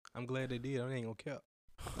I'm glad they did. I ain't gonna cap.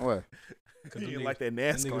 What? Cause You the didn't nigga, like that the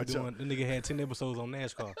NASCAR nigga, joke. the nigga had 10 episodes on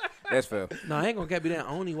NASCAR. That's fair. No, I ain't gonna cap you down.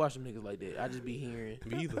 I don't even watch them niggas like that. I just be hearing.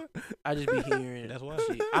 Me either. I just be hearing. That's why.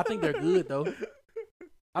 Shit. I think they're good though.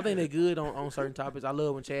 I think they're good on certain topics. I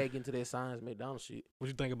love when Chad get into that science McDonald's shit. What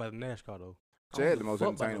you think about the NASCAR though? I don't Chad give the a most fuck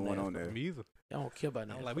about entertaining no one on NASCAR. there. Me either. I don't care about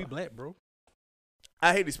that. I'm like, we black, bro.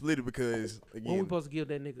 I hate to split it because When we again, supposed to give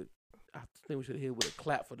that nigga? I think we should have hit with a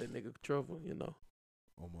clap for that nigga Trevor. You know.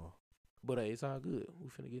 But hey, it's all good. We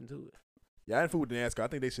finna get into it. yeah, I didn't fool with the NASCAR. I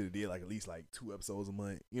think they should have did like at least like 2 episodes a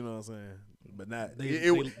month. You know what I'm saying? But not. They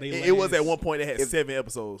It was at one point they had If- 7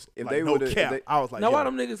 episodes. if Like, they no would've- if cap. they- I was like, Now yo. why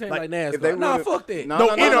them niggas ain't like, like NASCAR? if they Nah, would've- fuck that. No, No,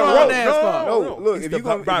 no, in no, a no, row. NASCAR. No, look, It's if the you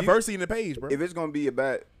gonna- diversity in the page, bro. If it's gonna be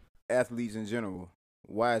about athletes in general,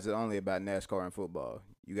 why is it only about NASCAR and football?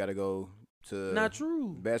 You got to go to Not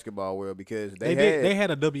true. basketball world because They had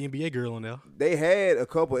a WNBA girl on there. they had a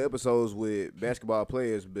couple episodes with basketball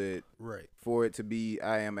players, but Right. for it to be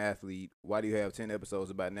I Am Athlete, why do you have 10 episodes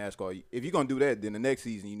about NASCAR? If you're gonna do that, then the next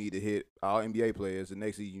season you need to hit all NBA players. The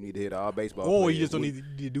next season you need to hit all baseball players. Or you just don't need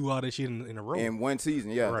to do all that shit in a row. in one season.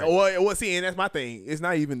 Yeah, Right. Well, see, and that's my thing. It's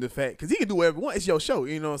not even the fact because he can do whatever he wants. It's your show.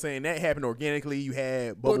 You know what I'm saying? That happened organically. You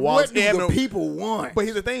had but Bubba what Wallace. do the people want? But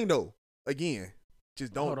here's the thing, though. Again,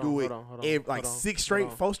 just don't do it. Hold on, Like hold on, 6 hold straight,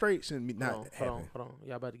 on. 4 straight shouldn't be not Hold on, happening. hold on.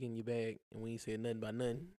 Y'all about to get in your bag, and we ain't said nothing about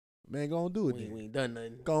nothing. Man, go on do it We then. ain't done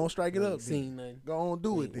nothing. Go on strike it We up. ain't Then. seen nothing. Go on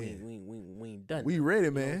do we, it we, then. we ain't done. We it. ready,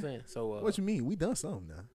 You know what I'm man. saying? So What you mean? We done something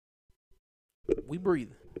now. we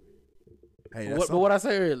breathing. Hey, But that's but what I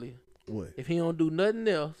said earlier, what? if he don't do nothing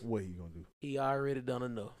else, What he gonna do? he already done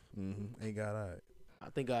enough. Ain't got all right. I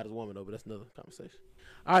think God is a woman though, but that's another conversation.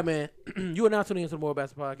 All right, man. You are now tuning into the More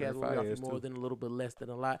Basketball Podcast, where we offer you more than a little bit less than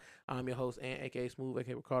a lot. I'm your host, aka Smooth,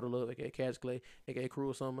 aka Ricardo Love, aka Cash Clay, aka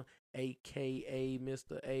Cruel Summer, aka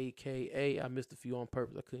Mr. AKA. I missed a few on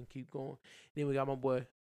purpose. I couldn't keep going. Then we got my boy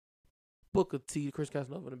Booker T, Chris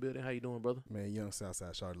Casanova in the building. How you doing, brother? Man, young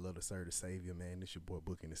Southside Charlotte, love to serve the savior, man. This your boy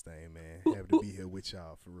Booking this thing, man. Happy to be here with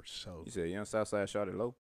y'all for sure. You said Young Southside Charlotte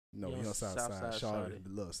Low. No, Young young Southside Southside Charlotte,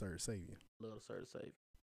 Shawty. love to serve the savior. Love to serve the Savior.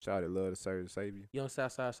 Charlotte love to serve the savior. Young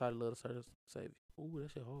Southside Shawty, love to serve the Savior. Ooh,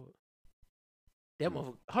 that shit hard. That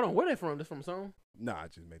motherfucker. Hold on, where that from? That's from a song? Nah, I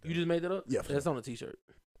just made that. You up. just made that up? Yeah, for That's sure. on a t-shirt.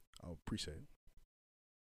 I appreciate it.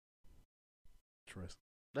 Trust.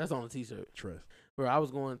 That's on a t-shirt. Trust. Bro, I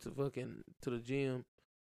was going to the gym.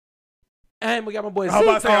 And we got my boy I was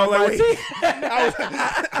about to say, I was C-Talk, like, my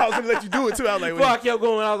wait. T. I was gonna let you do it too. I was like, Before I wait. kept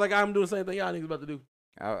going, I was like, I'm doing the same thing y'all niggas about to do.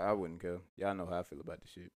 I wouldn't care. Y'all know how I feel about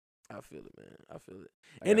this shit. I feel it, man. I feel it.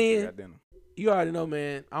 I And gotta figure then- out dinner. You already know,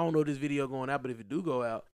 man. I don't know this video going out, but if it do go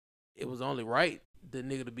out, it was only right the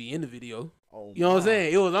nigga to be in the video. Oh, You know what I'm my.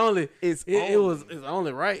 saying? It was only It's it's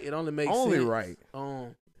only right. It only makes only sense. right. You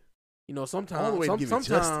know, Only sometimes way to give it sometimes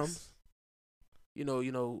justice. you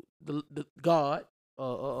know the God,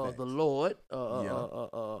 the Facts. Lord,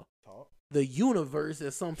 Talk. the universe,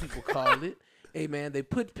 as some people call it. Hey man, they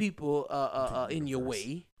put people The in your universe.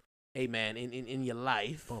 way. Hey man, in your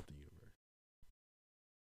life. Bump the universe.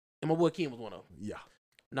 And my boy Ken was one of them. Yeah.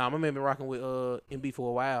 Nah, my man been rocking with MB for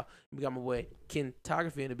a while. We got my boy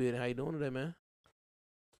Kentography in the building. How you doing today, man?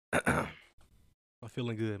 I'm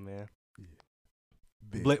feeling good, man.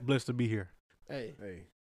 Big. Blessed to be here. Hey. Hey.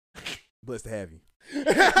 Blessed to have you.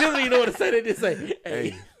 This don't even know what to say. They just say,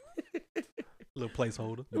 hey. Hey. Little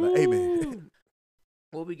placeholder. Be like, hey man. Ooh.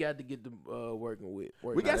 What we got to get them working with?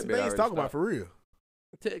 We got that some bit things to already talk about stopped. for real.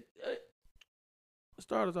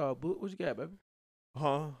 Start us off, book. What you got, baby?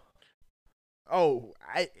 Huh? Oh,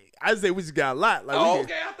 I say we just got a lot. Like, Oh, we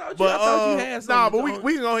okay. I thought But you had something. nah, but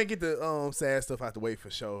we can go ahead and get the sad stuff out the way for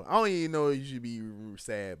sure. I don't even know you should be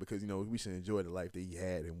sad because we should enjoy the life that he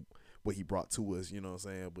had and what he brought to us. You know what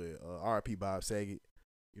I'm saying? But R.I.P. Bob Saget.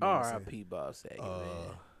 You know what I'm saying? R.I.P. Bob Saget, man.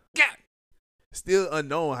 God. Still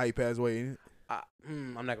unknown how he passed away. Ain't it?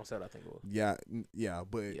 I'm not gonna say what I think it was. Yeah,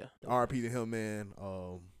 but Yeah. R.I.P. to him, man.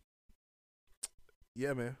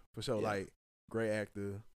 Yeah, man, for sure. Yeah. Like, great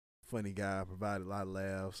actor, funny guy, provided a lot of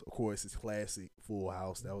laughs. Of course, his classic Full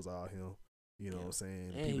House. That was all him. You know what I'm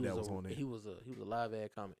saying? And People he that was was on there. he was a live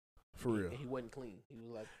ad comic. For real. And he wasn't clean. He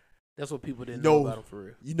was like, that's what people didn't No. know about him for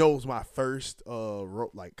real. You know, it was my first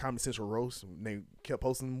like Comedy Central roast. They kept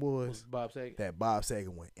posting them boys. Bob Saget. That Bob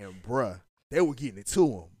Saget one, and bruh, they were getting it to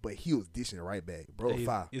him, but he was dishing it right back. Bro, Hey,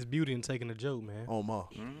 fire it's beauty in taking a joke, man. on my.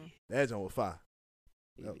 Mm-hmm. That joint was fire.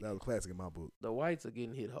 That was a classic in my book. The whites are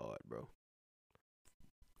getting hit hard, bro.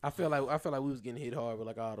 I feel like we was getting hit hard with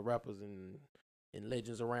like all the rappers and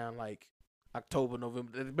legends around like October,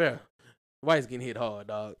 November. Bro, whites getting hit hard,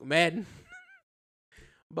 dog. Madden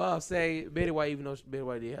Bob say Betty White, even though Betty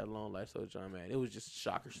White did have a long life, so John Madden. It was just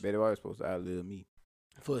shockers Betty White was supposed to outlive me.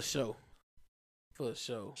 for a show. For a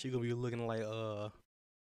show. She gonna be looking like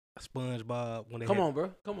SpongeBob when they Come had- on,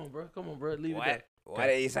 bro. Come on, bro. Come on, bro. Leave it there. What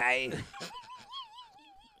did he say?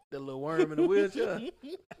 The little worm in the wheelchair. You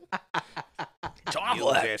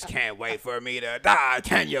just can't wait for me to die,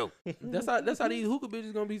 can you? That's how these hookah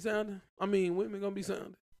bitches gonna be sounding. I mean, women gonna be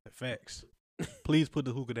sounding. Facts. Please put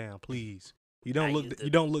the hookah down, please. You don't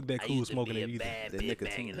look that cool smoking it either, The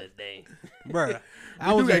nicotine. bruh.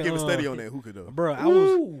 I was gotta give a study on that hookah though.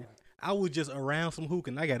 Bruh, I was just around some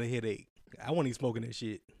hookah and I got a headache. I wasn't even smoking that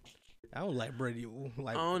shit. I was like, bruh, you I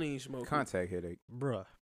like, don't even smoke. Contact headache. bruh,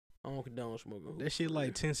 I don't condone smoking hookah. that shit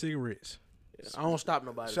like 10 cigarettes. Yeah, I don't stop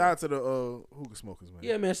nobody. Shout out to the hookah smokers, man.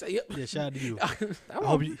 Yeah, man. Say, Yeah, shout out to you. I I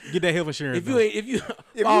hope you get that health insurance. if you though. ain't, if you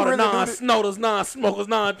If all you the really do non-snoters, non-smokers,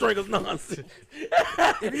 non-drinkers,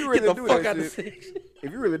 If you really get the do fuck that out the shit- section.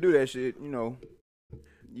 If you really do that shit, you know,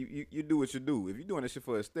 you do what you do. If you're doing that shit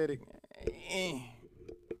for aesthetic,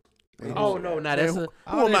 Oh no, now that's a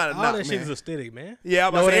all am I to that, all knock, that shit man? is aesthetic, man. Yeah,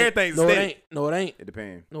 I'm no, about to it say ain't. everything's No, it aesthetic. ain't. No, it ain't. it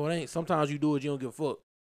depends. No, it ain't. Sometimes you do it, you don't give a fuck.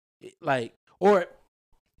 Like, or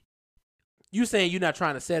you saying you're not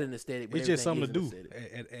trying to set an aesthetic, but It's just something everything to is do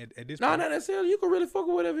an aesthetic. at this No, point. not necessarily. You can really fuck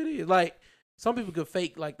with whatever it is. Like, some people could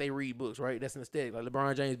fake like they read books, right? That's an aesthetic. Like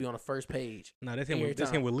LeBron James be on the first page. No, that's him. Every That's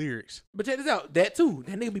time. him with lyrics. But check this out. That too.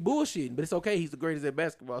 That nigga be bullshitting, but it's okay. He's the greatest at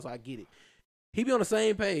basketball, so I get it. He be on the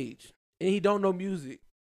same page and he don't know music,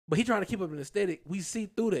 but he trying to keep up an aesthetic. We see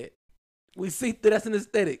through that. We see through that's an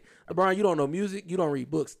aesthetic. LeBron, you don't know music. You don't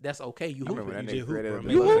read books. That's okay. You I remember hooping. that You nigga just hoop, created bro, a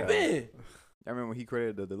man. You deluxe album. hooping. I remember when he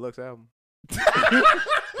created the deluxe album.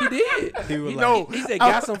 He did. He was He, like, he said,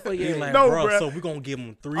 got some for he you. like, No, bro, bruh. so we gonna give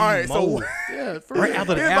him 3 All right, so- more. Yeah, for Right real.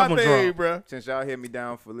 after the Here's album my thing, drop. bro. Since y'all hit me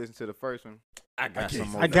down for listening to the first one, I got some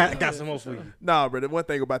more. I got some more for you. Nah, bro. The one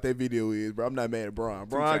thing about that video is, bro, I'm not mad at Bron. 2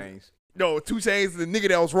 Bron, Chainz. no, 2 Chainz, the nigga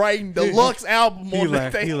that was writing deluxe album He on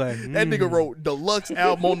like, that he thing. like, That nigga mm. wrote deluxe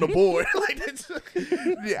album on the board. Like that's,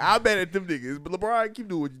 yeah, I'm mad at them niggas. But LeBron, keep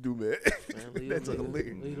doing what you do, man. Man, leave That's them niggas-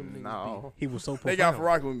 hilarious. leave them niggas No. He was so They got for profound.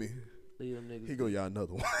 rocking with me. be. Leave them niggas He go, be. y'all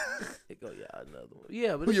another one. It go, yeah, another one.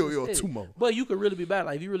 Yeah, but Yo, it's yo, aesthetic. 2 more. But you could really be bad.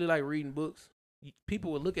 Like if you really like reading books,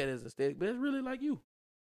 people would look at it as aesthetic, but it's really like you.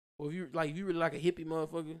 Or if you really like a hippie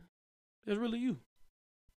motherfucker, it's really you.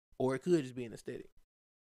 Or it could just be an aesthetic.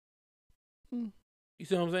 Hmm. You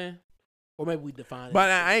see what I'm saying? Or maybe we define it. But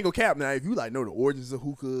I ain't gonna cap now. If you like know the origins of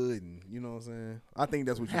hookah and you know what I'm saying, I think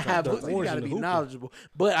that's what you're trying to But do. you origin gotta of be hookah. knowledgeable.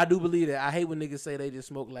 But I do believe that. I hate when niggas say they just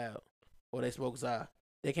smoke loud or they smoke side.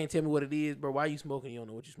 They can't tell me what it is, bro. Why you smoking? You don't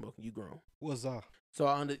know what you smoking. You grown. What's up? So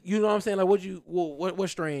you know what I'm saying? Like what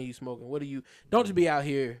strain you smoking? What do you don't just be out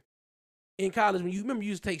here in college when you remember you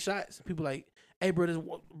used to take shots. People like, hey bro, this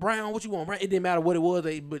brown, what you want? Brown? It didn't matter what it was,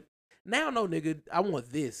 but now no nigga, I want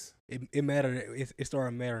this. It mattered. It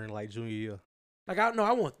started mattering like junior year. Like I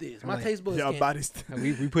want this. My Like, taste buds Your can't. body's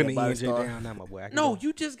We putting the Your body ENJ star. down now, my boy. I can No, go.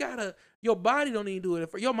 you just gotta. Your body don't even do it.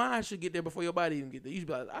 Your mind should get there before your body even get there. You should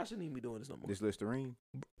be like, I shouldn't even be doing this no more. This Listerine.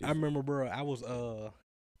 I remember, bro. I was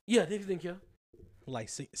Yeah, niggas didn't care. like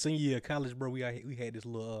senior year of college, bro. We had this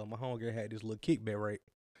little my homegirl had this little kickback, right?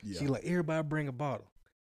 yeah. She like everybody bring a bottle.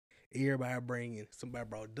 Everybody bringing. Somebody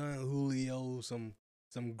brought Don Julio, some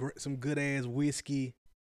good ass whiskey.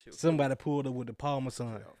 Somebody pulled up with the Palmer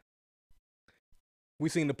Sun. We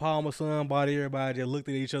seen the Palmer Sun body. Everybody just looked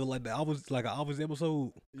at each other like an office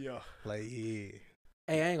episode. yeah. Like yeah,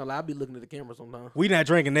 Hey, I ain't gonna lie. I be looking at the camera sometimes. we not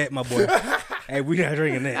drinking that, my boy. Hey, we not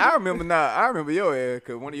drinking that. I remember your ass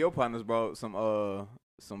because one of your partners brought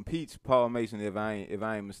some peach Paul Mason if I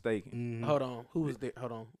ain't mistaken. Mhm. Hold on. Who was there?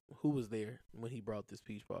 Hold on. Who was there when he brought this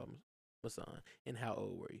peach problem? Masan. And how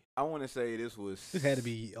old were you? I want to say this was This had to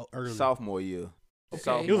be early. sophomore year. Okay.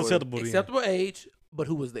 Sophomore. It was acceptable. then. Acceptable age, but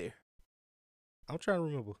who was there? I'm trying to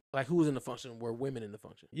remember. Like who was in the function? Were women in the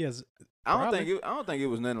function? Yes, I don't Probably. think it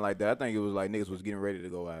was nothing like that. I think it was like niggas was getting ready to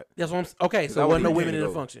go out. That's what I'm. Okay, 'Cause so I wasn't no wasn't women in ready the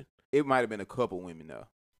to go. function. It might have been a couple women though.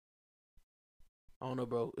 I don't know,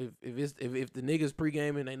 bro. If the niggas pre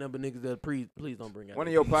gaming ain't nothing but niggas that please don't bring out One that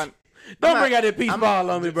of your peach. partners. Don't I'm bring not- out that peach I'm- ball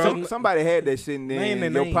on me, bro. Somebody had that shit, and Name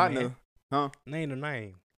then their your name, partner. man. Name the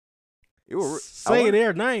name. It was, Say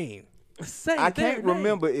their name. Say I their can't name.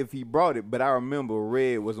 remember if he brought it, but I remember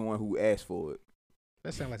Red was the one who asked for it.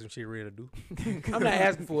 That sounds like some shit ready to do. I'm not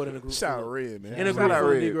asking for it in a group. Shout out Red, man. In a Shout group out full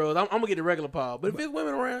of Red. Negroes. I'm gonna get the regular Paul. But if it's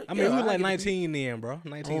women around, I mean, yeah, we I was like get the peach. 19 then, bro. I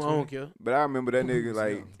 19. don't, I don't care. But I remember that nigga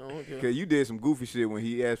like, I don't care. cause you did some goofy shit when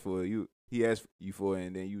he asked for it. He asked you for it,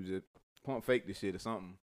 and then you just pump fake the shit or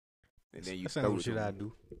something, and then you That sounds throw like it shit to I him.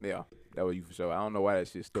 do. Yeah, that was you for sure. I don't know why that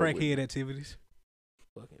shit stuck with me. Crackhead activities.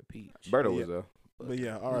 Fucking peach. Berto Yeah. was there. But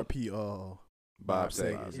yeah, R.I.P. Bob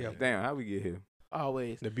Saget. Yeah. Damn, how we get here?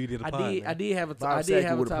 Always. The beauty of the I pod, did. man. I did have a. Bob I Saget did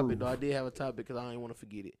have a would topic approve. though. I did have a topic because I didn't want to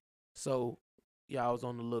forget it. So, y'all was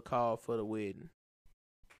on the little call for the wedding,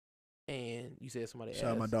 and you said somebody Shout out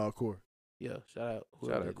asked. my dog Core. Yeah, shout out. Shout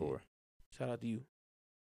whoever out that Core. is. Shout out to you.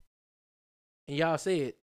 And y'all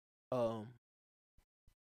said, a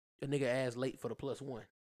nigga asked late for the +1,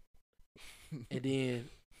 and then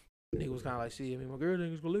nigga was kind of like, shit, I mean, my girl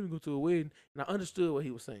nigga's gonna let me go to a wedding, and I understood what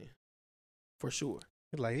he was saying, for sure.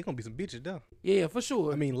 It's like, it's going to be some bitches, though. Yeah, for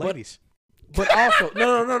sure. I mean, But- ladies. But also,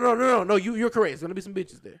 no. You're correct. It's gonna be some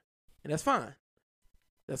bitches there, and that's fine.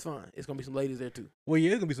 That's fine. It's gonna be some ladies there too. Well, yeah,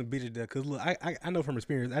 there's going to be some bitches there. Because, look, I know from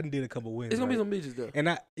experience. I did a couple weddings. It's gonna right? be some bitches there, And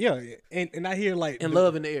and I hear, like. and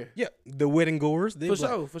love in the air. Yeah, the wedding goers. They For be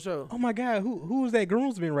like, sure, for sure. oh, my God, who is that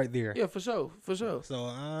groomsman right there? Yeah, for sure, for sure.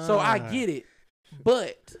 So I get it,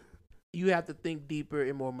 but you have to think deeper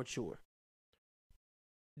and more mature.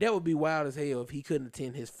 That would be wild as hell if he couldn't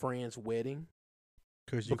attend his friend's wedding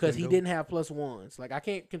because he didn't have +1s. Like, I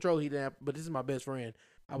can't control he didn't have, but this is my best friend.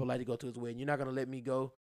 I would like to go to his wedding. You're not gonna let me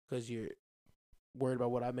go because you're worried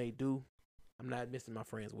about what I may do. I'm not missing my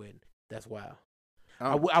friend's wedding. That's wild.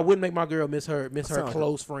 I wouldn't make my girl miss her sound like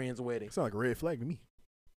close friend's wedding. Sound like a red flag to me.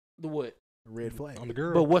 The what? A red flag. On the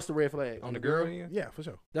girl. But what's the red flag? on the girl. Yeah. Yeah, for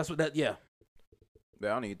sure. That's what that. Yeah. I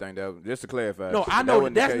don't even think that. Just to clarify. No, I that know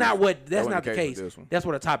wasn't the that's case. not what. That That's wasn't not the with case. this one. That's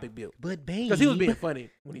what a topic built. But, babe. Because he was being funny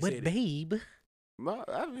when he said it. babe. No,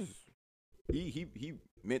 he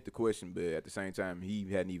meant the question, but at the same time, he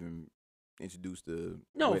hadn't even introduced the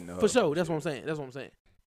No, wedding to for her. sure. That's what I'm saying.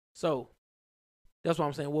 So, that's what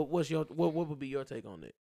I'm saying. What would be your take on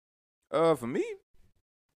that? For me,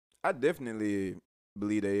 I definitely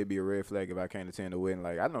believe that it'd be a red flag if I can't attend the wedding.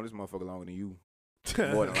 Like, I know this motherfucker longer than you,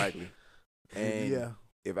 more than likely. And yeah.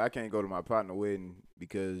 if I can't go to my partner wedding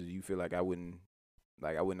because you feel like I wouldn't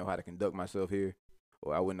know how to conduct myself here,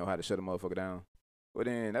 or I wouldn't know how to shut a motherfucker down, well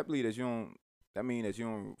then that means that you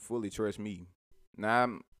don't fully trust me.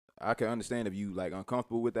 Now I can understand if you like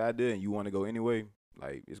uncomfortable with the idea and you want to go anyway.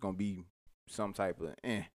 Like, it's gonna be some type of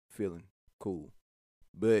feeling cool,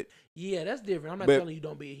 but Yeah, that's different. I'm not But- telling you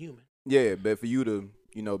don't be a human. yeah, but for you to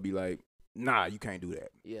be like, nah, you can't do that.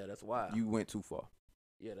 Yeah, that's wild. You went too far.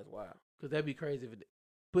 Yeah, that's wild. Because that'd be crazy if it.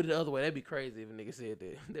 Put it the other way, that'd be crazy if a nigga said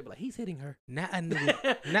that. They'd be like, he's hitting her. Not a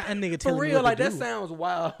nigga For telling me real, what like to that do. sounds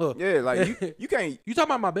wild. Yeah, like you can't. You talking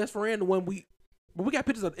about my best friend, the one but we got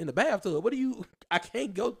pictures in the bathtub. I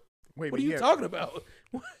can't go. Wait, What are you talking about?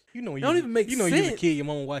 You know, It don't even make you know, you was a sense. kid. Your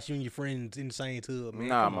mom watch you and your friends in the same tub. Man.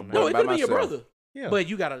 Nah, Come my on, boy. No, man. it by could be your myself. brother. Yeah, But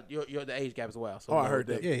you gotta, your the age gap as well. So Oh, I heard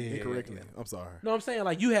that Yeah, yeah, yeah, incorrectly. yeah. I'm sorry. No, I'm saying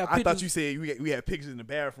like you have I pictures. thought you said we had pictures in the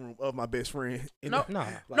bathroom of my best friend. No, Nah.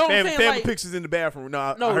 Like No, I'm family saying, like- pictures in the bathroom. No,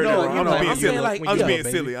 I No, heard no, that wrong. you I'm know, just being I'm silly. saying, like, I'm just yeah, being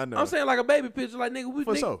baby. silly. I know. I'm saying like a baby picture, like nigga, we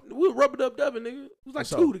For sure. we were rubber dubbing, nigga. It was like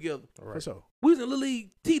For two sure. together. All For sure. We was in Little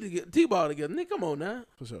League T-ball together. Nigga, come on now.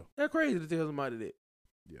 For sure. That's crazy to tell somebody that.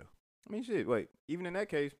 I mean, shit. Wait, even in that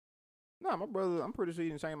case, nah, my brother. I'm pretty sure he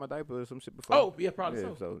didn't change my diaper or some shit before. Oh, yeah, probably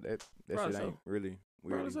so. So that Probably shit ain't so. really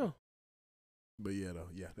weird. Probably so. But yeah, though.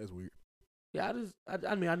 Yeah, that's weird. Yeah,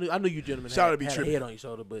 I mean, I knew you gentlemen Shout out had, to be had a tripping. head on your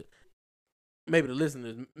shoulder, but maybe the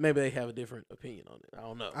listeners, maybe they have a different opinion on it. I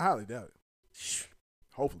don't know. I highly doubt it.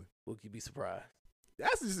 Hopefully. Will you be surprised?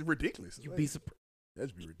 That's just ridiculous. You Like, be surprised.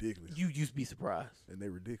 That'd be ridiculous. You used to be surprised. And they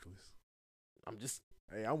ridiculous. I'm just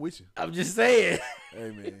Hey, I'm with you. saying.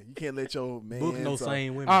 Hey man, you can't let your man Book no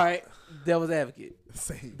same women. All right, devil's advocate.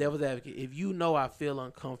 Same. Devil's advocate. If you know I feel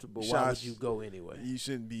uncomfortable, why would Shots- you go anyway? You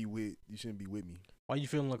shouldn't be with me. Why you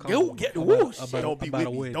feeling Yo, uncomfortable get the about, whoosh. about, Don't be about with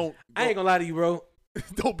a me. wedding? Don't I ain't gonna lie to you, bro.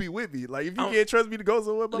 don't be with me. Like if you I'm- can't trust me to go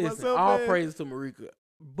somewhere by Listen, myself, all man. praises to Marika.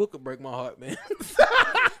 Book will break my heart, man.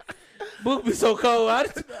 Book be so cold. I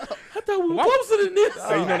thought we were closer than this.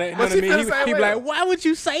 So you know that, you know But what I she mean? feel He, the same he be way. like, why would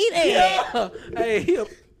you say that? Yeah. Hey,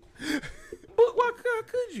 Book, how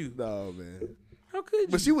could you? No man. How could you?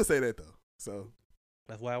 But she would say that though. So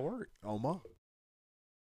That's why I work. on my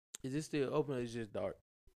Is it still open or is it just dark?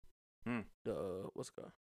 Hmm. The what's it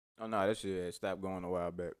called? Oh no, that shit had stopped going a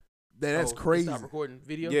while back. that's Oh, they crazy. Stop recording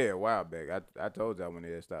video. Yeah, a while back. I told y'all when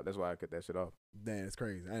it had stopped. That's why I cut that shit off. Damn, it's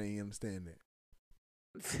crazy. I didn't understand that.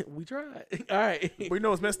 We tried. All right. But you know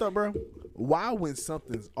what's messed up, bro? Why when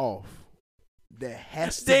something's off, that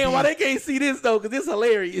has to Damn, be, why they can't see this though? Cause it's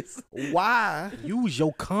hilarious. why Use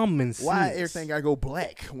your common sense. why everything gotta go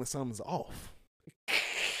black when something's off?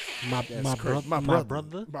 My That's brother, crazy. my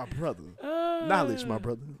brother. My brother. Knowledge, my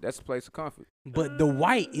brother. That's a place of comfort. But the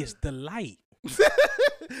white is the light.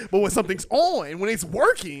 But when something's on, when it's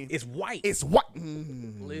working, It's white. it's what?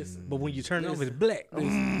 Listen. but when you turn it off, it's Listen. black.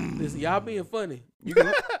 Listen, Listen, y'all being funny. You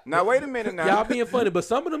can, now wait a minute now. Y'all being funny, but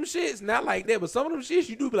some of them shits not like that. But some of them shits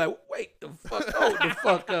you do be like, wait the fuck, hold the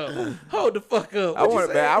fuck up, hold the fuck up. I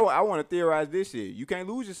want to theorize this shit. You can't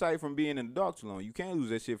lose your sight from being in the dark too long. You can't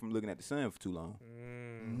lose that shit from looking at the sun for too long.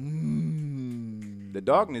 The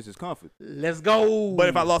darkness is comfort. Let's go. But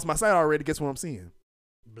if I lost my sight already, guess what I'm seeing?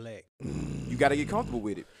 Black. You got to get comfortable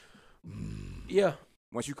with it. Yeah.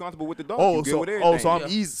 Once you're comfortable with the dark, you good with everything. So I'm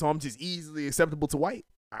easy. So I'm just easily acceptable to white.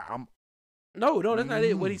 No, that's not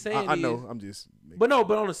it. What he's saying I know. I'm just. But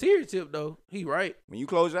on a serious tip though, he right. When you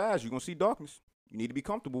close your eyes, you're gonna see darkness. You need to be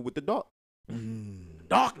comfortable with the dark.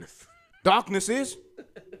 Darkness. Darkness is.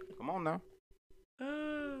 Come on now.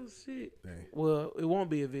 Oh shit. Dang. Well, it won't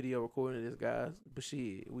be a video recording of this, guys. But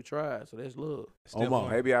shit, we tried, so that's love. Step one.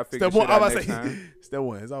 Maybe I figure Step shit one. out I was next about to say. time. Step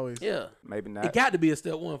one. As always. Yeah. Maybe not. It got to be a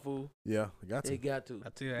step one, fool. Yeah. I got to. It got to. I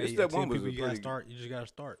tell you, This hey, step I tell one was people a you gotta pretty- start. You just gotta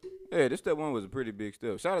start. Yeah, this step one was a pretty big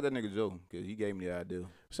step. Shout out that nigga Joe because he gave me the idea.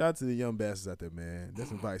 Shout out to the young bastards out there, man.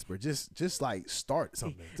 That's advice, bro. Just like start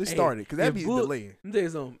something. Just Hey, start it, cause that'd if be Book- delaying. Let me tell you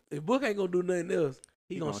something. If Book ain't gonna do nothing else,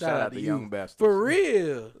 he gonna shout out to the you. young bastards. For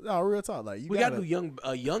real. No, real talk. Like you We gotta gotta do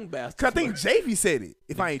a young bastard. Cause I think JV said it.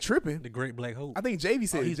 If I ain't tripping, The Great Black Hope. I think JV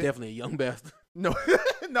said he's it. definitely a young bastard. No,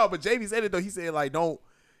 no, but JV said it though. He said like, don't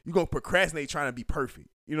you go procrastinate trying to be perfect.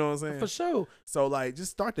 You know what I'm saying? For sure. So like,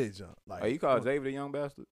 just start that jump. Like, Oh, you called David a young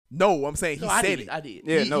bastard? no, I'm saying he No, I said did. it. I did.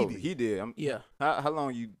 Yeah, He did. he did. Yeah. How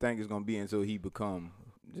long you think it's gonna be until he become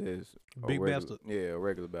just a Big regular, bastard. Yeah, a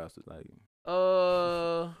regular bastard. Like,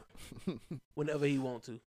 Whenever he want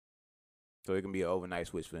to, so it can be an overnight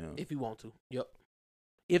switch for him. if he want to. Yep.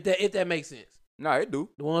 If that makes sense. Nah, it do.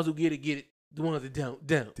 The ones who get it. The ones that don't.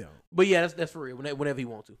 Damn. But yeah, that's for real. Whenever he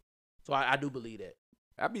want to. So I do believe that.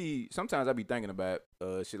 Sometimes I be thinking about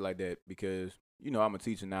shit like that because I'm a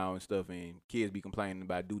teacher now and stuff, and kids be complaining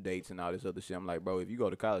about due dates and all this other shit. I'm like, bro, if you go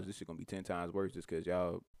to college, this shit gonna be 10 times worse just because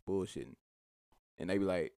y'all bullshitting. And they be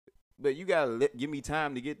like, but you gotta give me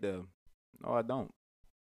time to get there. No, I don't.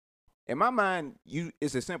 In my mind,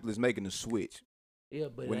 it's as simple as making a switch. Yeah,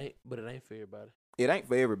 but it ain't for everybody. It ain't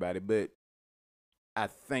for everybody, but I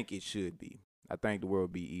think it should be. I think the world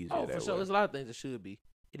would be easier Oh, that for sure. way. There's a lot of things that should be.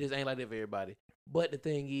 It just ain't like that for everybody. But the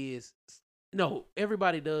thing is, no,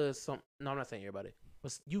 everybody does some. No, I'm not saying everybody,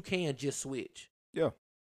 but you can just switch. Yeah.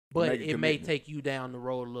 But Make a it may commitment. take you down the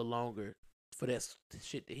road a little longer for that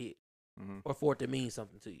shit to hit Mm-hmm. or for it to mean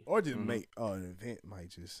something to you. Or just Mhm. make an event might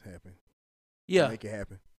just happen. Yeah, Make it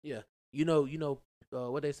happen. yeah. You know,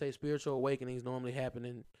 what they say, spiritual awakenings normally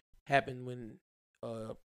happen when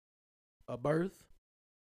a birth,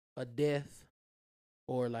 a death,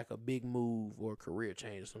 or like a big move or a career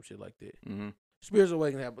change or some shit like that. Mm-hmm. Spiritual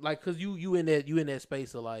awakening happen like cause you in that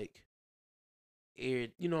space of like, you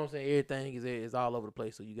know what I'm saying? Everything is all over the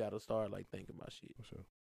place, so you gotta start like thinking about shit. For sure.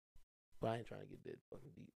 But I ain't trying to get that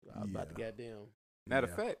fucking deep. I was about to goddamn. Matter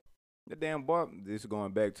of fact, the damn bar. This is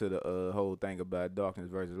going back to the whole thing about darkness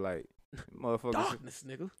versus light. Motherfucker, Darkness,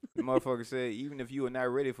 nigga. motherfucker said even if you are not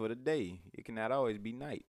ready for the day, it cannot always be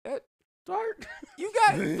night. Dark. You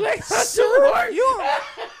got Flex Surf.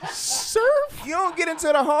 You don't get into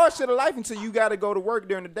the hard shit of life until you got to go to work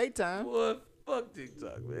during the daytime. Boy, fuck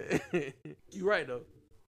TikTok, man. You right though.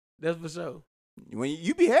 That's for sure. When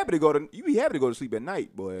you be happy to go to sleep at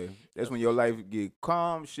night, boy. That's when your life get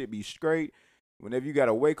calm, shit be straight. Whenever you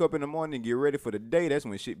gotta wake up in the morning and get ready for the day, that's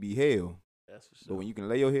when shit be hell. That's for sure. But when you can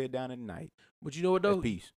lay your head down at night, But you know what that's though?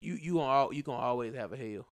 peace. You gonna always have a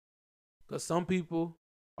hell. Cause some people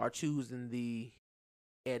are choosing the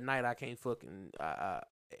at night I can't fucking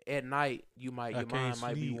at night your mind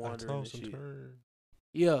might be wandering and shit.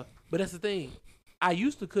 Yeah, but that's the thing. I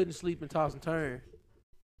used to couldn't sleep and toss and turn.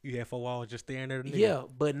 You had 4 hours just staring at a nigga. Yeah,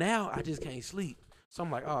 but now I just can't sleep. So I'm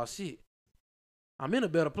like, oh shit, I'm in a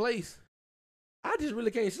better place. I just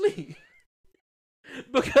really can't sleep.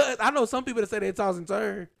 Because I know some people that say they toss and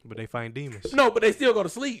turn. But they find demons. No, but they still go to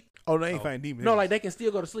sleep. Oh, they ain't find demons. No, like they can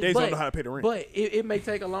still go to sleep. They just but, don't know how to pay the rent. But it may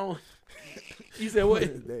take a long. You said what?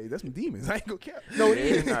 That's some demons. I ain't gonna care. No, it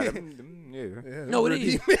is. Yeah. No, it real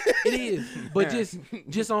is. demons. It is. But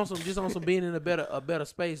just on some being in a better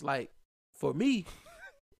space. Like for me,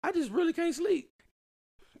 I just really can't sleep.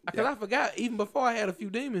 Cause I forgot even before I had a few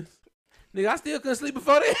demons. Nigga, I still couldn't sleep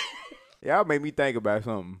before that. Y'all made me think about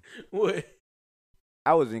something. What?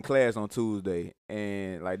 I was in class on Tuesday,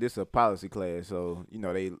 and like this is a policy class, so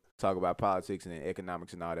they talk about politics and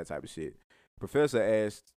economics and all that type of shit. Professor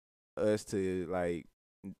asked us to like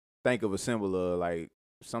think of a symbol of like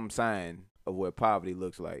some sign of what poverty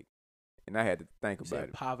looks like, and I had to think You about said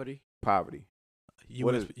it. poverty. Poverty.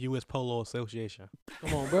 U.S. Polo Association.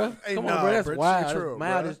 Come on, bro. Hey, Come nah, on, bro. That's bro, wild. chill, That's bro.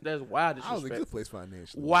 wild. That's wild I was a disrespectful. good place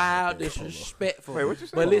financially. Wild Okay, Polo. disrespectful. Wait, what you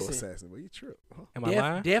say? But Polo listen, assassin, but you trip. Huh? Am I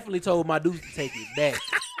lying? definitely told my dudes to take it back.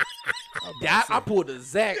 I'm about I to say. pulled a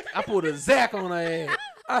Zach. I pulled a Zach on her ass.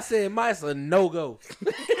 I said, "Mike's a no go."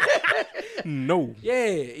 No.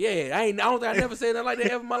 Yeah. I don't think I never said nothing like that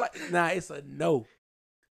ever in my life. Nah, it's a no.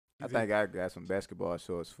 I think I got some basketball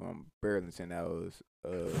shorts from Burlington that was.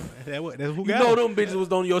 That's who You got know them. them bitches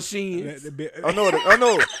was on your shins. Oh no,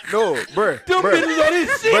 bruh. Them bruh, bitches on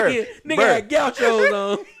his shin. bruh, Nigga bruh. had gauchos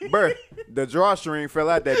on. bruh, the drawstring fell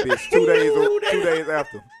out that bitch 2 days Ooh, 2 days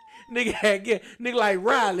after. Nigga like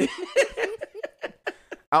Riley.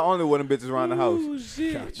 I only wore them bitches around the house. Ooh,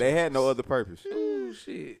 shit. They had no other purpose. Ooh,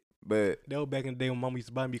 shit. But That was back in the day when mama used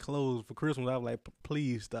to buy me clothes for Christmas. I was like,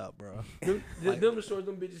 please stop, bro. Them the shorts,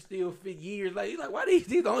 them bitches still fit years. Like, he's like, why these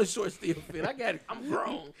the only shorts still fit? I got it. I'm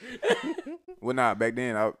grown. well, nah, back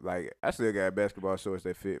then I still got basketball shorts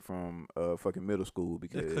that fit from fucking middle school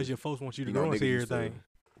Just because because your folks want you to you know, grow into niggas used to everything.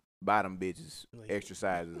 buy them bitches Like- extra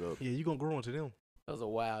sizes up. Yeah, you gonna grow into them. That was a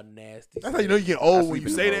wild, nasty. That's how you know you get old when sleep you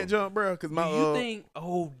in say the that hole. jump, bro. Because my Do you think?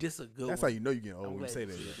 Oh, this a good that's one. how you know you get old I'm when you glad say you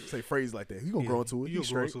that. said that. Say phrases like that. You gonna grow into it. You You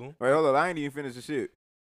gonna grow straight. into them. Wait, hold on, I ain't even finished the shit.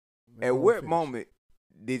 Man, At go what finish. moment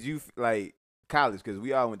did you like college? Because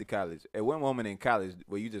we all went to college. At what moment in college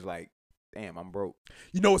were you just like, damn, I'm broke?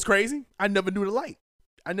 You know what's crazy? I never knew the light.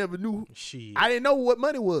 I never knew. Shit. I didn't know what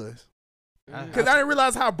money was. Mhm. Because I didn't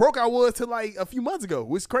realize how broke I was till like a few months ago.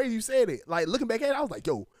 It's crazy you said it. Like looking back at it, I was like,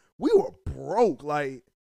 yo, we were broke. Like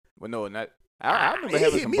Well, no, not. I remember it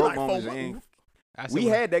having hit some me broke like 4 moments. months. And I said we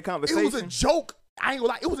when- had that It conversation. was a joke. I ain't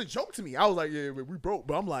gonna lie. It was a joke to me. I was like, yeah, we broke.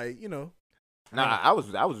 But I'm like, you know, Nah, I was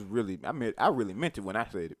really. I really meant it when I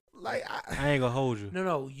said it. like I ain't gonna hold you.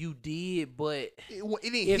 No, you did, but it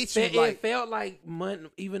didn't it, hit fe- you like, it felt like money.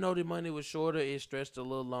 Even though the money was shorter, it stretched a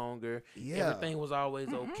little longer. yeah. Everything was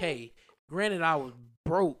always okay. Granted, I was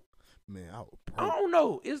broke. Man, I was I broke. don't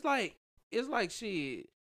know. It's like shit.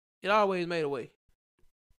 It always made a way.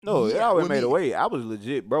 No, it Yeah, always with made me. a way. I was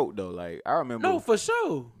legit broke though. Like I remember. No, for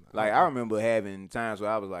sure. Like I remember having times where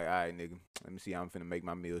I was like, all right, nigga, let me see how I'm finna make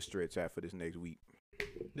my meal stretch out for this next week.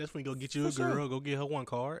 That's when you go get you a For sure. girl, go get her one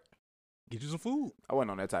card, get you some food. I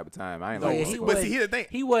wasn't on that type of time. I ain't Yeah, like. he motherfucker. But see, here's the thing.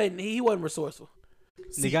 He wasn't resourceful.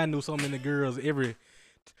 Nigga, I knew something in the girls every.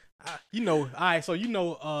 You know, all right. So you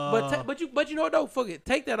know, But you know what though? Fuck it.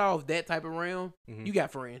 Take that off that type of realm. Mhm. You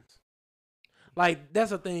got friends. Like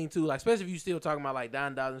that's a thing too. Like especially if you still talking about like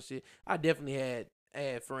 $9 and shit. I definitely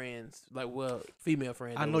had friends like female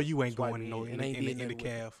friends. I that know would you ain't swipe going me no and in ain't the did nothing with it.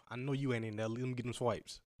 calf. I know you ain't in there. Let them get them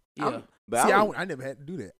swipes. Yeah. But See, I was, I never had to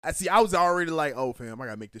do that. I was already like, oh, fam, I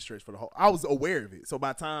gotta make this stretch for the whole. I was aware of it. So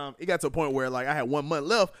by the time it got to a point where like I had 1 month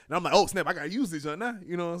left, and I'm like, oh snap, I gotta use this now.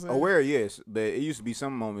 You know what I'm saying? aware, yes, but it used to be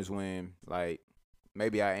some moments when like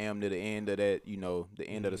maybe I am to the end of that, you know, the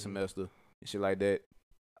end of the semester and shit like that.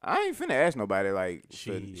 I ain't finna ask nobody like for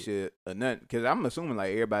Shit. shit or nothing, because I'm assuming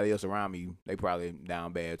like everybody else around me, they probably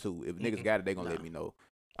down bad too. If niggas got it, they gonna let Nah. me know.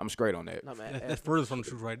 I'm straight on that. I'm That's asking, further from the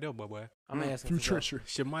truth right there, boy. I'm asking True for stuff.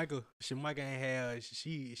 treachery. Shemika ain't had.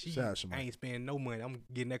 She Shout out Shemika. ain't spending no money. I'm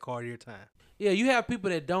getting that card every time. Yeah, you have people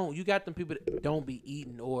that don't. You got them people that don't be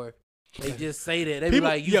eating, or they just say that they People,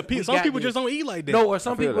 be like, we some got people this. just don't eat like that. No, or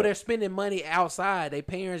some I feel people that. they're spending money outside. Their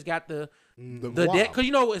parents got the Mm. debt, Wow. because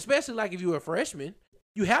you know, especially like if you're a freshman,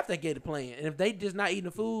 you have to get a plan. And if they just not eating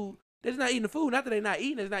the food, they're just not eating the food. Not that they're not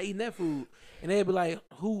eating, they're not eating that food. And they'll be like,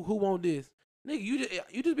 who want this? Nigga,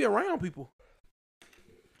 you just be around people.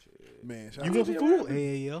 Man, shout You out want to some you. food?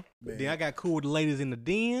 Yeah. Man. Then I got cool with the ladies in the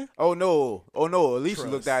den. Oh no, Alicia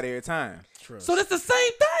Trust. looked out every time, Trust. So that's the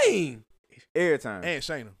same thing. every time. and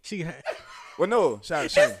Shayna. She, Well, no, Shout out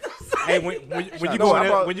to Shayna. hey, when you No, go in I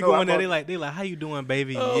there, bought- when you no, go I in there, bought- they like, how you doing,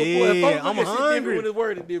 baby? Oh boy, Yeah, folks I'm look at shit different when hungry. it's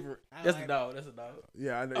worded different. I That's like- a dog. That's a dog.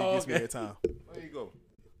 Yeah, I know Oh, he gets me okay. every time. there you go.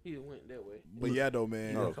 He went that way. But yeah, though,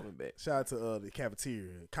 man. No. Coming back. Shout out to the cafeteria,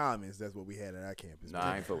 Commons. That's what we had at our campus. Nah, man.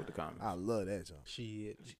 I ain't fuck with the comments. I love that, John.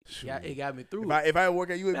 Shit. Yeah, it got me through. If I work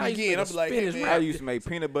at UAB Man, I used to again, make I'm a like, hey, spinach man. I used to make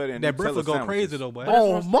peanut butter and That Nutella breakfast go sandwiches. crazy though, boy. But that's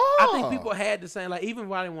Oh, what ma. I think people had the same. Like even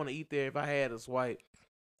if I didn't want to eat there, if I had a swipe,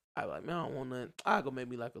 I like, man, I don't want nothing. I go make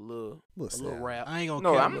me like a little Salad. wrap. I ain't gonna.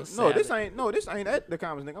 No, cap. I'm this ain't at the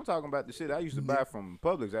comments, nigga. I'm talking about the shit I used to buy from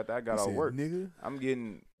Publix after I got You off said, work. nigga. I'm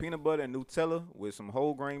getting peanut butter and Nutella with some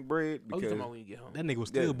whole grain bread Oh, you because talking about when you get home? That nigga was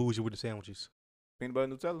still Yeah. bougie with the sandwiches. peanut butter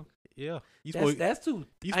and Nutella. Yeah, you That's supposed that's too. you I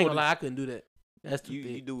ain't supposed gonna lie, I couldn't do that. That's too You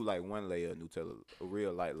thick. do like one layer of Nutella, a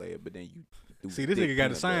real light layer, but then you do see this thick nigga got the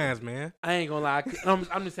peanut signs, butter. man. I ain't gonna lie.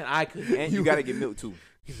 I'm just saying I couldn't. And you gotta get milk too.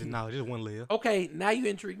 He said, "No, just one layer." Okay, now you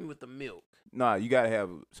intrigued me with the milk. Nah, you gotta have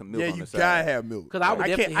some milk Yeah, on you the side. gotta have milk. 'Cause I would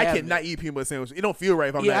definitely have cannot eat peanut butter sandwich. It don't feel right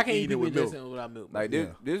if I'm Yeah, I not can't eat eating it peanut with butter milk. sandwich without milk. Like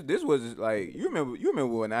this was like you remember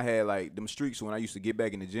when I had like them streaks when I used to get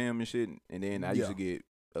back in the gym and shit, and then I used to get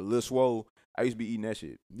a little swole. I used to be eating that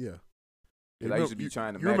shit. Yeah. 'Cause I used to be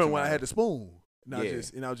trying to. You remember when I maximize. had the spoon? And I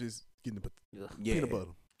Yeah. was just getting the Yeah. peanut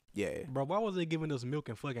butter. Yeah. Bro, why was they giving us milk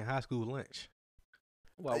in fucking high school lunch?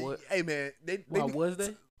 Why what? Hey man, they Why was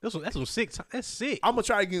they? That's some sick. That's sick. I'm gonna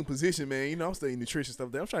try to get in position, man. You know, I'm studying nutrition stuff.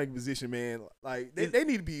 I'm trying to get in position, man. Like they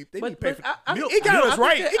need to be. They need to pay for. milk. It got Milk, us I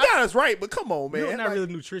right. think It got us right. But come on, man. Milk not Like,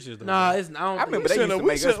 really nutritious though. Nah, man. it's. I don't I think remember it- they used to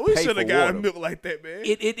make us we pay should for have got water. milk like that, man.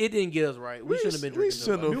 It didn't get us right. We should have been drinking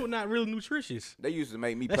should've. milk. Milk not really nutritious. They used to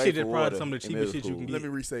make me That pay shit for is probably water some of the in cheapest middle shit you can school. Let me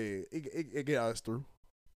re-say it. It got us through.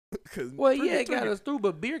 Well, yeah, it got us through,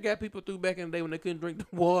 but beer got people through back in the day when they couldn't drink the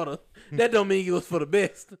water. That don't mean it was for the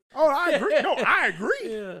best. Oh, I agree. No, I agree.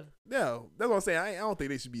 Yeah. Yeah, that's what I'm saying. I don't think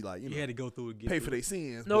they should be like, You had to go through and get pay through for it. their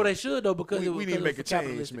sins. No, but they should though because we need to make a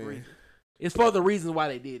change, man. Reason. It's for the reasons why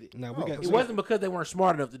they did it. Nah, we Oh, got. It wasn't because they weren't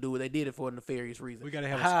smart enough to do it. They did it for a nefarious reason. We gotta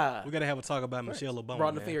have. Ha. We gotta have a talk about Michelle Obama.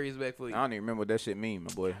 Brought man. nefarious back for you. I don't even remember what that shit mean,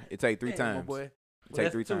 my boy. It take 3 Damn, my times. boy. It Well, take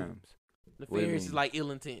that's 3 two. times. What do you Nefarious is mean? like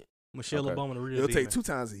ill intent. Michelle Okay. Obama, the real It'll demon. take 2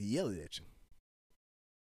 times if he yelling at you.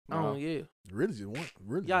 Oh yeah. Really just one.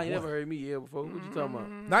 Really Y'all just ain't one. never heard me yell before. What you talking about?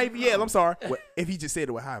 Not even yell. I'm sorry. If he just said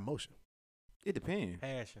it with high emotion. It depends.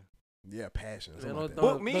 Passion. Yeah, passion. Man, something like that.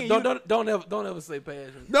 Well, me and don't ever say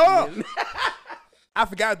passion. No! I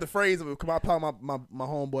forgot the phrase of it. Come on, my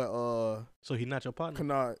homeboy, So he not your partner?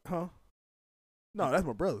 Kennard, huh? No, that's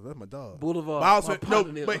my brother. That's my dog. Boulevard. But I also my no,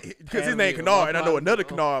 partner, but because his Avenue, name my Kennard, and I know partner. another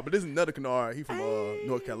Kennard, but this is another Kennard. He from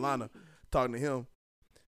North Carolina. Talking to him,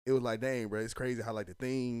 it was like, dang, bro, it's crazy how like the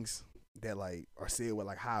things that like are said with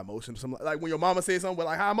like high emotion, something like when your mama said something with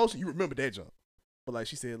like high emotion, you remember that jump. But like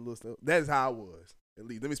she said little stuff. That is how I was. At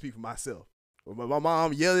least let me speak for myself. When my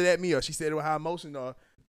mom yelled at me, or she said it with high emotion, or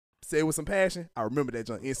said it with some passion, I remember that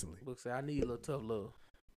jump instantly. Look, say I need a little tough love.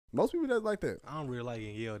 Most people that's like that. I don't really like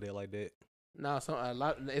getting yelled at like that. Nah, a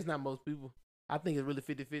lot. It's not most people. I think it's really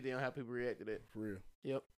 50-50 on how people react to that. For real.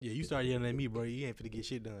 Yep. Yeah, you start yelling at me, bro. You ain't finna get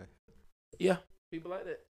shit done. Yeah. People like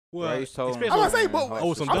that. Well, Grace told especially I'm gonna say, man, but heart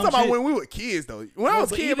Oh, to some I'm dumb talking about shit. when we were kids though. When I No, was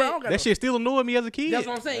a but kid, even- bro, I don't got that shit still annoyed me as a kid. That's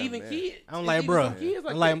what I'm saying. Yeah, Even man. kids. I'm It's like, even bro, some kids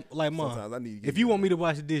like like that. mom. Sometimes I need to get If you want me to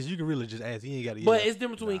watch this, you can really just ask. You ain't got to. But it's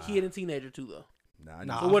different between Nah. kid and teenager too, though.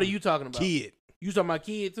 Nah, So what are you talking about? kid. You talking about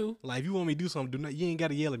kid too? Like if you want me to do something, do not. You ain't got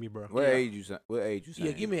to yell at me, bro. What Yeah. age you? What age you saying?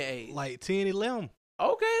 Yeah, give me an age. Like 10, 11.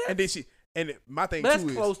 Okay, And then my thing but that's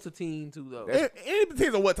too close to teen too, though. That's- it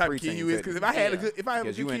depends on what type of kid preteen you is. Because if I had a Yeah. good, if I have a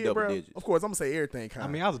Because you good in kid, double bro, digits. of course I'm gonna say everything kind. I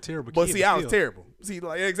mean, I was a terrible but kid. see, I was still. terrible. See,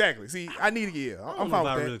 like exactly. See, I need to get. I I'm don't know fine if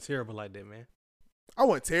with I that. really terrible like that, man. I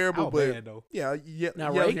wasn't I terrible, was but bad though. yeah, yeah.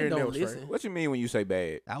 Now yell Reagan here and there don't was right. listen. What you mean when you say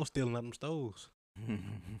bad? I was stealing up them stoves.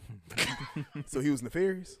 So he was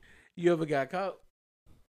nefarious. You ever got caught?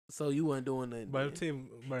 So you wasn't doing nothing. But man. tell me,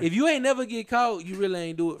 bro, If you ain't never get caught, you really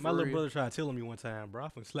ain't do it. For my little real. brother tried telling me one time, bro, I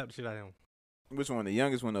finna slap the shit out of him. Which one? The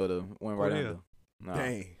youngest one or the one right Odell. under? Nah.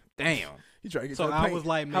 Dang, Damn. he tried to get So your I paint. was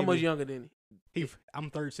like, maybe, How much younger than he? I'm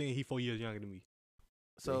 13. He 4 years younger than me.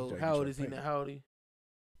 So tried to how get old your is he paint. now? How old are you?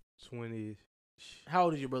 20, How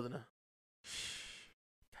old is your brother now?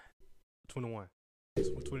 21,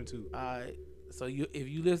 22. All right. So if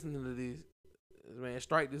you listening to this, man,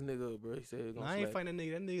 strike this nigga up, bro. He said he gonna Nah, I ain't slap. fighting that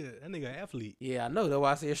nigga. That nigga an athlete. Yeah, I know. That's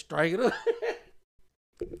why I said strike it up.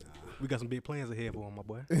 We got some big plans ahead for him, my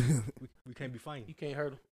boy. we can't be fighting. You can't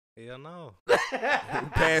hurt him. Hell no.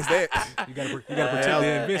 Past that. You gotta protect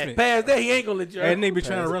the investment. Past that, he ain't gonna let you. That hurt him. nigga be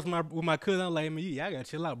trying to Pass wrestle with my cousin. I'm like, man, y'all gotta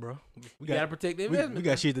chill out, bro. We You gotta got protect the we investment.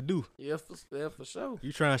 got shit to do. Yeah, for sure.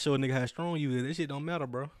 You trying to show a nigga how strong you is? That shit don't matter,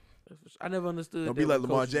 bro. That's for sure. I never understood. Don't that be like when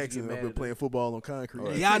Lamar coaches used to Jackson get up mad there at playing football on concrete.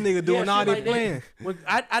 Right. Y'all nigga doing shit all like this that. playing. When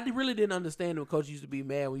I really didn't understand when coaches used to be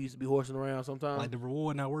mad when we used to be horsing around sometimes. Like the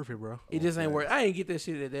reward not worth it, bro. It just ain't worth. I ain't get that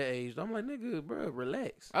shit at that age. I'm like, nigga, bro,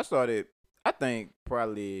 relax. I started, I think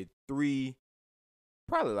probably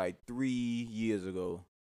like 3 years ago,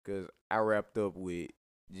 because I wrapped up with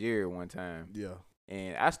Jerry one time. Yeah,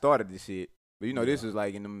 And I started this shit. But you know, this Yeah. is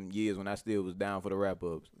like in them years when I still was down for the wrap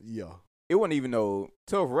ups. yeah. It wasn't even no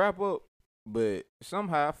tough wrap up, but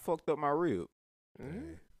somehow I fucked up my rib.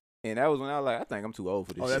 Mhm. And that was when I was like, I think I'm too old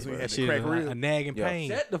for this Oh, shit. that's when you bro. had That to shit crack is like rib. a nagging Yeah. pain.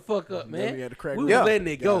 Shut the fuck up, Then man. we had to crack We rib. was letting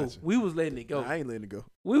it go. Gotcha. We was letting it go. Nah, I ain't letting it go.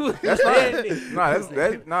 We was That's letting fine.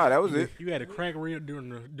 it. That was it. You had a crack rib during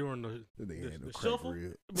the That nigga had no the crack shuffle?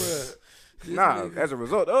 rib. Bruh. This Nah, nigga- as a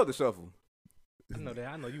result of the shuffle. I know that.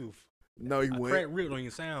 I know you. No, you A went. crack rib don't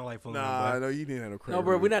even sound like fun. Nah, bro. no, you didn't have no crack No,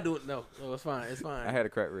 bro, rib. we're not doing. No, it's fine. It's fine. I had a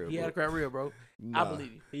crack rib. He had a bro. crack rib, bro. I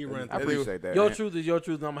believe you. He run. I appreciate that. Your man. truth is your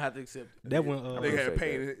truth, and I'm gonna have to accept it. That one. They appreciate had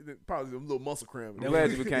pain, probably a little muscle cramp. I'm glad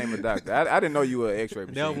you became a doctor. I didn't know you were an X-ray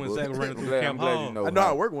machine. That one boy. Zach running I'm through glad, Camp I'm glad Hall. you know. I know how-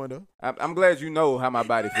 I work one though. I'm glad you know how my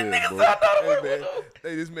body feels, bro. Hey man,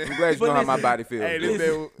 hey this man. I'm glad you know how my body feels. Hey, bro. this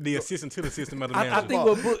man. The assistant to the system of the I manager. think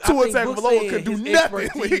what Book, Tua I think Book Tagovailoa said could do his nothing when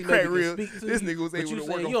expertise he maybe crack can real. speak to This you, nigga was but able you to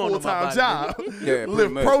saying work you a don't know full my time body, job. Yeah, pretty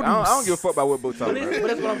Live much. produce. I don't give a fuck about what Bo talking But about.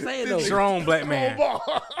 that's what I'm saying though. Strong black man. Oh,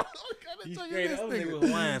 boy. You Gotta tell straight you up this nigga nigga. was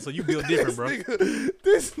lying, so you built different, bro.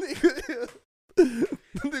 This nigga.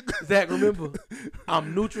 Zach, remember,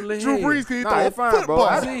 I'm neutral in Drew head. Brees can Nah, throw a it's fine, bro.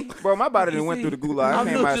 football. See? Bro, my body You done went see? through the gulag. I I'm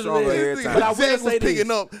came out neutral stronger to every this. time. But I will Zach was say picking this.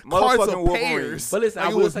 up cards Motherfucking of Wolverine. pears. But listen, I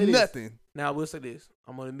like it will was say this. nothing. Now I will say this.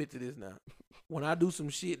 I'm gonna admit to this now. When I do some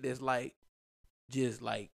shit that's like, just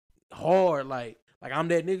like hard, like I'm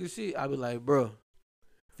that nigga shit, I be like, bro,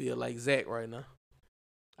 feel like Zach right now.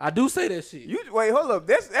 I do say that shit. You wait, hold up.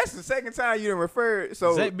 That's the second time you done referred.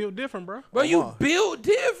 So Zach built different, bro. Bro, you on. built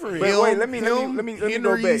different. But wait, let me go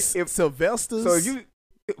Henry, back. Sylvester's. So if you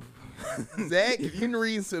Zach,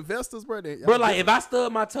 Henry, and Sylvester's, bro. Bro, like if I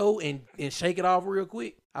stub my toe and shake it off real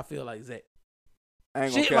quick, I feel like Zach. I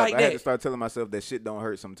ain't gonna Shit cap, like I had that. to start telling myself that shit don't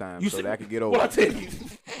hurt sometimes, You so see- that I could get over. What I it. tell you?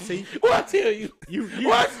 See, What I tell you? you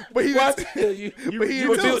What? But he What I didn't- tell you? but he You didn't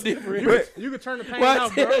built tell- different. But you could turn the pain What I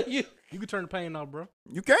off, bro. tell you? You could turn the pain off, bro.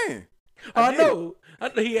 You can. I did. know. I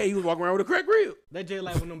know he was walking around with a crack rib. That just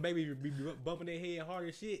like when them babies be bumping their head hard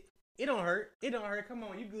as shit. It don't hurt. It don't hurt. Come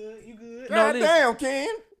on, you good. You good. No, God listen. damn, Ken.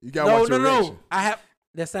 You gotta No, watch no, your no. reaction. I have.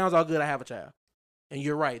 That sounds all good. I have a child, and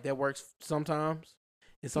you're right. That works sometimes,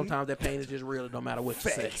 and sometimes that pain is just real. It don't matter what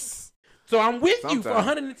you say. Facts. So I'm with you for Sometimes.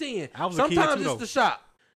 110. I was a kid Sometimes too, it's though. the shock.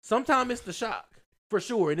 Sometimes it's the shock for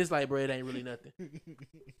sure, and it's like, bro, it ain't really nothing.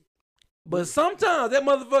 But sometimes that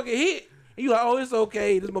motherfucker hit, and you like, oh, it's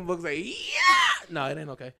okay. This motherfucker say, yeah. No, it ain't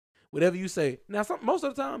okay. Whatever you say. Now, most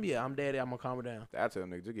of the time, yeah, I'm daddy. I'm gonna calm her down. I tell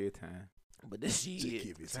them niggas to get time. But this Just shit.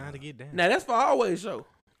 give it Time to time. get down. Now that's for always show.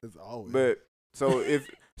 It's always. But if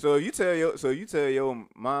you tell your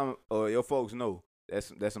mom or your folks no,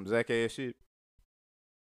 that's some Zach ass shit.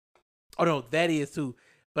 Oh no, that is too.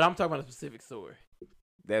 But I'm talking about a specific story.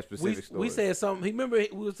 That specific story. We said something. He remember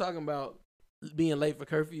we was talking about being late for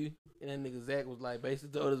curfew, and that nigga Zach was like,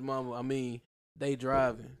 basically told his mama, I mean, they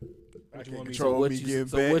driving. I you can't want me to- control what me you getting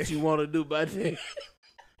so back. what you want to do by that?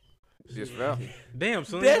 just fell. Damn,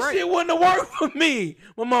 son. That right. shit wouldn't have worked for me.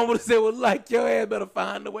 My mom would have said, well, like your ass better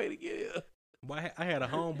find a way to get here. Boy, I had a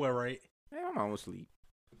homeboy, right? Man, I'm almost asleep.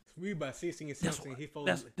 We about 16 and That's 17. He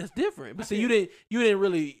folks. That's different. But see, you didn't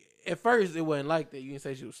really at first it wasn't like that. You didn't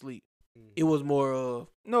say she was asleep. It was more of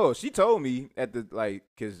No, she told me at the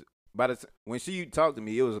cause by the when she talked to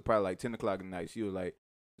me, it was probably like 10 o'clock at night. She was like,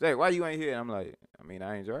 Zach, why you ain't here? And I'm like, I mean,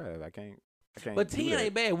 I ain't drive. I can't. but do 10 that.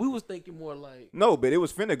 ain't bad. We was thinking more like No, but it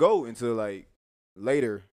was finna go until like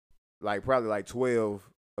later, like probably like 12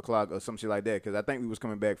 o'clock or some shit like that. Cause I think we was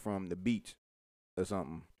coming back from the beach or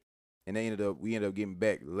something, and we ended up getting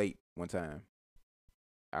back late one time.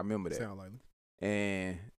 I remember that. Sound like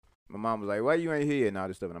And my mom was like, "Why you ain't here?" and all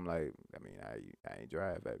this stuff. And I'm like, "I mean, I ain't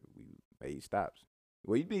drive. We made stops.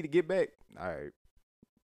 Well, you need to get back. All right,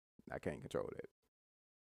 I can't control that.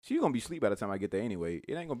 She gonna be asleep by the time I get there anyway.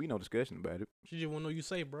 It ain't gonna be no discussion about it. She just want to know you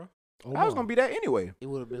safe, bro. oh, I was Mom. gonna be there anyway. it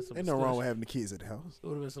would have been some Ain't no discussion. wrong with having the kids at the house. It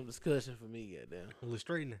would have been some discussion for me, goddamn. A little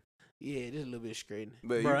straightening. Yeah, just a little bit straightening.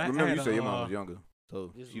 But Bro, I remember, had you a, said your mom was younger,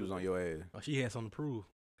 so Just a she was little on your ass. Oh, she had something to prove.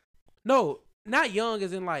 No, not young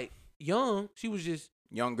as in like young. She was just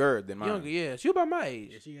Younger than mine. younger. Yeah, she was about my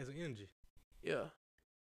Yeah, age. she has an energy. Yeah,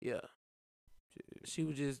 yeah. She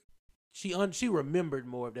was just she remembered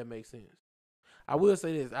more, if that makes sense. I will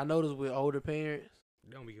say this. I noticed with older parents,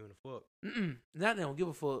 They don't be giving a fuck. not they don't give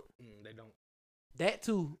a fuck. They don't. That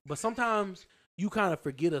too, but sometimes you kind of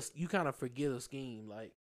forget a scheme.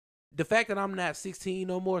 Like the fact that I'm not 16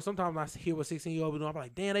 no more. Sometimes I hear what 16-year-old doing. I'm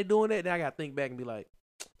like, damn, they doing that. Then I gotta think back and be like,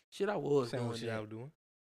 shit, I was Same doing shit I that. was doing.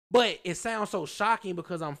 But it sounds so shocking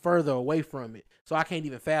because I'm further away from it, so I can't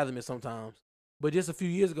even fathom it sometimes. But just a few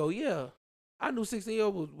years ago, yeah, I knew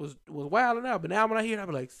 16-year-old was wilding out. But now when I hear it, I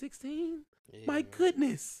be like, 16? My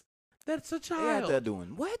goodness, that's a They out child. there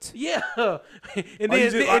doing what? Yeah, and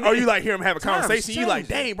Or you like hear him have a times conversation. You like,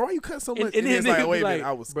 changing. dang, bro, you cut so And, much. and then it's niggas like, wait be a minute, like,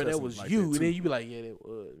 I was bro, that cussing was like you. that And too. then you be like, yeah, that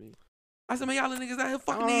was me. I said, man, y'all little niggas out here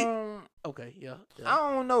fucking it. Okay, yeah. I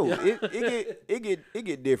don't know. Yeah. It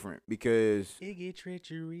get different because It get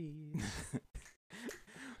treachery.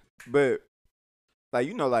 but like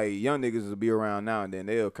like young niggas will be around now and then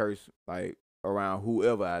they'll curse like around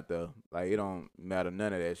whoever out there. Like it don't matter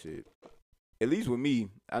none of that shit. at least with me,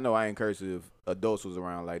 I know I ain't curse if adults was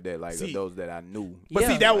around like that, like See, adults that I knew. But Yeah.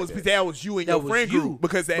 see, that like was you and That your was friend you. group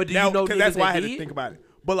because But do you know that's niggas why I that had to did? think about it.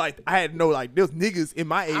 But like I had to know like there's niggas in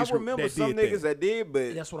my age I group remember that some did niggas that did,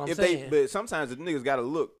 but That's what I'm if saying. but sometimes if the niggas got to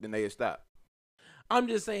look, then they stop. I'm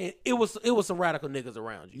just saying it was some radical niggas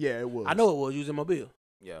around you. Yeah, it was. I know it was using Mobile.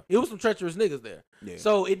 Yeah. It was some treacherous niggas there. Yeah.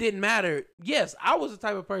 So it didn't matter. Yes, I was the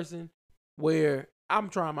type of person where I'm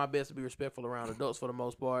trying my best to be respectful around adults for the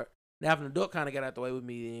most part. Now, if an adult kind of got out the way with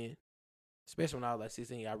me then, especially when I was like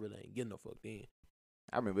 16, I really ain't getting no fuck then.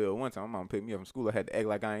 I remember one time my mom picked me up from school. I had to act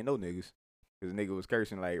like I ain't know niggas. Cause the nigga was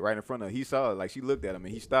cursing like right in front of her. He saw it, like she looked at him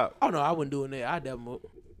and he stopped. Oh no, I wasn't doing that. I dab him up.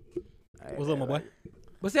 What's up, my boy?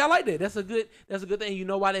 But see, I like that. That's a good thing. You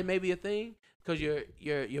know why that may be a thing? Because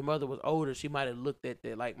your mother was older. She might have looked at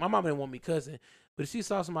that. Like my mom didn't want me cussing, but if she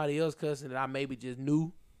saw somebody else cussing that I maybe just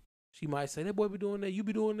knew, she might say, "That boy be doing that. You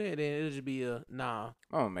be doing that." Then it'll just be a nah.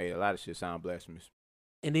 My mom made a lot of shit sound blasphemous.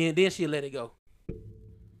 And then she'll let it go.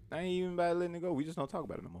 I ain't even about letting it go. We just don't talk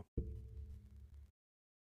about it no more.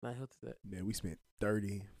 Not hell to that. Man, we spent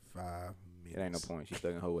 35 minutes. It ain't no point. She's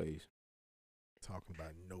stuck in her ways. talking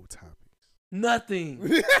about no topics.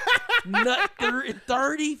 Nothing. Not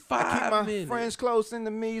 35 I keep my minutes. friends close in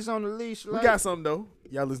the me's on the leash. We got something though.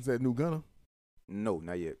 Y'all listen to that new Gunna? No,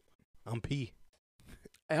 not yet. I'm P.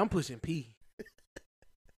 Hey, I'm pushing P.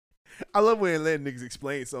 I love when letting niggas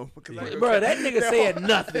explain something. Because Bro, that nigga said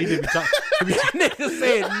nothing. He didn't be talking. That nigga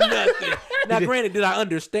said nothing. Now, granted, did I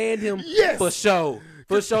understand him? Yes. For sure.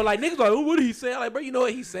 For sure. Like, niggas like, oh, what did he say? Like, bro, you know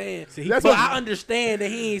what he's saying. See, That's But what- I understand that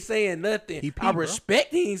he ain't saying nothing. He P, I bro.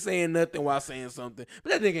 respect he ain't saying nothing while saying something.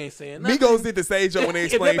 But that nigga ain't saying nothing. Migos did the same joke when they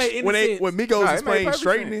If that explained made any when sense. Migos Nah, it made explained perfect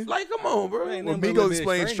straightening. Like, come on, bro. Ain't When nothing but a Migos bit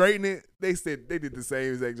explained straightening. straightening, they said they did the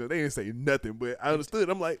same exact joke. They didn't say nothing, but I understood.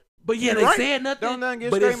 I'm like, But yeah, You're they right. said nothing. Don't nothing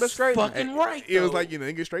get but straight it's but straight. fucking right. it was though. like, you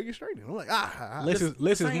know, get straight. I'm like, Less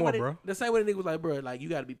is Same more, way bro. The same way the nigga was like, bro, like you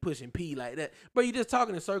got to be pushing P like that, bro. You just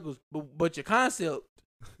talking in circles, but your concept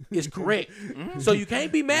is correct. So you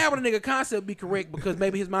can't be mad when a nigga concept be correct because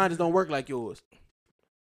maybe his mind just don't work like yours.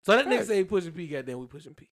 So that nigga say he pushing P, goddamn, we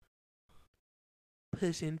pushing P.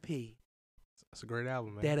 Pushing P. That's a great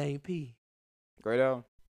album, man. That ain't P. Great album.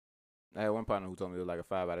 I had one partner who told me it was like a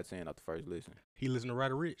 5 out of 10 off the first listen. He listened to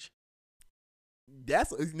Ryder Rich.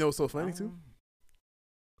 that's so funny too.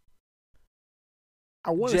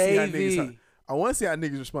 I want to see how niggas. JV. I want to see how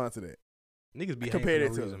niggas respond to that. Niggas be Compare hating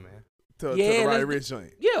for that no to- reason, man. To Yeah, the Roddy let's- Rich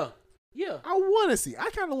joint. Yeah. I want to see. I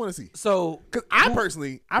kind of want to see. So Cause I Who-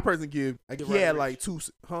 personally give. Like, Give he had Roddy like two.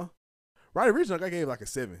 Roddy Rich, like I gave like a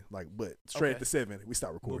 7. Like, but straight Okay. at the 7, we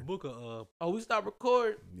stopped But recording. Booker, we stop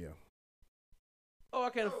recording. Yeah. Oh, I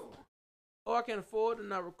can't afford to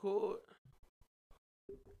not record.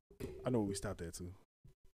 I know we stopped at too.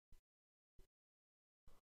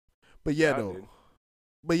 But yeah, I though. did.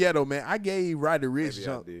 But yeah, though, man, I gave Roddy Rich Maybe I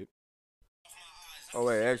jump. did. Oh,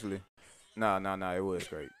 wait, actually. Nah, it was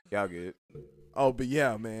great. Y'all good. Oh, but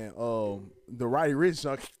yeah, man. The Roddy Rich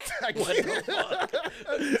junk.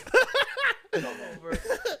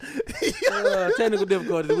 Technical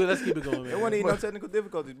difficulties. Let's keep it going, man. It wasn't even no technical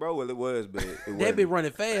difficulties, bro. Well, it was, but it That wasn't. be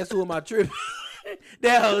running fast. Who am I tripping?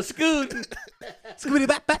 That whole scooting. Scooty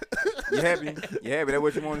back. You happy? You happy? That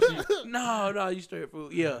what you want to see? No, you straight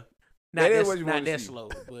food. Yeah. That is Not what you not wanna that see. slow,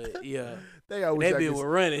 but yeah. Dang, I wish That I bitch could was see-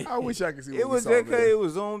 running. I wish I could see what It we was saw, that man. it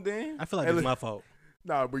was zoomed in. I feel like Hey, it's look- my fault.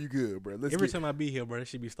 Nah, bro, you good, bro. Let's Every get, time I be here, bro, that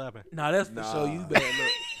shit be stopping. Nah, that's for sure. You Nah. bad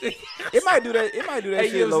luck. It might do that. It might do that Hey,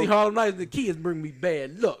 you shit ever low. see Harlem Nights? The kids bring me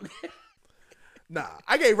bad luck. Nah,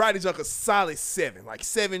 I gave Roddy Junk a solid 7. Like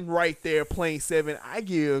 7 right there, plain 7. I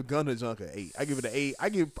give Gunna Junk an 8. I give it an 8.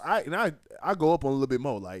 I go up on a little bit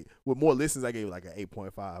more. Like with more listens, I gave it like an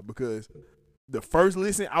 8.5 because the first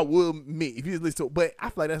listen, I will admit, if you just listen to, but I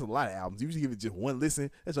feel like that's a lot of albums. If you just give it just one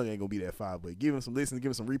listen, that junk ain't gonna be that 5. But give him some listens, give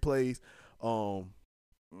him some replays.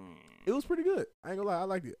 It was pretty good. I ain't gonna lie, I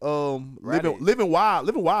liked it. Roddy. Living Wild.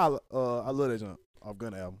 I love that junk off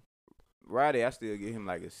Gunna album. Roddy, I still give him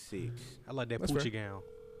like a 6. I like that That's Poochie gown.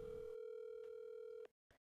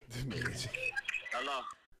 Hello.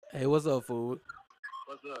 Hey, what's up, food?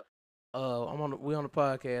 What's up? We on the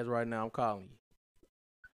podcast right now. I'm calling you.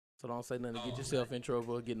 So don't say nothing to get yourself in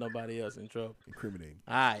trouble or get nobody else in trouble. Incriminating.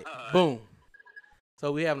 All right, boom.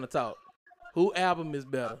 So we having a talk. Who album is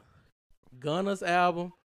better, Gunna's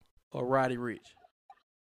album or Roddy Rich?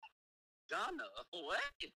 Gunna. What?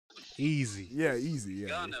 Easy. Yeah, easy. Yeah,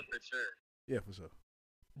 Gunna for sure. yeah, for sure.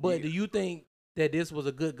 But do you think that this was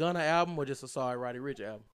a good Gunna album or just a sorry Roddy Rich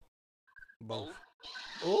album? Both.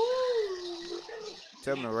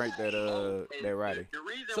 Tell him to rank that Roddy. The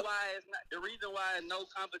reason So- why it's not. The reason why it's no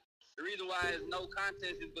The reason why it's no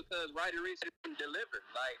contest is because Roddy Ricch didn't deliver.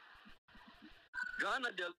 Like, Gunna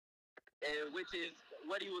which is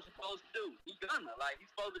what he was supposed to do. He's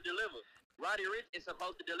supposed to deliver. Roddy Ricch is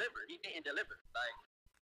supposed to deliver. He didn't deliver. Like,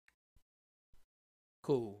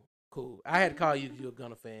 Cool. I had to call you if you're a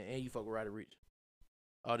Gunna fan and you fuck with Roddy Ricch.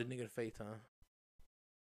 Oh, the nigga to FaceTime.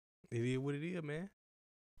 It is what it is, man.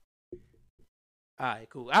 All right,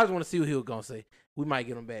 cool. I just want to see what he was gonna say. We might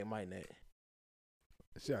get him back, might not.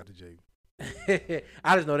 Shout out to Jay.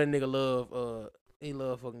 I just know that nigga he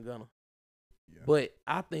love fucking Gunna. Yeah. But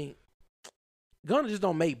I think Gunna just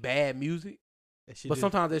don't make bad music. But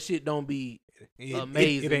sometimes that shit don't be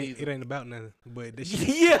amazing. It ain't about nothing. But that shit,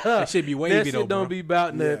 yeah, that shit be wavy that shit though, don't bro. be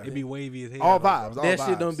about Yeah. nothing. It be wavy as hell. All though, vibes. bro. All That vibes.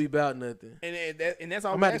 shit don't be about nothing. And that's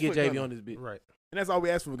all. I'm we about to ask get for JV Gunna. on this bitch. Right. And that's all we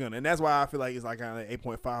asked for Gunna. And that's why I feel like it's like kind of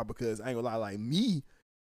 8.5 because I ain't gonna lie, like me,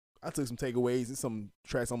 I took some takeaways and some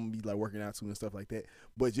tracks I'm gonna be like working out to and stuff like that.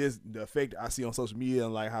 But just the effect I see on social media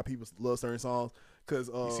and like how people love certain songs. Cause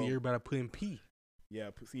You see everybody putting P. yeah,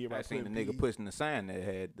 see I everybody seen the putting nigga P. pushing the sign that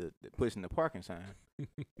had the pushing the parking sign.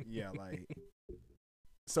 Yeah, like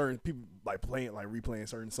certain people like replaying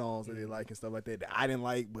certain songs that they like and stuff like that I didn't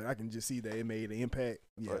like, but I can just see that it made an impact.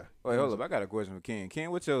 Yeah. Wait, hold up. I got a question for Ken. Ken,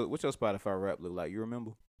 what's your Spotify rap look like? You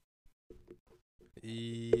remember?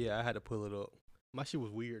 Yeah, I had to pull it up. My shit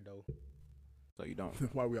was weird though. So you don't.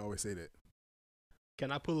 Why we always say that?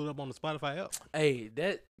 Can I pull it up on the Spotify app? Hey,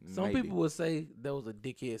 that some Maybe. people would say that was a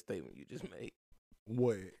dickhead statement you just made.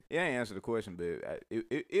 What? Yeah, I ain't answer the question, but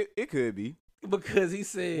it could be. Because he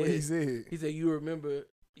said What he said? He said, you remember,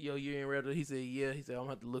 you ain't read. He said, yeah. He said, I'm going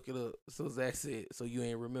to have to look it up. So Zach said, so you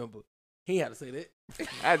ain't remember. He ain't had to say that.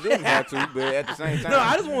 I didn't have to, but at the same time. No,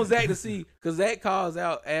 I just want Zach to see, because Zach calls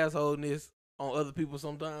out assholeness on other people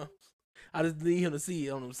sometimes. I just need him to see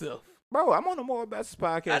it on himself. Bro, I'm on the More Bastards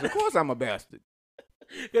podcast. Of course I'm a bastard.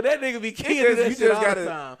 Because that nigga be king just- that you shit just all gotta- the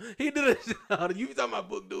time. He do that shit all the time. You be talking about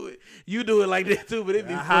book do it. You do it like that too, but it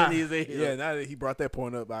be funny as hell. Yeah, now that he brought that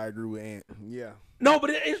point up, I agree with Ant. Yeah. No, but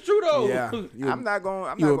it's true though. Yeah. I'm not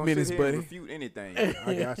going you a to menace, sit here and buddy. refute anything.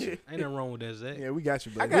 I got you. Ain't nothing wrong with that, Zach. Yeah, we got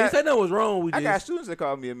you, I buddy. got- We said nothing was wrong. We I just, got students that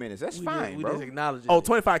call me a menace. That's we fine, just, we bro. just acknowledge it. Oh,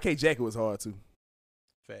 25K jacket was hard too.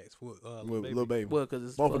 Facts. With Lil Baby. Well, because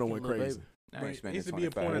it's Both of them fucking went Lil crazy. Baby. I ain't It spending used to be a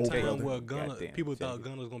 25 point in Oh, time brother. where Gunna, Goddamn, people thought Jackie.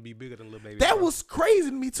 Gunna was gonna be bigger than Lil Baby. That bro. was crazy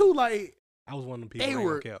to me too. Like I was one of them people. they that ain't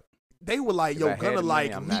were- gonna cap. they were like, If yo, I had Gunna the money,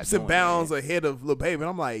 like I'm not leaps and doing bounds that. ahead of Lil Baby, and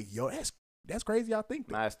I'm like, yo, that's crazy. I think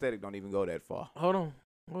that. My aesthetic don't even go that far. Hold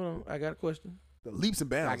on. I got a question. The leaps and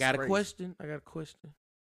bounds. I got is a crazy. question.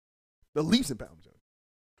 The leaps and bounds.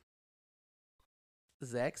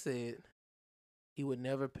 Zach said he would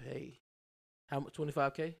never pay how much,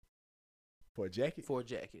 25K For a jacket. for a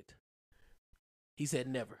jacket. He said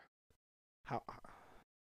never. How?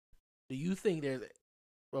 Do you think there's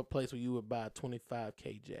a place where you would buy a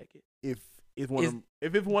 25K jacket? If it's one of them,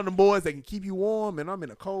 if it's one of them boys that can keep you warm, and I'm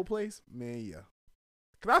in a cold place, man, yeah.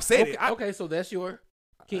 Cause I've said Okay, it. okay, so that's your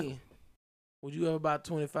Ken. Would you ever buy a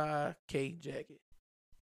 25K jacket?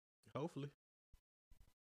 Hopefully,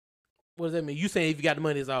 What does that mean? You saying if you got the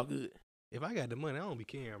money, it's all good? if I got the money, I don't be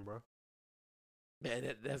caring, bro.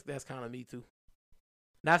 That's kind of me too.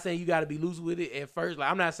 Not saying you got to be loose with it at first.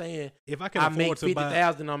 Like I'm not saying If I can I afford make to buy,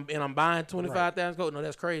 50,000 and I'm buying 25,000 coat. No,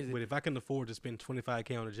 that's crazy. but if I can afford to spend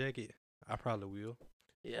 25K on a jacket, I probably will.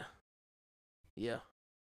 Yeah.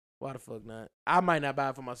 Why the fuck not? I might not buy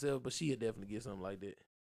it for myself, but she'll definitely get something like that.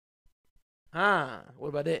 What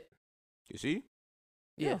about that? You see?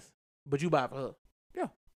 Yes. But you buy it for her.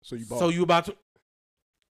 So you bought. So you about to.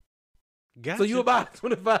 Gotcha. So you about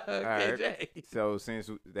 25K Alright. jacket. So since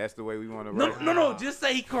that's the way we want to No. Just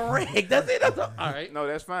say correct. That's it. That's all. All right. No,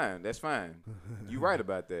 that's fine. That's fine. You right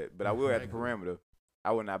about that. But I will add the parameter.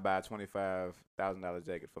 I would not buy a $25,000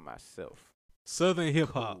 jacket for myself. Southern hip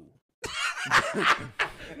hop,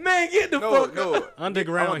 Man, get the fuck up. I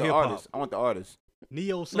underground want the hip hop, artist. I want the artist.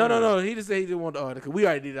 neo soul. No. He just said he didn't want the artist. Cause we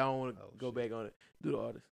already did. I don't want to go back on it. Do the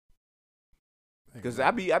artist. Because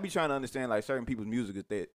I be trying to understand like certain people's music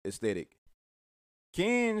aesthetic.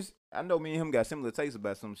 Ken's, I know me and him got similar tastes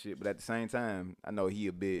about some shit, but at the same time, I know he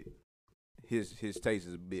a bit his taste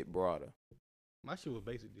is a bit broader. My shit was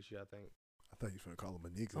basic this year, I think. I thought you were gonna call him a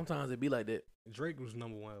nigga. Sometimes it be like that. Drake was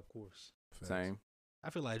number one, of course. Facts. Same. I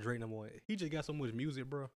feel like Drake number one. He just got so much music,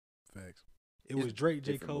 bro. Facts. It It's was Drake,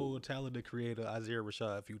 J. different Cole, mood. Tyler, the Creator, Isaiah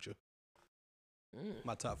Rashad, Future.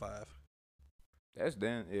 My top five. That's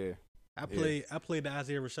damn yeah. I played the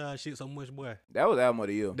Isaiah Rashad shit so much, boy. That was album of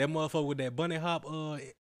the year. That motherfucker with that bunny hop,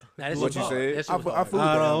 Nah, that What shit you was said? hard. That shit was I hard. flew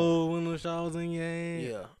all the down. old window shawls in your hand.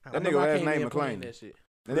 Yeah. That I nigga remember I last came name in McLean. playing that shit.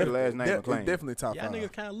 That nigga last name It's McLean. definitely top Y'all five.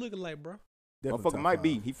 niggas kind of looking like, bro. Definitely Motherfucker top might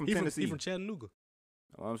be. five. He from He Tennessee. from Chattanooga.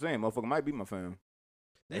 What I'm saying, motherfucker might be my fam.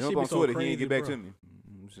 That And shit look be on so Twitter, crazy, he ain't get back bro. to me.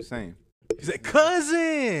 I'm just saying. He said, This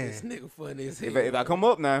cousin. nigga funny as hell. If I come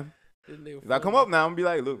up now, This nigga if I come funny. up now, I'm gonna be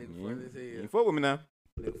like, look, Nigga you funny as hell. ain't fuck with me now.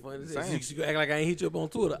 Nigga funny as hell. Same. You act like I ain't hit you up on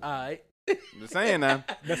Twitter. All right. I'm just saying now.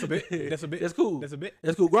 That's a bit. That's a bit. That's cool. That's a bit.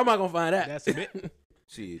 That's cool. Grandma gonna find out. That's a bit.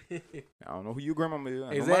 Shit. I don't know who your grandma is. I know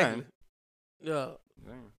Exactly. mine. Yeah.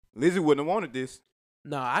 Damn. Lizzie wouldn't have wanted this.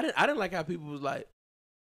 No, I didn't like how people was like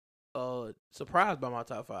surprised by my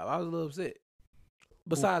top 5. I was a little upset.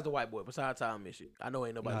 Besides the white boy, besides Tom and shit. I know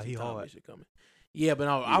ain't nobody Nah, see he Tom hard. and shit coming. Yeah, but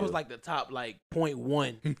no, I was Yeah. like the top like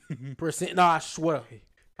 0.1%. No, I swear.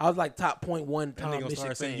 I was like top 0.1 That Tom nigga gonna Michigan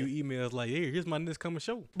start sending fan. you emails like, "Hey, here's my next coming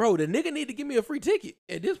show." Bro, the nigga need to give me a free ticket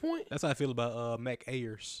at this point. That's how I feel about Mac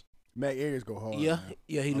Ayers. Mac Ayers go hard. Yeah, man.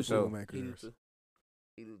 yeah, he I'm do sure too. Mac He do Ayers. too.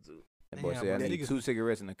 He do too. That boy Damn, said, I bro, need niggas- 2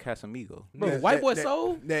 cigarettes and a Casamigo. Bro, That- white that- boy that-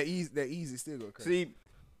 soul. That easy still go crazy.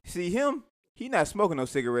 See him? He not smoking no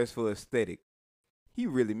cigarettes for aesthetic. He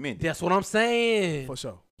really meant it. That's what I'm saying. For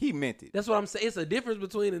sure. He meant it. That's what I'm saying. It's a difference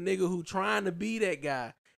between a nigga who trying to be that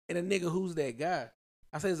guy and a nigga who's that guy.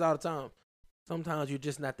 I say this all the time. Sometimes you're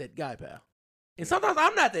just not that guy, pal. And sometimes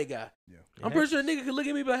I'm not that guy. Yeah. I'm pretty sure a nigga could look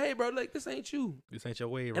at me and be like, hey, bro, like, this ain't you. This ain't your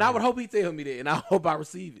way. And I would hope he tell me that, and I hope I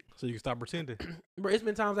receive it. so you can stop pretending. Bro, it's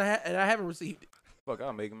been times and I haven't received it. Fuck,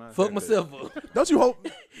 I'll make mine. Fuck myself up. Don't you hope?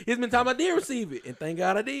 It's been times I did receive it, and thank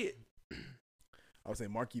God I did. I would say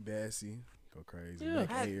Marky Bassey go crazy. Yeah. Mac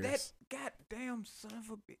That Ayers. goddamn son of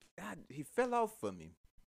a bitch. He fell off for me.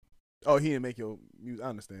 Oh, he didn't make your music. I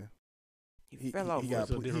understand. He fell off he for got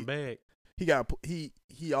It's a put- different bag.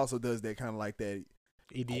 He also does that kind of like that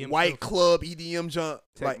EDM white stuff. club EDM jump.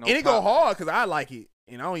 Like, Techno and it go pop. hard because I like it,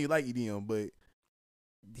 and I don't even like EDM, but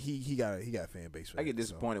he got a fan base. For I get that, so.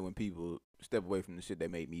 disappointed when people step away from the shit that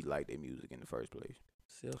made me like their music in the first place.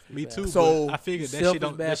 Selfish Me too. bastard. So- So I figured that selfish shit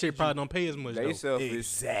don't. That bastard, shit probably don't pay as much. They Though. selfish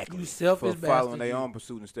Exactly. You for selfish following bastard. their you. own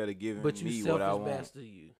pursuit instead of giving But you me what I selfish want. bastard,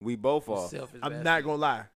 you. We both You are. selfish I'm bastard. not gonna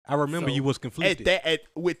lie. I remember So- you was conflicted.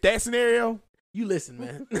 With that scenario, You listen,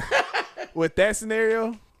 man. with that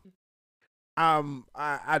scenario,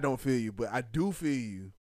 I don't feel you, but I do feel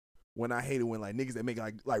you when I hate it when like niggas that make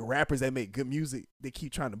like rappers that make good music, they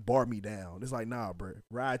keep trying to bar me down. It's like, nah, bro,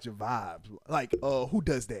 ride your vibes. Like, who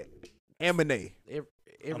does that? Amine,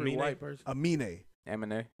 Every Amine? white person. Amine.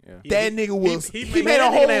 Eminem, yeah. That nigga was he he, made made a Man,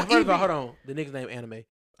 that whole nigga name- first of all, EP. hold on. The nigga's name Anime.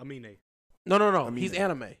 I mean, they. No. Amine. He's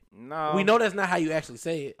anime. No, We know that's not how you actually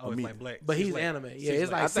say it, Oh, it's Amine. like black. but Six he's Black. anime. Yeah, Six it's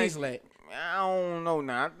Black. like I think- Six Lag. I don't know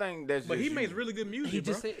now. I think that's. But just he you. makes really good music, He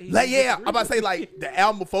bro. just said, he Like, yeah, disagreed I'm about to say with like the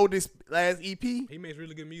album before this last EP, He makes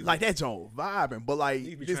really good music. like that joint vibing. But like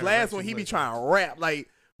He be this trying to last rap one, too he be much. trying to rap like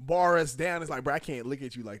bar us down. It's like, bro, I can't look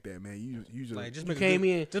at you like that, man. You just Like just You make came a good,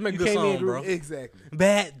 in. Just make a you good came in song, bro. exactly.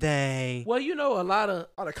 Bad day. Well, you know, a lot of.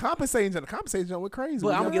 Oh, the compensating jump went crazy. But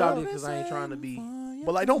We I'm got gonna get out that. there because I ain't trying to be.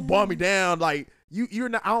 But like, don't bar me down. Like you're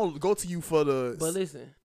not. I don't go to you for the But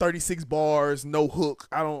listen, 36 bars, no hook.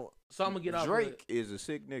 I don't. so I'm gonna get out. Drake is a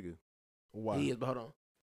sick nigga. Wow. He is, but hold on.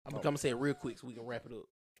 I'm gonna say it real quick so we can wrap it up.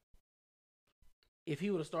 If he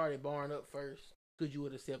would have started barring up first, could you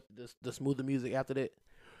would have accepted the smoother music after that?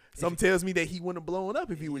 Some tells me that he wouldn't have blown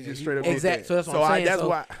up if he was Yeah, just he straight up. would've. Exactly. So that's what I'm saying. That's So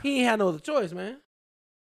why. he ain't had no other choice, man.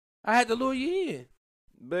 I had to lure you in.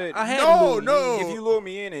 But I had to No, lure you no. in. if you lure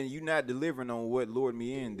me in and you not delivering on what lured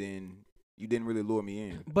me in, then you didn't really lure me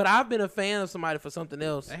in. But I've been a fan of somebody for something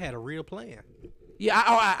else. I had a real plan. Yeah,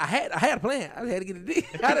 I had a plan. I just had to get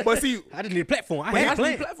it. But see, I just need a platform. I I had a had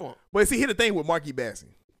plan. platform. But see, here's the thing with Marky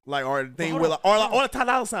Bassey, like, or the thing Hold with, on, like, or hold like, on the Ty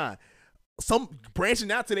Dolla Sign, some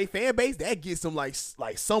branching out to their fan base that gets them like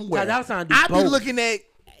somewhere. Ty Dolla Sign do I be both. looking at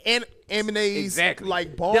Eminem's Exactly. like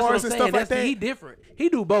That's what I'm bars and saying. stuff like that. He different. He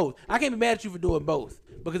do both. I can't be mad at you for doing both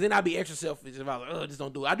because then I'd be extra selfish if I was like, just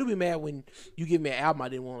don't do it. I do be mad when you give me an album I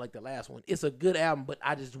didn't want like the last one. It's a good album, but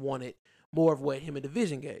I just wanted more of what him and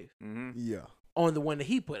Division gave Mm-hmm. Yeah, on the one that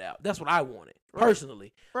he put out. That's what I wanted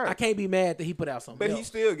personally. Right. I can't be mad that he put out something But else. he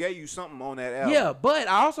still gave you something on that album. Yeah, but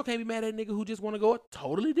I also can't be mad at a nigga who just want to go a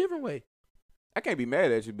totally different way. I can't be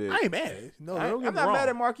mad at you, but I ain't mad at it. No, I, don't get am me not wrong. mad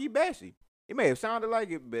at Marquis Bassey. It may have sounded like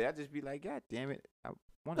it, but I just be like, God damn it, I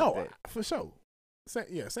wanted No, that. for sure.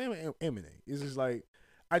 Same with Eminem. It's just like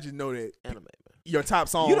I just know that Anime, man. your top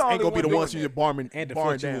songs You the ain't only gonna be one the doing ones you that. just barring And the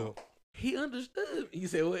barring fuck you down. up. He understood. You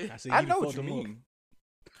said what? I said I he know fucked what you him up. mean,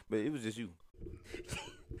 but it was just you.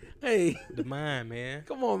 Hey, The mind, man.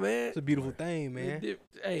 come on, man. It's a beautiful thing, man.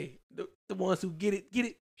 Hey, the ones who get it.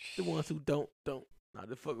 The ones who don't. Nah,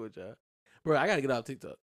 the fuck with y'all. Bro, I gotta get off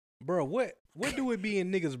TikTok. Bro, what do it be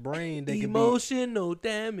in niggas' brain that can be, Emotional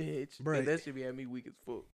damage. Bruh. Man, that should be at me weak as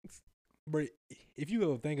fuck. Bro, if you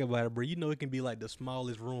ever think about it, bro, you know it can be like the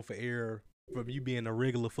smallest room for error from you being a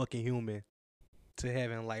regular fucking human to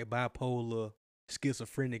having like bipolar,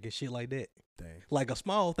 schizophrenic, and shit like that. Dang. Like a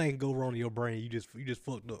small thing can go wrong in your brain. You just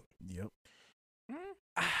fucked up. Yep.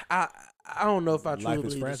 I don't know if I Life truly is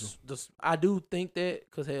believe fragile. this. I do think that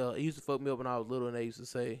because hell, it used to fuck me up when I was little, and they used to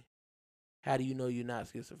say, "How do you know you're not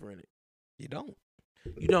schizophrenic?" You don't.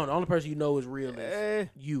 You don't. The only person you know is real is Eh.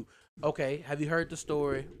 you. Okay, have you heard the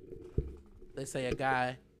story? Let's say a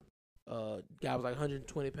guy was like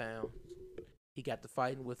 120 pounds. He got to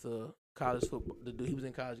fighting with a college football. The dude, he was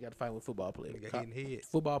in college. He got to fight with a football player. Nigga hitting head.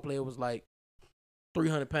 Football player was like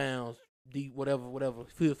 300 pounds, deep, whatever.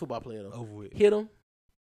 Field football player though. Over with. Hit him,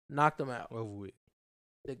 knocked him out. Over with.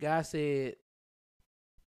 The guy said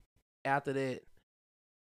after that,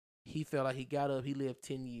 he felt like he got up. He lived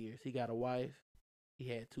 10 years. He got a wife. He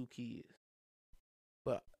had 2 kids.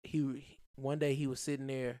 But one day he was sitting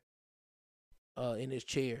there in his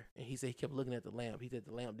chair, and he said he kept looking at the lamp. He said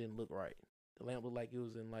the lamp didn't look right. The lamp looked like it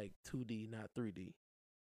was in like 2D, not 3D.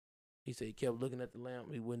 He said he kept looking at the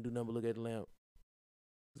lamp. He wouldn't do nothing but look at the lamp.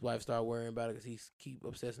 His wife started worrying about it because he keep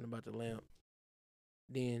obsessing about the lamp.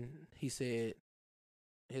 Then he said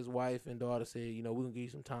his wife and daughter said, you know, we're going to give you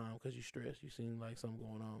some time because you're stressed. You seem like something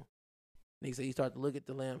going on. And he said he started to look at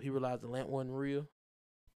the lamp. He realized the lamp wasn't real.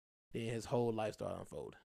 Then his whole life started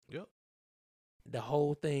unfolding. Yep. The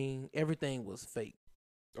whole thing, everything was fake.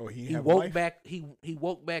 Oh, He woke back. He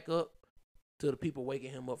woke back up to the people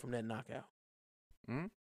waking him up from that knockout. Hmm?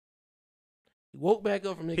 He woke back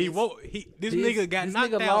up from This nigga got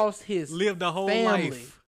knocked out. Lost his lived a whole family.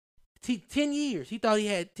 life. 10 years. He thought he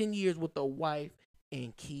had 10 years with a wife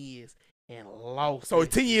and kids and lost. So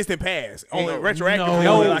it. 10 years didn't pass. Only No, retroactively,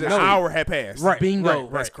 no, only like no. an hour had passed. Right. Bingo.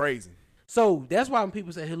 That's crazy. So that's why when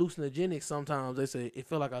people say hallucinogenics, sometimes they say it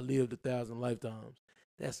feel like I lived 1,000 lifetimes.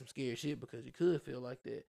 That's some scary shit because you could feel like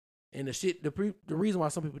that. And the reason why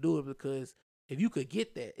some people do it is because if you could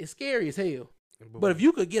get that, it's scary as hell. But if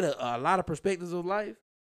you could get a lot of perspectives of life,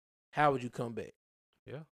 how would you come back?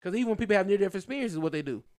 Yeah. Because even when people have near-death experiences, what they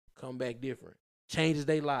do, come back different, changes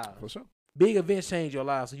their lives. For sure. Big events change your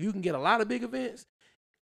life, so you can get a lot of big events.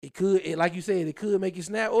 It like you said, it could make you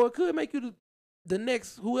snap, or it could make you the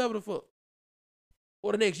next whoever the fuck,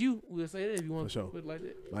 or the next you. We'll say that if you want to For sure. put it like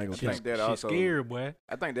that. I ain't I gonna think that shit also. scary, boy.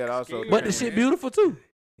 I think that also. But the shit beautiful too.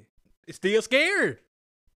 It's still scary.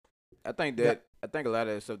 I think that. I think a lot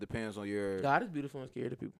of that stuff depends on your God is beautiful and scary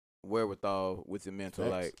to people. wherewithal with your mental.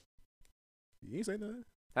 Facts. Like, You ain't say nothing.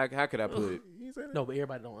 how could I put it? You ain't say nothing. No, but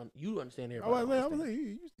everybody don't. You understand I everybody. was don't like,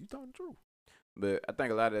 understand. you talking the truth. But I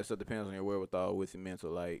think a lot of that stuff depends on your wherewithal with your mental.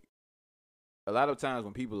 Like, a lot of times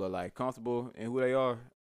when people are like comfortable in who they are,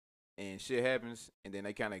 and shit happens, and then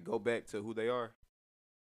they kind of go back to who they are,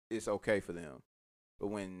 it's okay for them. But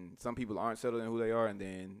when some people aren't settled in who they are, and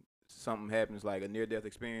then something happens like a near-death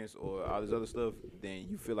experience or all this other stuff, then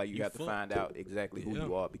you feel like you have to fucked. find out exactly who Yeah.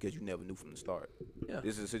 you are because you never knew from the start. Yeah.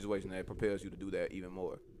 This is a situation that prepares you to do that even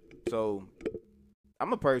more. So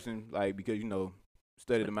I'm a person, like, because, you know,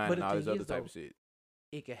 study the mind but and the all this thing other is, type though, of shit.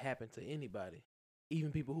 It can happen to anybody,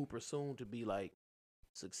 even people who presume to be like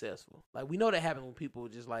successful. Like we know that happens when people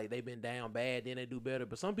just like they've been down bad, then they do better.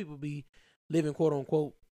 But some people be living quote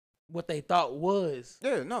unquote what they thought was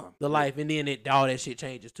Yeah, no. the life, and then all that shit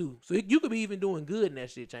changes too. So you could be even doing good, and that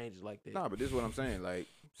shit changes like that. No, but this is what I'm saying. Like,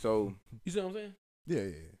 so You see what I'm saying?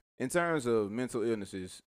 Yeah. in terms of mental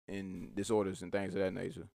illnesses and disorders and things of that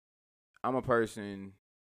nature, I'm a person,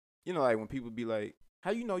 you know, like when people be like,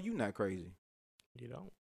 how you know you not crazy? You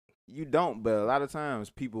don't. You don't, but a lot of times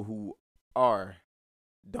people who are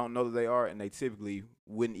don't know that they are, and they typically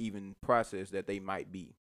wouldn't even process that they might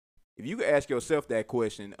be. If you could ask yourself that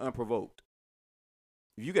question unprovoked,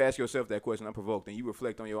 then you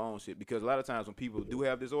reflect on your own shit. Because a lot of times when people do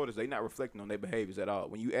have disorders, they not reflecting on their behaviors at all.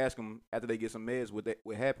 When you ask them after they get some meds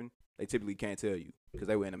what happened, they typically can't tell you because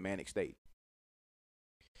they were in a manic state.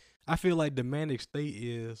 I feel like the manic state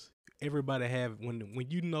is everybody have when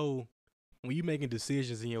you making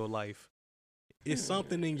decisions in your life, it's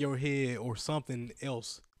something in your head or something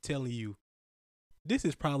else telling you this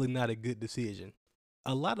is probably not a good decision.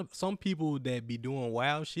 Some people that be doing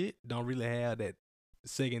wild shit don't really have that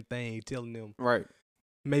second thing telling them Right.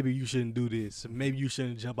 maybe you shouldn't do this, maybe you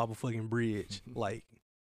shouldn't jump off a fucking bridge. Like,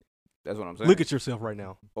 That's what I'm saying. look at yourself right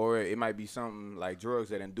now. Or it might be something like drugs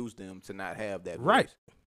that induce them to not have that Right. voice.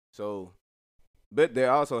 So, but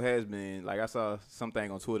there also has been, like, I saw something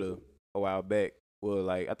on Twitter a while back. Well,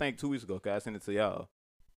 like, I think 2 weeks ago, because I sent it to y'all.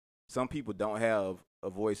 Some people don't have a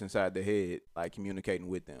voice inside their head, like, communicating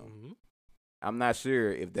with them. Mm-hmm. I'm not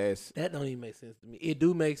sure if that don't even make sense to me. It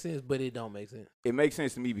do make sense, but it don't make sense. It makes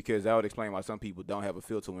sense to me because that would explain why some people don't have a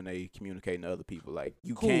filter when they communicate to other people. Like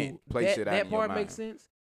you Cool. can't place it out That in your part mind. makes sense.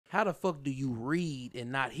 How the fuck do you read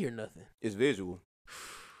and not hear nothing? It's visual.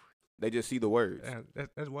 They just see the words.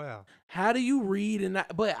 That's wild. How do you read and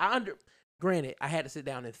not? But granted, I had to sit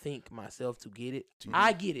down and think myself to get it.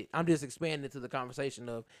 I get it. I'm just expanding it to the conversation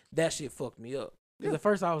of that shit fucked me up. Because at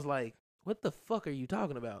first I was like, what the fuck are you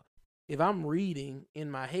talking about? If I'm reading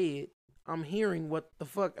in my head, I'm hearing what the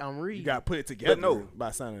fuck I'm reading. You got to put it together no,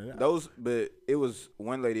 by sounding it out. But it was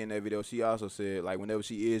one lady in that video. She also said, like, whenever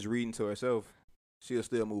she is reading to herself, she'll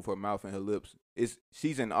still move her mouth and her lips.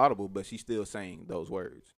 She's inaudible, but she's still saying those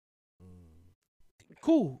words.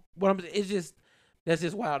 Cool. But that's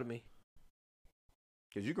just wild to me.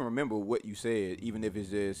 Because you can remember what you said, even if it's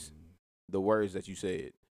just the words that you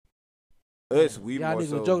said. We y'all more niggas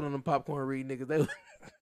so. was joking on them popcorn reading niggas.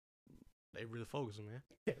 They really focusing, man.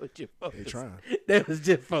 They was just focused. They trying. They was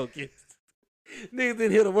just focused. Niggas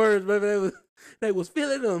didn't hear the words, baby. They was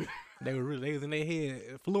feeling them. They was in their head,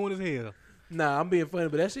 fluent as hell. Nah, I'm being funny,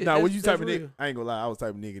 but that shit. Nah, when you type of real. nigga, I ain't gonna lie, I was type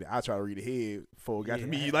of nigga that I try to read ahead before it got to Yeah,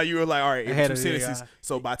 me. Like you were like, all right, I had two it, sentences. yeah.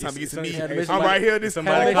 So by the time it gets to It's- me, had to I'm make somebody- right here. This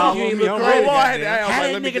somebody hold call on, me, you ain't I'm look ready, crazy. I had to- goddamn. I was How like,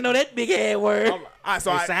 that let me nigga get- know that big ass word?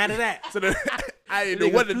 So I Inside of that. So I didn't know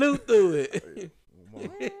Nigga what to flew through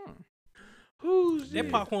it. Who's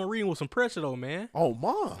That popcorn reading with some pressure though, man. Oh,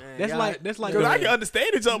 mom. That's like Because I can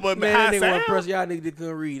understand each other, but man, how that it nigga want sound? press y'all niggas that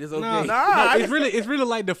couldn't read. It's okay. No, Nah, it's really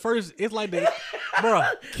like the first. It's like the, bruh,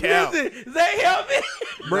 Cap. Listen, they help me.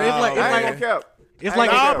 bruh. It's like Nah, I man. ain't gonna cap. it's I like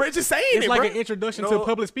ain't gonna Nah, cap. bro, just saying it's it, like bro. an introduction No. to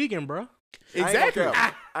public speaking, bruh. Exactly.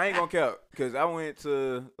 I ain't gonna cap because I went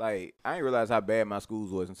to I didn't realize how bad my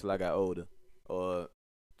schools was until I got older.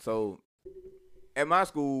 So at my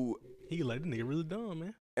school, He like, this nigga really dumb,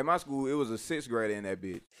 man. it was a 6th grader in that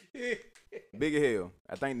bitch. Big as hell.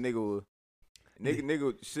 I think nigga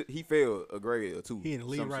he failed a grade or 2. He in the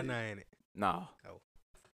league some right shit. now, ain't it? Nah. Oh.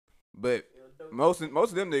 But most of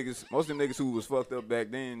them niggas who was fucked up back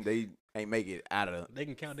then, they ain't make it out of They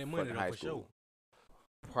can count that money fucking though, high for school.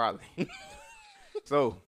 sure. Probably.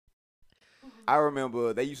 So I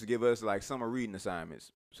remember they used to give us like summer reading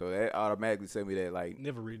assignments. So that automatically sent me that like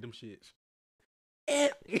Never read them shits.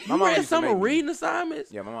 And My you mom read used to summer make me- reading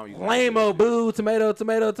assignments? yeah, my mom used to Lame old boo, tomato,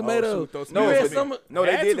 tomato, tomato. shoot, those You No, read but- summer No,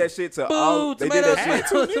 they Had did to. that shit to boo, all. They did tomato, that shit.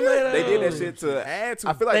 tomato, tomato. They did that shit to. Had to.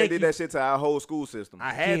 I feel like Thank they did you. that shit to our whole school system.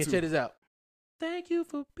 I Ken, had check to. this out. Thank you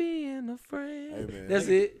for being a friend. Hey, man. That's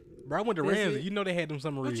it. Bro, I went to That's Ramsey. it. You know they had them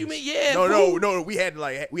summer What readings. you mean? Yeah. No. We had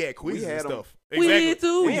quizzes had and 'em. stuff. We did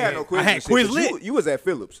too. We had no quiz. I had and shit, quiz but lit. You was at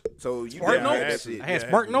Phillips, so you Spark didn't have notes. that shit. I had Yeah.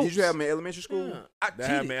 Spark notes. Did you have them in elementary school? Yeah. I That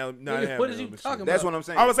had cheated. me- no, Nigga, they had what me is you elementary talking That's about? what I'm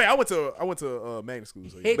saying. I would say I went to magnet school.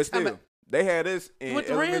 So Hey, But I'm still, they had us in You went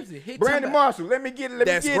to elementary- Ramsey. Hey, Brandon talking about- Marshall, let me get it.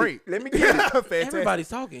 That's great. Let me get it. Fantastic. Everybody's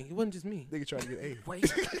talking. It wasn't just me. Nigga trying to get A. Wait.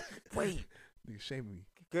 Nigga shaming me.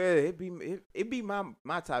 Good. It be my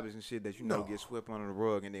topics and shit that No. get swept under the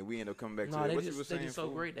rug, and then we end up coming back No, to they what you was just saying. so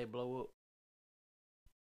fool? great they blow up.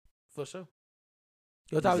 For sure.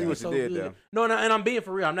 Your see topic what was you so did good. there. No, and I'm being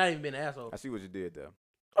for real. I'm not even being an asshole. I see what you did there.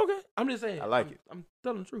 Okay, I'm just saying. I like it. I'm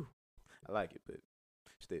telling the truth. I like it, but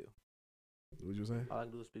still, What you saying? All I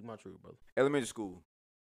can do is speak my truth, brother. elementary school.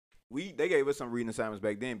 They gave us some reading assignments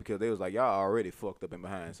back then because they was like, y'all already fucked up and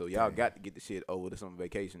behind, so y'all got to get the shit over the summer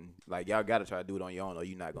vacation. Like y'all got to try to do it on your own, or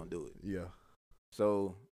you're not gonna do it. Yeah.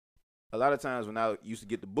 So a lot of times when I used to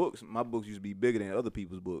get the books, my books used to be bigger than other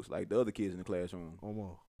people's books, like the other kids in the classroom.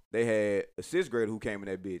 Almost. They had a 6th grader who came in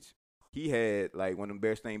that bitch. He had like one of them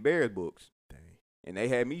Bear-Stained Bears books, Dang. and they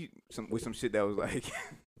had me with some shit that was like,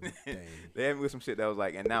 Dang. they had me with some shit that was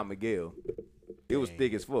like, and now Miguel. It was Dang.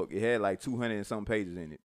 thick as fuck. It had like 200 and some pages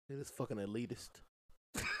in it. It is fucking elitist.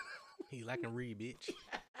 He like can read, bitch.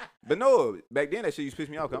 But no, back then that shit used to piss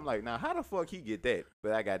me off. 'Cause I'm like, nah, how the fuck he get that?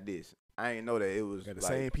 But I got this. I ain't know that it was Got the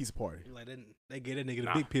like, same piece of party. Like that, they get that nigga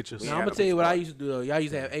Nah. the big pictures. We Now, ain't I'm had gonna no tell you what I party. used to do though. Y'all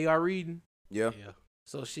used to have AR reading. Yeah. Yeah.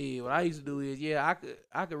 So shit, what I used to do is, I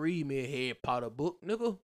could read me a Harry Potter book,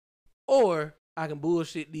 nigga, or I can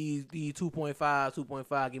bullshit these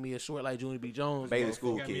 2.5, give me a short like Junior B. Jones. Bailey motherfucker.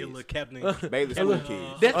 School Got me a kids. little captain. Bailey Hey, School look,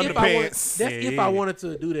 kids. That's if I want. Underpants. That's if I Yeah. wanted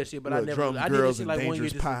to do that shit, but I Little never. drum I did girls this shit and like 1 year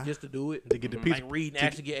dangerous pie. just to do it. To get the piece. Like read and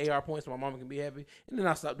actually get AR points so my mama can be happy, and then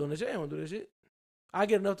I stopped doing that shit. I don't want to do that shit. I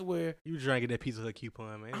get enough to where You trying to get that Pizza Hut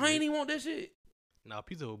coupon, man. I ain't even want that shit. Nah,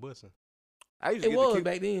 Pizza Hut busting. I used to It get was the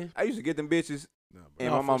back then. I used to get them bitches, Nah, bro. and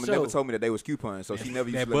No, my for mama never sure. told me that they was coupons, so she never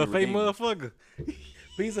used That to let me buffet redeem them. motherfucker.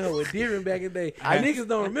 Pizza Hut was different back in the day. I- Niggas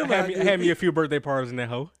don't remember. how Had good me a few birthday parties in that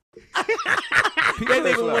hoe. that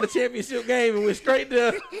nigga won a championship game and went straight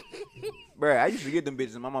to. Bruh, I used to get them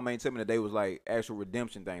bitches, and my mom ain't tell me that they was like actual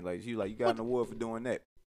redemption thing. Like she was like, you got an award for doing that.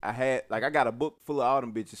 I got a book full of all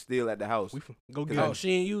them bitches still at the house. Go get Oh, them.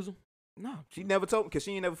 she ain't use them. No, she never told me because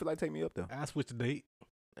she ain't never feel like take me up there. I switched the date.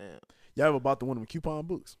 Man. Y'all ever bought the one of them coupon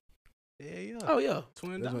books? Yeah. Oh yeah.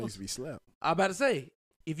 $20. That one used to be slapped. I about to say,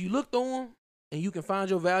 if you look through them and you can find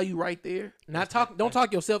your value right there, don't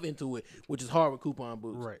talk yourself into it, which is hard with coupon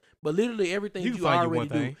books. Right. But literally everything You you, can find you already one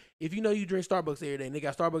do. thing. If you know you drink Starbucks every day and they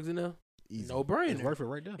got Starbucks in there, Easy. no It's brainer. worth it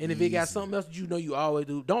right there. And if it got Easy. something else that you know you always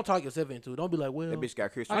do, don't talk yourself into it. Don't be like, well, That bitch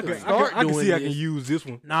got Krispy I Kreme. can start I can doing see I can this. use this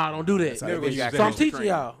one. nah, don't do that. That's how that bitch got So I'm Krispy teaching Kreme.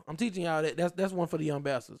 y'all. I'm teaching y'all that's one for the young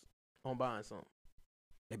bastards on buying something.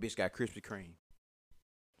 That bitch got Krispy Kreme.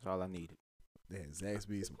 That's all I needed. They had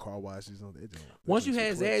Zaxby's, some car washes on it. Once you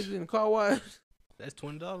had Zaxby's in the car wash, That's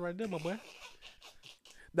 $20 right there, my boy.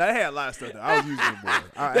 Nah, they had a lot of stuff. Though. I was using them,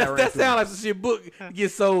 boy. that sound like some shit book get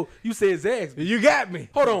sold. You said Zaxby's. You got me.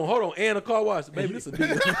 Hold on, and a car wash, baby. This a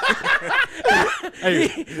deal. Hey,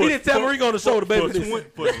 he didn't tell Marico on the shoulder, baby.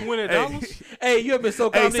 For $20. Hey, you have been so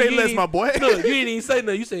Hey, calm. say less, my boy. Look, you didn't even say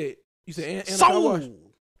nothing. You said and a car wash. Sold.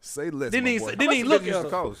 Say less, Didn't my he boy. say- didn't he look at her?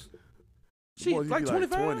 cost? She Boy, you like be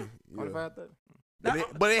 25. 20. Yeah. 25, 30?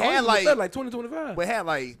 But it had like 20, 25. But it had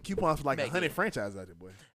like coupons for like Back 100 then. franchises out there,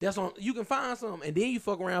 boy. That's on. You can find some, and then you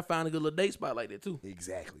fuck around, find a good little date spot like that too.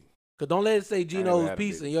 Exactly. Cause don't let it say never Gino's had a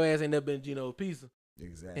Pizza, bitch. and your ass ain't never been Gino's Pizza.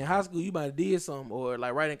 Exactly. In high school, you might have did something, or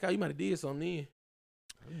like right in college, you might have did something then.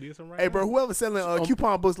 Did some right Hey, bro, now. whoever selling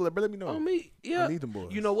coupon books, let me know. On me, yeah. I need them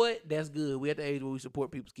boys. You know what? That's good. We at the age where we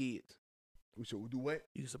support people's kids. we should do what?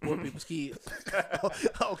 You support people's kids.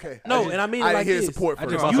 Okay. No, and I mean it I like didn't hear this. support I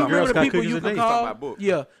first. just bought You some Girl remember the Scout people cookies you a could day. call? Talking about books.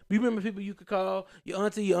 Yeah. You remember people you could call, your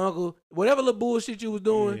auntie, your uncle, whatever little bullshit you was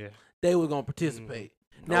doing, Yeah. they were gonna participate.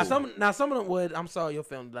 Now No. some of them would. I'm sorry, your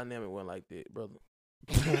family dynamic wasn't like that, brother.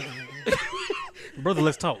 Brother,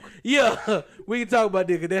 let's talk. Yeah, we can talk about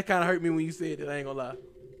that because that kind of hurt me when you said that. I ain't gonna lie.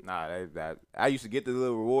 Nah, I used to get the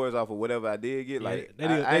little rewards off of whatever I did get. Yeah, Like,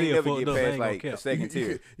 that is- I ain't that is never fucked get up. I past ain't gonna like cap. a second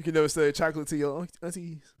tier. You can never sell chocolate to your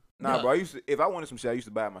aunties. Nah, Yeah. bro, if I wanted some shit, I used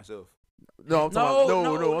to buy it myself. No, I'm talking about,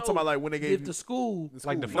 No, I'm talking about like when they gave Give you to school. the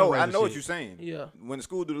Like the school. No, I fundraiser know what shit. you're saying. Yeah. When the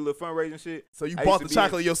school do the little fundraising shit, So you I bought used the to be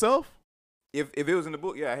chocolate yourself? if it was in the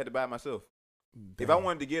book, yeah, I had to buy it myself. If I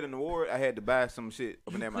wanted to get an award, I had to buy some shit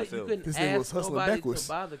up in there You myself. couldn't This nigga ask was hustling nobody backwards. to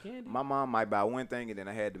buy the candy. My mom might buy one thing, and then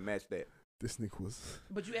I had to match that. This nigga was.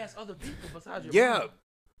 But you asked other people besides your Yeah. mom.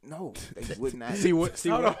 No, they would not. See what? See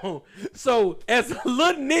Hold what? on. So as a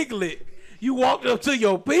little niglet, you walked up to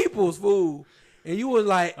your people's food and you was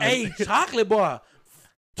like, "Hey, chocolate bar,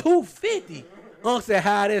 $2.50." Unc said,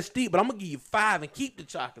 "How that's steep, but I'm gonna give you $5 and keep the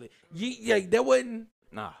chocolate." Yeah, that wasn't.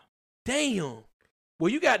 Nah. Damn.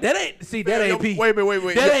 Well, you got that ain't. See, that ain't Pete. Wait.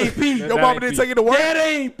 That ain't Pete. Your That mama ain't didn't Pete. take it to work? That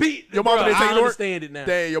ain't Pete. Your mama Bruh, didn't take it I to work? understand it now.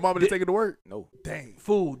 Dang, your mama didn't take it to work? No. Dang.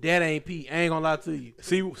 Fool, that ain't Pete. I ain't gonna lie to you.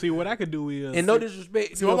 See what I could do is. And no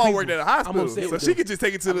disrespect. See, to my your mom people, worked at a I'm hospital, upset so with she them. could just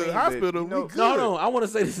take it to I the mean, hospital. but, you know- We good. No, hold on. I want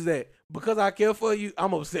to say this is that because I care for you,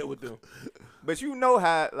 I'm upset with them. But you know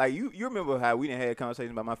how, like, you remember how we didn't have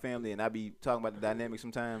conversations about my family, and I be talking about the dynamic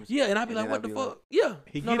sometimes. Yeah, and I be And like, then what I the be fuck? like- Yeah.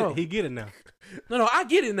 he no, get no. it. He get it now. No, I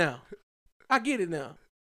get it now. I get it now.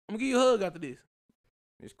 I'm gonna give you a hug after this.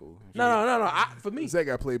 It's cool. No. For me. Zach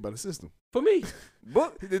got played by the system. For me.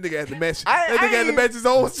 But This nigga had to match. I That nigga had to ain't- match his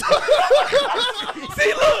own. See,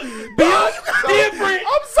 look. Bill different.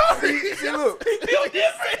 I'm sorry. see, look. Bill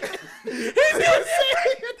different. He Bill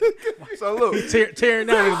different. So look. He tearing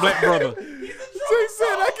down his black brother. He said,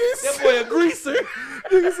 I That can boy a greaser.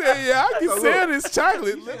 Nigga said, yeah, I can So sell this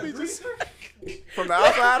chocolate. Let me just. From the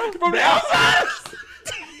outside. From the outside.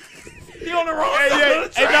 He on the wrong side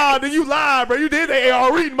of the Hey, track. nah, then you lied, bro. You did that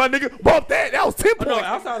AR reading, my nigga. Bump that. That was 10 Oh, no, points.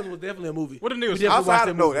 Outsiders was definitely a movie. What the We niggas? definitely watched Outside,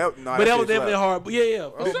 that no, movie. that, no, But that was shit's definitely slap. hard. But yeah,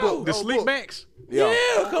 for sure. The sleek backs. Yeah,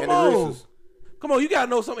 come and the on. Reese's. Come on, you gotta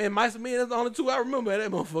know something. And Mice and Men, that's the only two I remember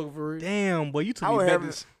that motherfucker for real. Damn, boy, you took I me was back. having-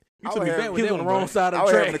 You I took was me back having- with He was that on the one, wrong boy. side I of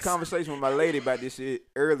was the having a tracks. conversation with my lady about this shit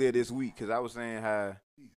earlier this week because I was saying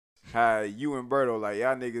how you and Berto, like,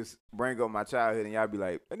 y'all niggas bring up my childhood and y'all be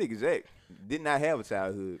like, that nigga Zach did not have a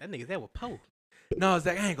childhood. That nigga, that was Poe. No,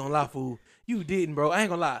 Zach, I ain't gonna lie, fool. You didn't, bro. I ain't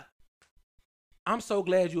gonna lie. I'm so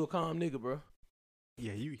glad you a calm nigga, bro.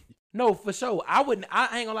 Yeah, you. No, for sure. I ain't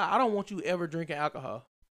gonna lie. I don't want you ever drinking alcohol.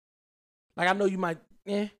 Like I know you might.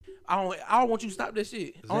 I don't want you to stop that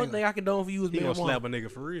shit. Only thing I condone for you is He being gonna one. slap a nigga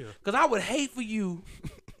for real. Cause I would hate for you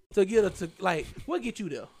to get like what get you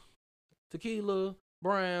there? Tequila,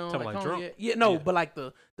 brown, Talking like cognac? drunk? Yeah, no, Yeah. but like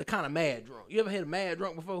the kind of mad drunk. You ever had a mad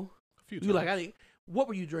drunk before? A few You like times. what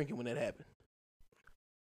were you drinking when that happened?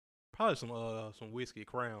 Probably some whiskey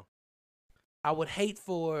Crown. I would hate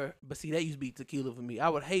for, but see that used to be tequila for me. I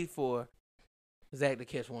would hate for Zach to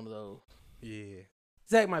catch one of those. Yeah.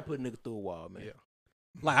 Zach might put a nigga through a wall, man. Yeah.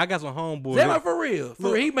 Like I got some homeboys. Zach might for real.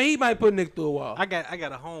 For real, he might put a nigga through a wall. I got a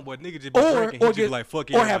homeboy. Nigga just be drinking. He just be like fuck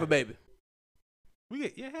it. Or have a baby.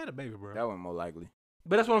 Had a baby, bro. That one more likely.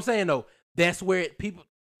 But that's what I'm saying though. That's where people.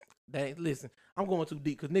 Listen, I'm going too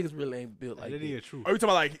deep because niggas really ain't built like that. That is true. Are you talking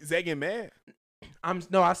about like Zach getting mad?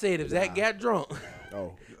 I said if Zach got drunk,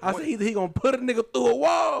 Oh, I said either he gonna put a nigga through a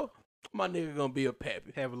wall, my nigga gonna be a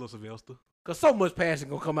pappy. Have a little Sylvester. Cause so much passion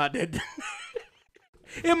gonna come out that.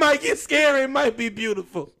 It might get scary. It might be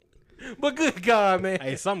beautiful. But good God, man.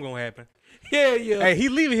 Hey, something gonna happen. Yeah. Hey, he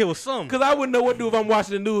leaving here with something. Cause I wouldn't know what to do if I'm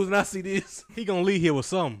watching the news and I see this. He gonna leave here with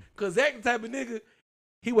something. Cause Zach the type of nigga,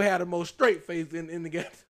 he would have the most straight face in the game.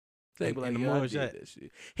 Zach be like, In the yeah, I mug did shot. that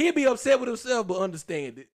shit. He'd be upset with himself, but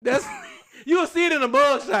understand it. That's you'll see it in the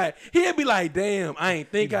mug shot. He'd be like, damn, I ain't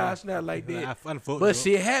think I snap like that. But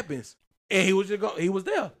shit happens. And he was just he was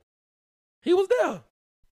there. He was there.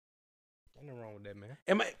 Nothing wrong with that, man.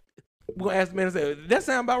 We're gonna ask the man and say, that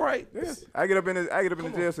sound about right? Yeah. I get up in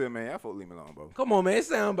the jail cell, man. I fuck leave me alone, bro. Come on, man. It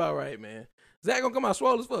sound about right, man. Zach gonna come out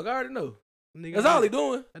swole as fuck. I already know. Nigga, That's all he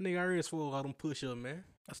doing. That nigga already swole all them push up, man.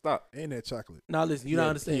 Stop. and that chocolate. Now listen, you don't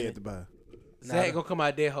understand. He had to buy. Zach gonna come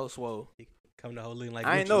out there whole swole. Come to whole looking like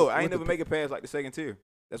I ain't Mitchell. know. I ain't never make it past like the second tier.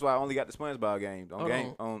 That's why I only got the SpongeBob games Hold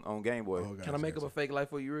on Game Boy. Oh, Can I make up a fake life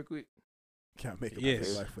for you real quick? Can I make it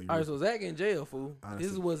Yes. life for you? All right, so Zach in jail, fool. Honestly.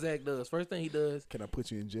 This is what Zach does. First thing he does, Can I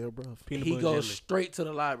put you in jail, bro? Peanut he butter goes jelly. straight to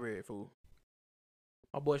the library, fool.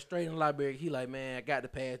 My boy straight in the library. He like, man, I got to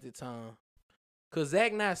pass this time. Cause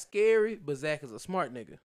Zach not scary, but Zach is a smart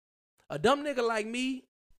nigga. A dumb nigga like me,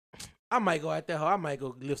 I might go out there. I might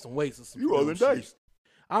go lift some weights or some. You rolling dumb shit. dice.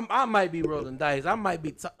 I might be rolling dice. I might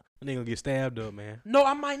be. That nigga gonna get stabbed up, man. No,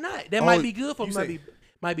 I might not. That Oh, might be good for you him. say-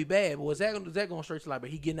 Might be bad. But Zach going straight to the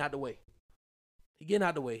library. He getting out the way.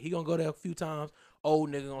 He gonna go there a few times. Old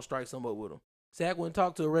nigga gonna strike some up with him. Zach wouldn't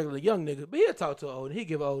talk to a regular young nigga, but he'll talk to an old. He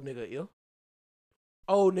give an old nigga a ill.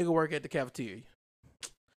 Old nigga work at the cafeteria.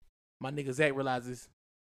 My nigga Zach realizes.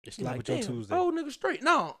 It's He like like, with your damn, Tuesday. old nigga straight.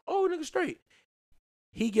 No, old nigga straight.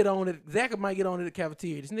 He get on it. Zach might get on at the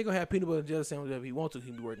cafeteria. This nigga gonna have peanut butter and jelly sandwich if he want to.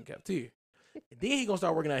 He be working cafeteria. And then he gonna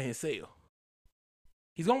start working out in his cell.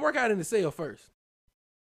 He's gonna work out in the cell first.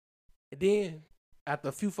 And then, after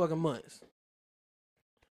a few fucking months,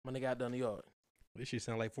 my nigga got done the yard. This shit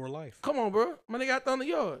sound like for life. Come on, bro. My nigga got done the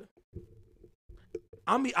yard.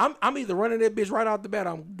 I'm either running that bitch right off the bat or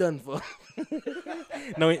I'm done for.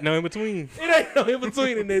 No in between. It ain't no in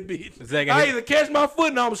between in that bitch. Zach got I his, either catch my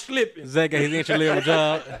foot or I'm slipping. Zach got his entry level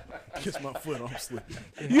job. Kiss my foot. I'm slipping.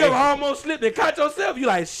 You ever almost slipped and caught yourself? You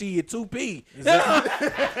like, shit, 2P.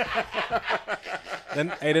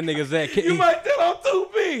 Hey, that nigga Zach. You might tell I'm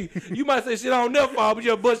 2P. You might say shit on never fall, but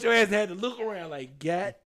you bust your ass and had to look around like,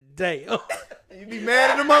 God damn. You be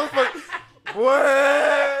mad at the motherfucker.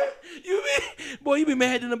 What? You be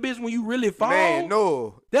mad at a bitch when you really fall. Man,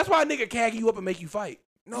 no. That's why a nigga cag you up and make you fight.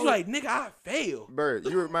 No. You like, nigga, I failed. Bird,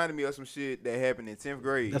 you reminded me of some shit that happened in 10th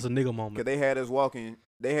grade. That's a nigga Cause moment. they had us walking.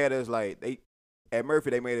 They had us at Murphy.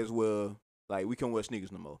 They made us wear we couldn't wear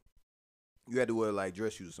sneakers no more. You had to wear like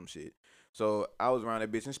dress shoes or some shit. So I was around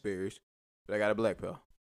that bitch in Sperry's, but I got a black pair.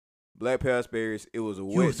 Black pair of Sperry's. It was a You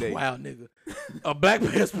wet was a day. wild nigga. A black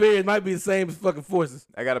pair of Sperry's might be the same as fucking Forces.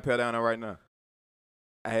 I got a pair down there right now.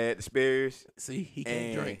 I had the Sperry's. See, he can't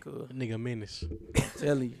And- drink. Cuz. That nigga menace.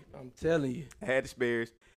 I'm telling you. I had the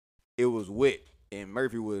Sperry's. It was wet, and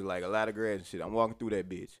Murphy was like a lot of grass and shit. I'm walking through that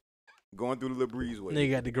bitch, going through the little breezeway.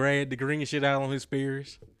 Nigga got the green shit out on his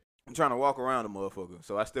spears. I'm trying to walk around the motherfucker,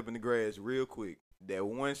 so I step in the grass real quick. That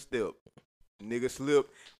one step, nigga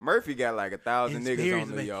slipped. Murphy got like 1,000 And niggas Spears on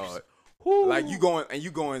the make- yard. Whoo. Like you going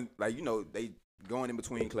like they going in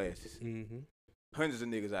between classes. Mm-hmm. Hundreds of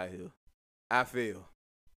niggas out here. I fell.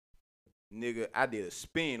 Nigga, I did a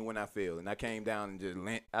spin when I fell, and I came down and just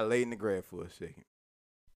I laid in the grass for a second.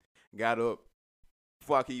 Got up.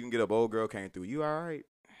 Before I could even get up, old girl came through. You all right?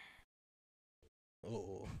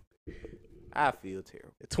 Oh, I feel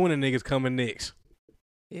terrible. 20 niggas coming next.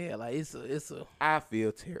 Yeah, like it's a. I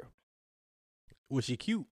feel terrible. Was she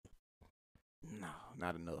cute? No,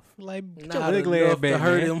 not enough. Like, get Not your ugly ass enough back, to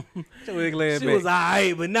hurt man. him. Get your ugly ass She back. was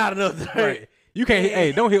alright, but not enough to hurt. Right. You can't.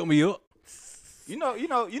 Hey, don't help me up. You know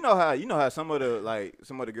how some of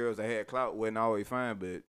the girls that had clout wasn't always fine,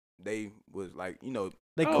 but they was like,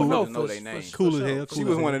 They Oh, cool. no, know for- they for- name. for Cool as sure. hell. She Cool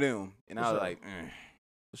was as one hell. of them, and I For was sure. like,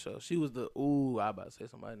 For sure. She was the I about to say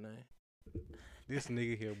somebody's name. This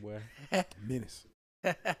nigga here, boy. Menace.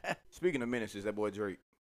 Speaking of menaces, that boy Drake.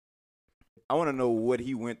 I want to know what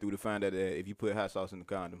he went through to find out that if you put hot sauce in the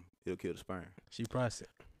condom, it'll kill the sperm. She probably said,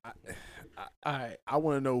 All right. I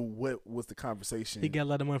want to know what was the conversation. He got a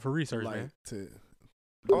lot of money for research, like man. to.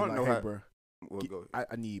 I wanna know hey, how- bro. We'll go. I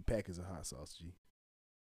need packets of hot sauce, G.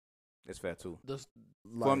 That's fair too. Like,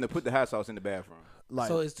 For him to put the hot sauce in the bathroom. like,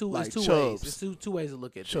 So it's two like ways. Chubbs. It's two ways to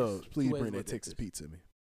look at Chubbs, this. please Two ways bring to that look at Texas this. Pete to me.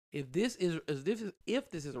 If this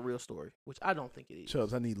is a real story, which I don't think it is.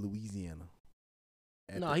 Chubbs, I need Louisiana.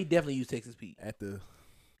 No, he definitely used Texas Pete. at the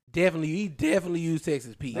He definitely used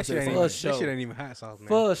Texas Pete. That shit ain't For even, a that show. shit ain't even hot sauce, man.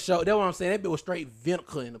 For a show. That's what I'm saying. That bitch was straight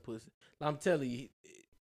vinegar in the pussy. I'm telling you,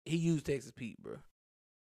 he used Texas Pete, bro.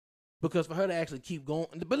 Because for her to actually keep going,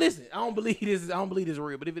 but listen, I don't believe this is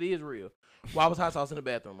real. But if it is real, why was hot sauce in the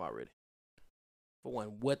bathroom already? For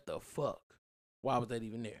one, what the fuck? Why was that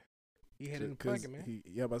even there? He had it in the 'cause pocket, man.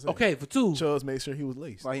 but I say, Okay, for two, Chubbs made sure he was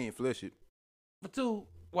laced. Why he ain't flush it?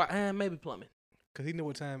 why? Maybe plumbing. Cause he knew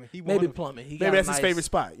what time he Maybe wanted. plumbing. He Maybe got that's a his nice- favorite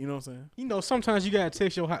spot. You know what I'm saying? You know, sometimes you gotta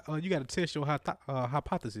test your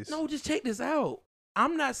hypothesis. No, just check this out.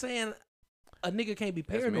 I'm not saying a nigga can't be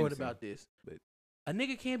That's paranoid menacing, about this. but- A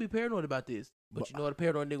nigga can be paranoid about this. But you know what a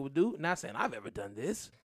paranoid nigga would do? Not saying I've ever done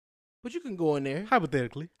this. But you can go in there.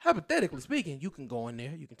 Hypothetically, Hypothetically speaking, you can go in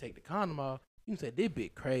there. You can take the condom off. You can say, this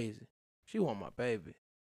bitch crazy. She want my baby.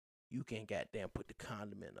 You can goddamn put the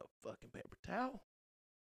condom in a fucking paper towel.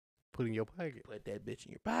 put in your pocket. Put that bitch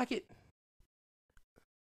in your pocket.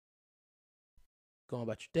 Going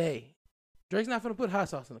about your day. Drake's not finna put hot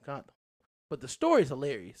sauce in the condom. But the story's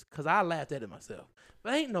hilarious because I laughed at it myself.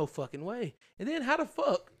 But ain't no fucking way. And then how the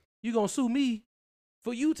fuck you gonna sue me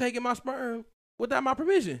for you taking my sperm without my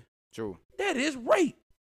permission? True. That is rape.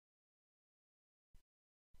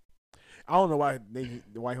 I don't know why he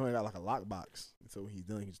only got like a lockbox. So when he's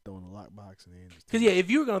done, he's throwing the lockbox and then. Because, yeah, if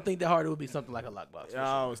you were going to think that hard, it would be something like a lockbox. for Yeah,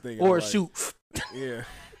 I sure. was thinking. Or a like, shoot. Yeah.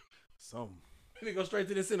 Something. Let me go straight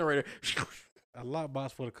to the incinerator. A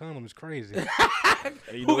lockbox for the condom is crazy. you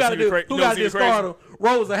know Who what's got to even do? cra- Who you know got what's to even discard them?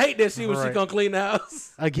 Rosa hate that shit when she Right. gonna clean the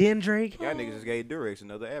house. Again, Drake. Y'all niggas just gave Durex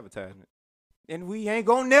another advertisement. And we ain't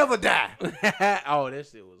gonna never die. Oh, that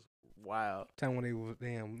shit was wild. Time when they was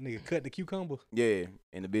damn nigga cut the cucumber. Yeah,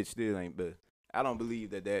 and the bitch still ain't. But I don't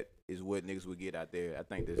believe that is what niggas would get out there. I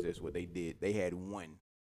think that's just what they did. They had one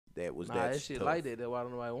that was Nah, that that shit tough. like that. That's why I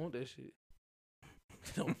don't know why I want that shit.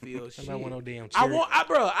 Don't feel shit. I want no damn I cherry.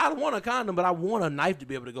 want a condom, but I want a knife to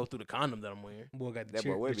be able to go through the condom that I'm wearing. Boy got the, That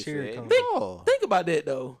boy the Webby cherry said, condom. "No." Think about that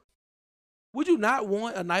though. Would you not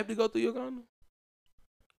want a knife to go through your condom?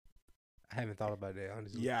 I haven't thought about that,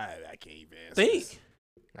 honestly. Yeah, I can't even answer Think. this.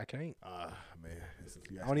 I can't. Man.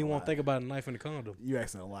 I don't even want to think about a knife in the condom. You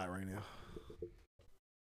asking a lot right now.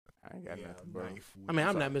 I ain't got nothing, bro. Knife I mean,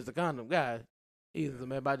 I'm with- not Mr. Condom guy either,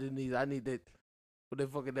 man. But I need that. With that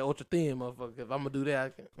fucking that ultra thin motherfucker. If I'm gonna do that, I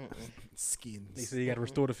can. skins. They say you got to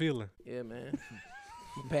restore the feeling. Yeah, man.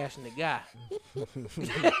 I'm a passionate guy.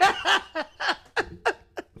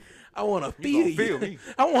 I want to feel gonna you. feel me.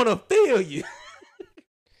 I want to feel you.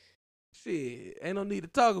 Shit, ain't no need to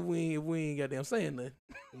talk if we ain't goddamn saying nothing.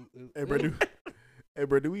 Hey,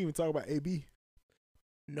 bro, do we even talk about AB?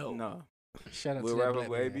 No. No. Shout out We'll to that wrap black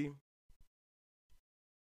up with man. AB.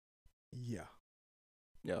 Yeah,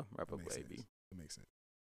 Yeah, wrap up makes with AB. sense. That makes sense.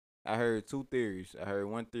 I heard two theories. I heard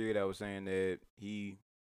one theory that was saying that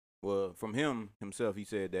from himself, he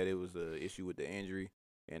said that it was an issue with the injury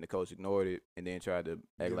and the coach ignored it and then tried to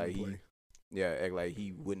act Give like him act like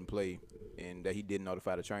he wouldn't play and that he didn't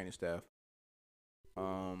notify the training staff.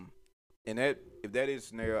 And that if that is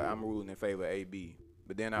scenario, I'm ruling in favor of AB.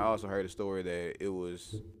 But then I also heard a story that it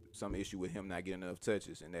was some issue with him not getting enough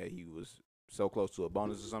touches and that he was so close to a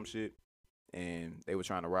bonus or some shit, and they were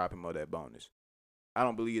trying to rob him of that bonus. I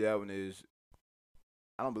don't believe that one is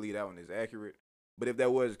accurate. But if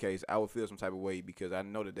that was the case, I would feel some type of way because I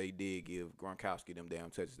know that they did give Gronkowski them damn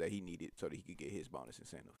touches that he needed so that he could get his bonus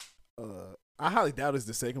incentive. I highly doubt it's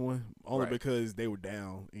the second one, only Right. because they were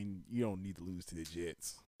down, and you don't need to lose to the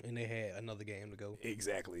Jets. And they had another game to go.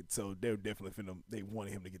 Exactly. So they were definitely they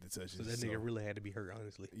wanted him to get the touches. So that nigga really had to be hurt,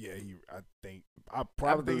 honestly. Yeah, I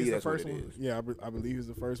probably think believe it's the that's what first it one. is. Yeah, I believe it's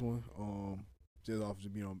the first one. Just off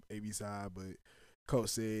just being on AB side, but coach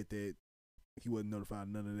said that he wasn't notified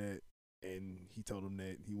none of that, and he told him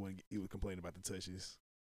that he was complaining about the touches,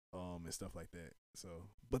 and stuff like that. So,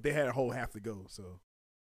 but they had a whole half to go. So,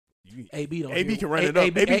 AB don't. AB hear- can run it up.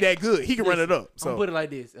 AB that good. He can run it up. I'm So gonna put it like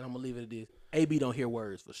this, and I'm gonna leave it at this. AB don't hear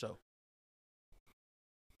words for sure.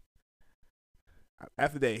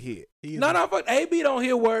 after that hit, No, fuck. AB don't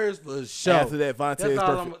hear words for sure. after that That's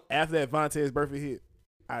all Vontaze Burfict hit,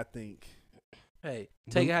 I think Hey,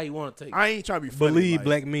 take it how you want to take it. I ain't trying to be funny. Believe like,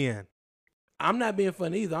 black men. I'm not being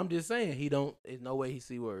funny either. I'm just saying he don't. There's no way he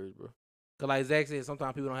see words, bro. Cause like Zach said,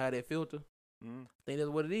 sometimes people don't have that filter. Mm. I think that's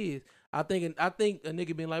what it is. I think a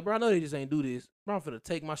nigga been like, bro, I know they just ain't do this. Bro, I'm finna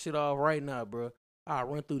take my shit off right now, bro. I'll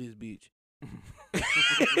run through this bitch.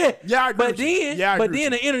 Yeah, I agree But with you. then, Yeah, I but agree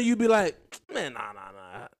then with the interview be like, man,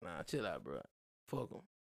 nah, chill out, bro. Fuck him.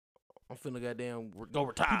 I'm finna goddamn go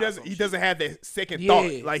retire. He doesn't have that second Yeah.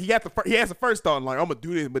 thought. Like he has the first thought, like I'm gonna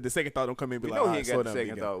do this, but the second thought don't come in. And be We like, know all he right, ain't slow got the down,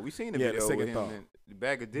 second big guy. thought. We seen the Yeah, the video second with him thought. and the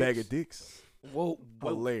bag of dicks. Bag of dicks. Whoa.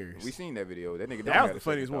 Hilarious. We seen that video. That nigga. That was the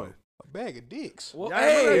funniest one. A bag of dicks. Well, Y'all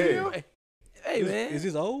remember that hey, video? hey, man. Is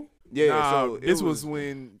this old? Yeah. Nah, so it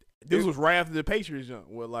this was right after the Patriots jump.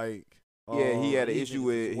 Where like, Yeah, he had an these issue niggas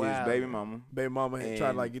with is his wild. baby mama. baby mama had tried to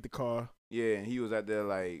And- like get the car, Yeah, and he was out there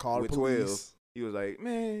like call the with police. 12. He was like,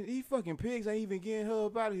 man, these fucking pigs ain't even getting her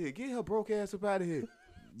up out of here. Get her broke ass up out of here.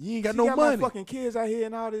 You ain't got She no got money. my fucking kids out here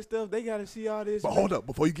and all this stuff. They gotta see all this. But hold up,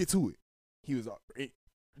 before you get to it, he was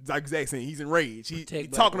like Zach saying he's enraged. He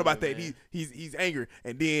Protect talking black about that. women, He's angry,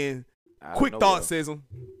 and then Out of quick nowhere. thought says him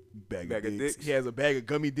bag Bag of of dicks. dicks. He has a bag of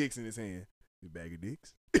gummy dicks in his hand. A bag of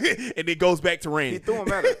dicks, and it goes back to Randy. He threw him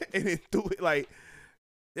at her. and then threw it like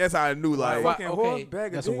that's how I knew. Like Why- Fucking okay. whore, bag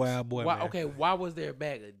of That's a dicks. wild boy, Why, man. okay, why was there a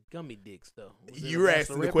bag of gummy dicks though? Was it you a were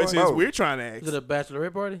asking the bachelorette questions party? we're trying to ask. Was it a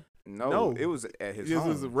bachelorette party? No, it was at his This home.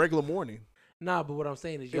 was a regular morning. Nah, but what I'm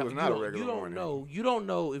saying is, It y'all- was you not a don't- regular You don't morning. know. You don't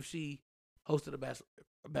know if she hosted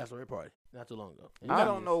a bachelorette party not too long ago. I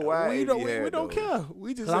don't know why. we AB don't. had We don't those. care.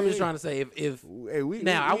 We just. Because I'm just say, trying to say if Hey, we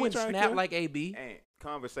now I ain't wouldn't trying to snap care. like AB. And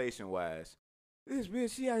conversation wise, this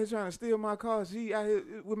bitch, she out here trying to steal my car. She out here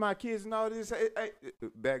with my kids and all this. Hey,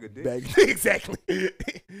 bag of dicks. Exactly.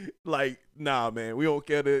 Like, nah, man. We don't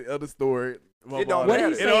care the other story. It don't What did matter.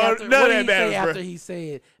 he It say don't- after? none What of did he that say matters, after bro. he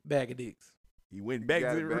said bag of dicks? He went You back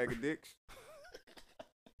got to a the bag of dicks.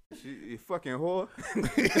 You fucking whore.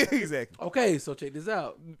 exactly. Okay, so check this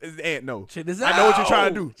out. And no, Check this out. I know what you're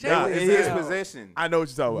trying to do. Check Nah, In this his out. possession. I know what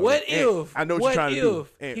you're talking about. What Ant, if? I know what you're trying to do.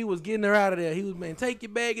 Ant. he was getting her out of there? He was, man, take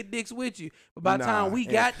your bag of dicks with you. But by the Nah, time we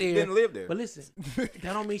Ant. got there, Didn't live there. but listen, that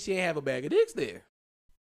don't mean she ain't have a bag of dicks there.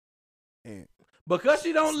 Ant. Because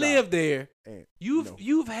she don't Stop. live there, Ant. you've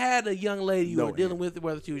No. had a young lady you No, were dealing Ant. with,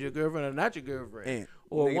 whether she was your girlfriend or not your girlfriend, Ant.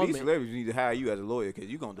 or a Nigga, these woman. celebrities need to hire you as a lawyer because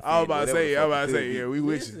you gonna defend I was about to whatever say. the I fuck was about to you say. feel Yeah, you. we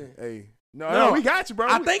with you. Listen. Hey. No, No, we got you, bro.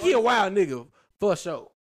 I think he a wild nigga for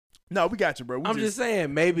sure. No, we got you, bro. We I'm just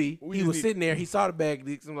saying, maybe we he just was need- sitting there, he saw the bag of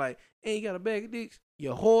dicks, and like, hey, you got a bag of dicks, you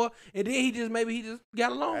whore, and then he just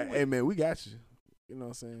got along with Hey, it. man, we got you. You know what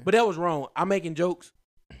I'm saying? But that was wrong. I'm making jokes.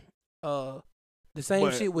 The same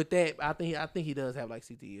But- shit with that. I think he does have like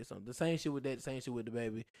CTE or something. The same shit with that. The same shit with the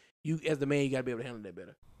baby. You as the man, you gotta be able to handle that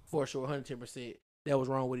better. For sure, 110%. That was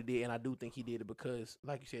wrong what he did, and I do think he did it because,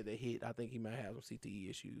 like you said, that hit. I think he might have some CTE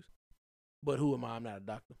issues. But who am I? I'm not a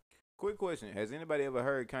doctor. Quick question: has anybody ever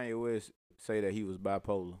heard Kanye West say that he was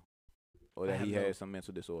bipolar, or I that have he no- had some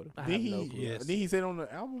mental disorder? I Did have he? no clue. Yes. Did he say it on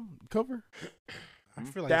the album cover? I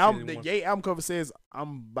feel like The he album, said the it once. Ye album cover says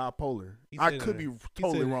I'm bipolar. He I said it could in be He said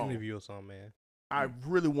totally in an wrong. interview or something, man. I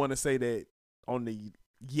really want to say that on the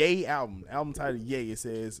Ye album title Ye, it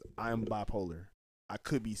says I'm bipolar. I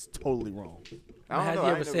could be totally wrong. I don't Has know. he I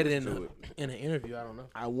ever ain't said never it in listened to in an interview? I don't know.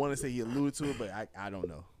 I want to say he alluded to it, but I don't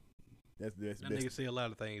know. That's That best. nigga say a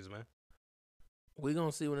lot of things, man. We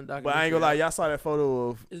gonna see when the documentary. But I ain't gonna lie, y'all saw that photo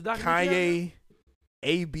of Is the documentary Kanye,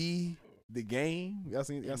 AB, the game. Y'all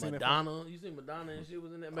seen that? Madonna, you see Madonna and shit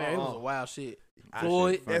was in that man. It was a wild shit. I-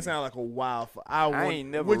 Floyd, That sound like a wild. ain't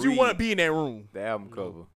never Would you want to read- be in that room? The album No.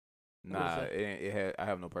 cover. Nah, What it had. I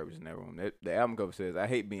have no purpose in that room. The album cover says, "I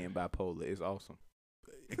hate being bipolar. It's awesome."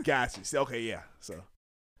 Gotcha. So, okay, yeah. So,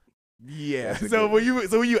 yeah. That's a So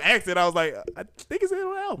good when you asked it, I was like, I think it's in the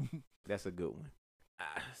album. That's a good one.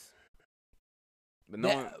 Ah, But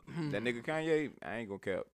knowing that- that nigga Kanye, I ain't gonna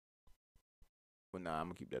cap. But nah, I'm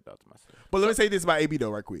gonna keep that thought to myself. But let me say this about AB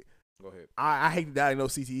though, right quick. Go ahead. I hate to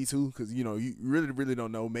diagnose CTE too, because you really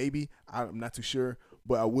don't know. Maybe I'm not too sure,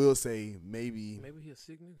 but I will say maybe, maybe he a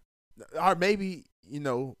sick nigga. or maybe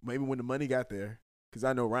maybe when the money got there, because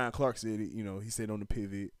I know Ryan Clark said it. He said on the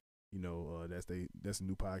Pivot. That's a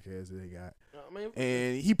new podcast that they got. I mean,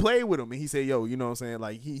 And he played with him, and he said, yo, you know what I'm saying?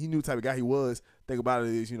 Like, he knew the type of guy he was. Think about it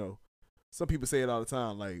is, some people say it all the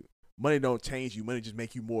time, like, money don't change you. Money just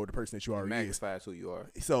make you more of the person that you already is. Magnifies who you are.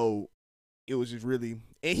 So, it was just really,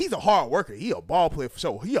 and he's a hard worker. He a ball player for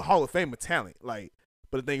sure. He a Hall of Famer talent. Like,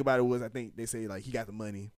 but the thing about it was, I think they say, like, he got the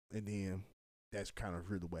money, and then that's kind of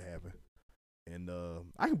really what happened. And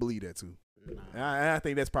I can believe that, too. nah, And I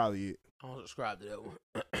think that's probably it. I don't subscribe to that one.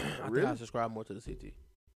 I think Really? I subscribe more to the CT.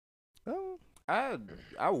 Oh,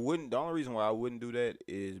 I wouldn't. The only reason why I wouldn't do that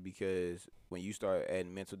is because when you start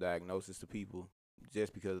adding mental diagnosis to people,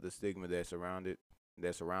 just because of the stigma that's around it,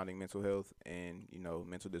 that's surrounding mental health and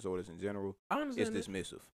mental disorders in general, I understand it's that.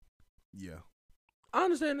 dismissive. Yeah. I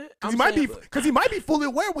understand that. Because he might be fully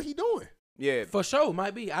aware of what he doing. Yeah, For sure,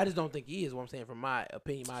 might be. I just don't think he is. What I'm saying, from my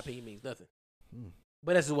opinion means nothing.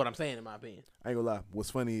 But that's just what I'm saying, in my opinion. I ain't gonna lie. What's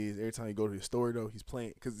funny is every time you go to his story though, he's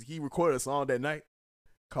playing because he recorded a song that night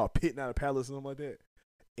called "Pitting Out a Palace" or something like that.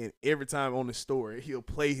 And every time on the story, he'll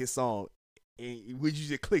play his song, and when you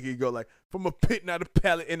just click it, you go like, "From a pitting out a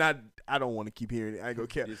pallet," and I don't want to keep hearing it. I ain't gonna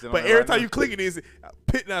care. But every time you click it, it's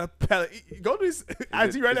pitting out a pallet. Go to his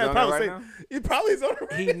IG right now. It probably is on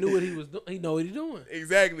the He knew what he was doing. He know what he's doing.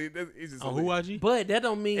 Exactly. It's just On who IG? But that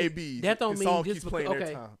don't mean AB. that don't his mean song just keeps playing because,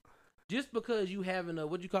 every time. just because you having a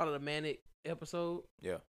what you call it, a manic episode,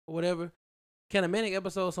 yeah. or whatever. Can a manic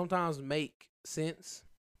episode sometimes make sense?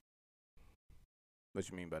 What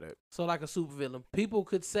you mean by that? So like a supervillain, people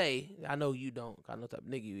could say, I know you don't, I know what type of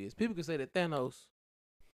nigga you is. People could say that Thanos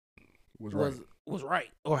Was right,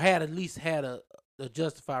 or had at least had a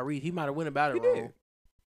justified reason. He might have went about it He wrong. did.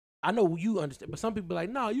 I know you understand, but some people are like,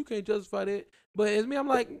 no, you can't justify that. But as me, I'm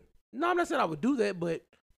like, no, I'm not saying I would do that, but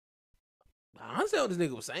I understand what this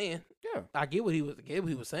nigga was saying. Yeah. I get what he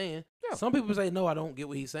was saying. Yeah. Some people say, no, I don't get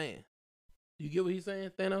what he's saying. You get what he's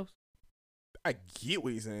saying, Thanos? I get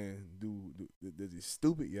what he's saying. Dude, this is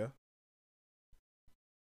stupid, yeah.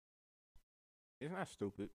 It's not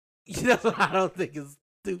stupid. That's what I don't think is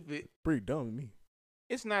stupid. Pretty dumb to me.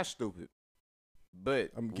 It's not stupid.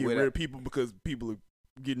 But I'm getting rid of people because people are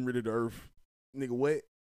getting rid of the earth. Nigga, what?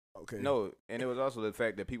 Okay. No, and it was also the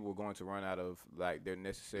fact that people were going to run out of like their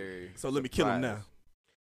necessary. So let me kill him now.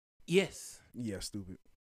 Yes. Yeah, stupid.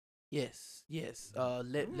 Yes.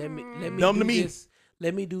 Let me Dumb do to me. this.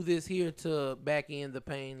 Let me do this here to back in the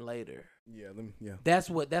pain later. Yeah. That's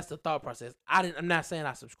the thought process. I'm not saying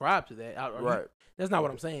I subscribe to that. Right. That's not what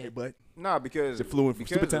I'm saying. Hey, but Nah, because is it fluent from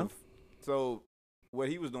Stupid Town? So what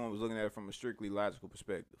he was doing was looking at it from a strictly logical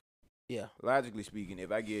perspective. Yeah. Logically speaking,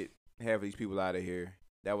 if I get half of these people out of here,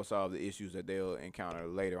 that will solve the issues that they'll encounter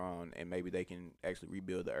later on, and maybe they can actually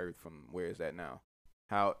rebuild the earth from where it's at now.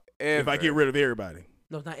 However, if I get rid of everybody.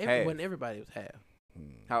 No, it's not everybody was half.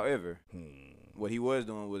 However, what he was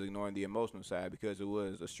doing was ignoring the emotional side because it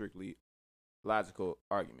was a strictly logical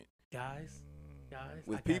argument. Guys.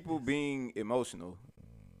 With people being emotional,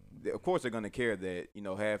 of course they're gonna care that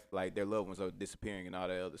half like their loved ones are disappearing and all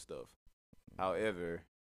that other stuff. However,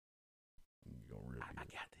 I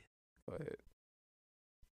got this. go ahead.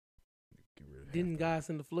 Didn't God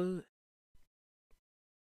send the flood?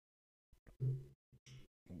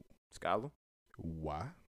 Scholar? Why?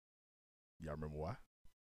 Y'all remember why?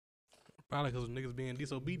 Probably because niggas being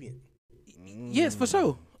disobedient. Yes, for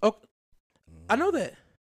sure. Okay. I know that.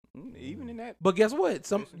 Even in that, But guess what?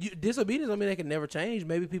 Disobedience, I mean, they can never change.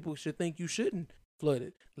 Maybe people should think you shouldn't flood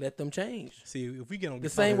it. Let them change. See, if we get on The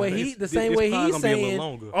same way he's it's probably saying. gonna be a little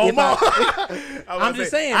longer. Oh If my! I'm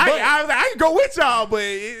just saying, I can go with y'all, but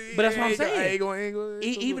that's what I'm saying. I ain't gonna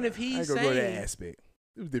Even if he's I ain't gonna go to that saying- aspect.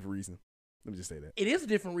 It was a different reason. Let me just say that. It is a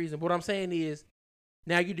different reason. But what I'm saying is,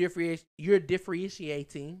 now you're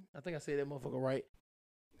differentiating. I think I said that motherfucker right.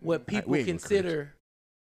 What people we ain't gonna consider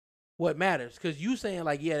what matters. Because you saying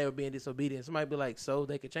like, yeah, they were being disobedient. Somebody be like, so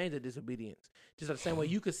they could change their disobedience. Just like the same way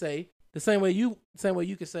you could say, the same way you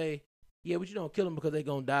could say, yeah, but you don't kill them because they're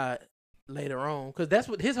gonna die later on. Because that's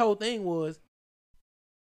what his whole thing was.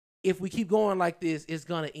 If we keep going like this, it's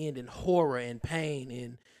gonna end in horror and pain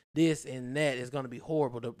and this and that. It's gonna be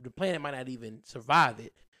horrible. The planet might not even survive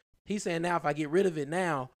it. He's saying now, if I get rid of it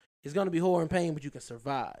now, it's gonna be horror and pain, but you can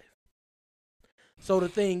survive. So the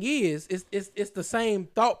thing is, it's the same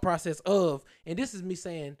thought process of, and this is me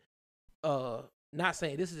saying, not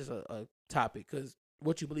saying this is just a topic, because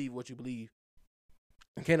what you believe,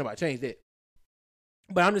 can't nobody change that.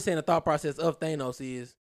 But I'm just saying the thought process of Thanos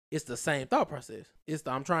is, it's the same thought process.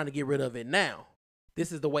 I'm trying to get rid of it now.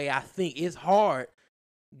 This is the way I think. It's hard.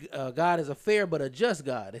 God is a fair but a just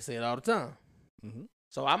God. They say it all the time. Mm-hmm.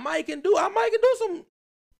 So I might can do some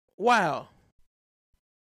wow.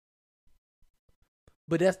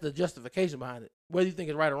 But that's the justification behind it. Whether you think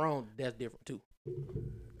it's right or wrong, that's different too.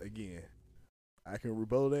 Again, I can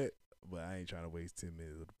rebuttal that, but I ain't trying to waste 10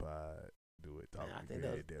 minutes of the pod. Do it. Talk I think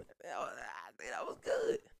good. that was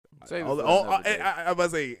good. Save it for another day. I'm about to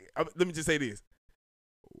say, let me just say this.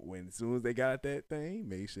 As soon as they got that thing,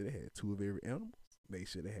 make sure they had 2 of every animal. Make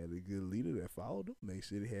sure they had a good leader that followed them. Make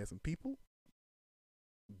sure they had some people.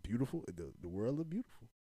 Beautiful. The world looked beautiful.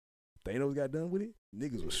 Thanos got done with it.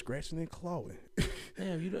 Niggas was scratching and clawing.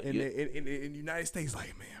 Damn, in the United States,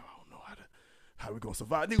 like, man, I don't know How we gonna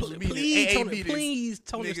survive? Niggas was meeting Please, AA Tony, meetings. please,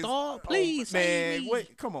 Tony Niggas- Stark, please, man. save me.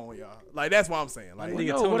 Wait, come on, y'all. Like that's what I'm saying. Like, Nigga,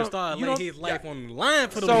 no, Tony what Stark you laid don't- his life on the line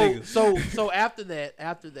for them niggas. So after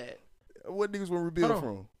that, what niggas want to rebuild Hold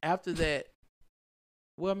on. from? after that,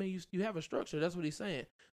 well, I mean, you have a structure. That's what he's saying.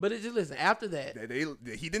 But it just listen. After that,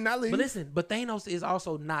 He did not leave. but listen. But Thanos is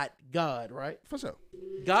also not God, right? For sure.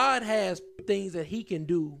 God has things that he can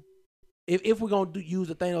do. If we're gonna use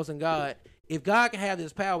the Thanos and God, if God can have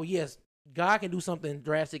this power, yes, God can do something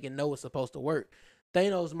drastic and know it's supposed to work.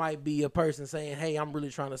 Thanos might be a person saying, "Hey, I'm really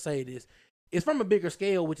trying to say this." It's from a bigger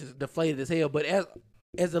scale, which is deflated as hell. But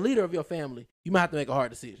as the leader of your family, you might have to make a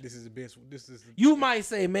hard decision. This is the best. You might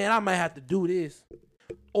say, "Man, I might have to do this,"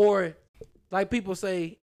 or like people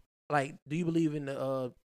say, like, "Do you believe in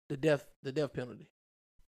the death penalty?"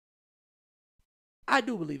 I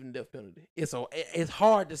do believe in the death penalty. It's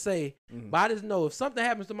hard to say, but I just know if something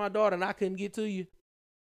happens to my daughter and I couldn't get to you,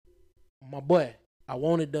 my boy, I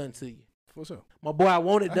want it done to you. For sure. My boy, I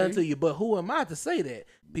want it I done hear to you. you. But who am I to say that?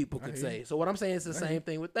 People I could hear say. you. So what I'm saying is the I hear same you.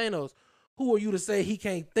 thing with Thanos. Who are you to say he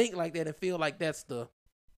can't think like that and feel like that's the?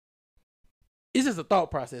 It's just a thought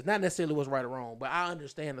process, not necessarily what's right or wrong, but I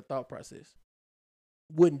understand the thought process.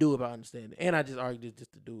 Wouldn't do it if I understand it, and I just argued it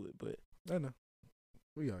just to do it. But I know.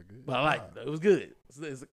 We are good. I like it. Though. It was good. It's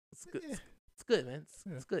good. Yeah. It's good, man.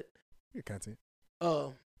 Yeah. It's good. Good content.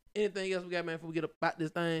 Anything else we got, man? Before we get about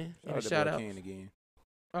this thing, any Shout shout out out. to Ken again.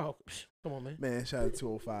 Oh, come on, man. Man, shout out to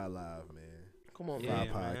 205 Live, man. Come on, Yeah, man.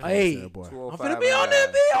 Five man. podcast. Hey. Yeah, boy. I'm 205 finna be on that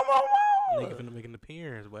Live. bitch. I'm on. Nigga finna make an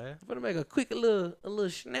appearance, boy. I'm finna make a quick little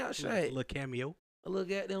snapshot. Little cameo. A little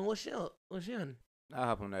goddamn what's happening? I'll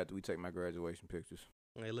hop on that after we take my graduation pictures.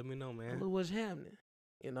 Hey, let me know, A man. little what's happening?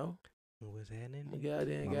 You know? What's happening?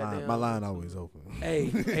 Goddamn. My line always open. Hey,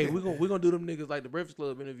 we gonna do them niggas like the Breakfast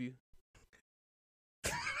Club interview.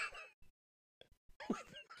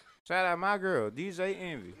 Shout out my girl, DJ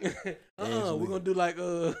Envy. We gonna do like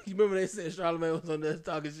you remember they said Charlamagne was on there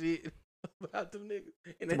talking shit about them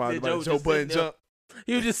niggas, and they said Joe was Joe just Budden sitting there. jump.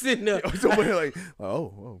 He was just sitting there. Joe Budden like,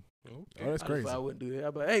 oh, that's I crazy. wouldn't do that.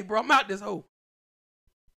 I'm like, hey, bro, I'm out this hoe.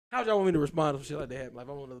 How y'all want me to respond to some shit like that? Like, if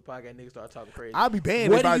I'm on another podcast, niggas start talking crazy. I'll be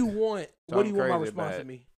banned What if do I. you want? What do you want my crazy response about to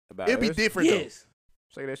me? About It'd be us? different though. Yes.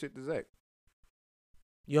 Say that shit to Zach.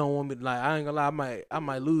 You don't want me to like. I ain't gonna lie. I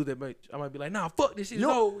might lose that bitch. I might be like, nah, fuck this shit. You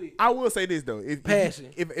It's know- over with. I will say this though. If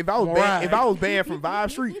Passion. if I was I'm banned, if alright. I was banned from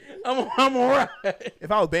Vibe Street, I'm alright.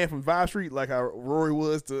 if I was banned from Vibe Street like how Rory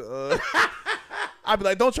was to, I'd be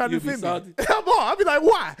like, don't try to You'd be defend me. salty. Come on, I'd be like,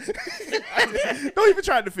 why? Don't even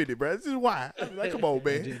try to defend it, bro. This is why. I'd be like, come on,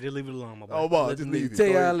 man. Just leave it alone, my boy. Oh, boy, Let just the leave nigga it. tell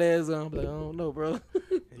Go ahead. y'all ass on. I'm like, I don't know, bro.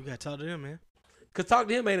 You gotta talk to them, man. Cause talk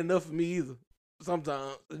to him ain't enough for me either.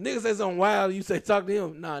 Sometimes if nigga say something wild, you say talk to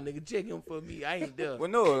him. Nah, nigga, check him for me. I ain't there. Well,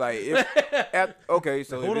 no, like if okay,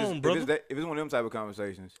 so Hold if, on, it's, brother. if it's one of them type of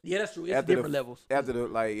conversations, Yeah, that's true. It's After the- different levels. after the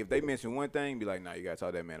like, if they mention one thing, be like, nah, you gotta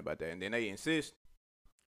talk to that man about that, and then they insist.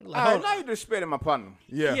 Like, All right, hold now you disrespecting my partner.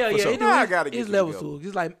 Yeah, yeah, for yeah. sure. It do. Now I It's- gotta get it's you levels together. to it.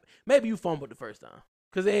 It's like maybe you fumbled the first time.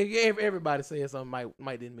 Cause everybody saying something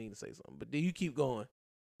might didn't mean to say something, but then you keep going.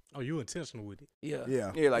 Oh, you intentional with it. Yeah.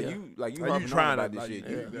 Yeah. Yeah, like Yeah. you Like, you harping on trying about to, this like, shit. yeah,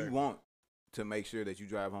 You exactly. want to make sure that you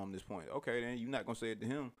drive home this point. Okay, then you're not gonna say it to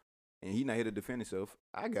him, and he not here to defend himself.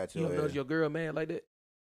 I got You your ever notice ass. your girl mad like that?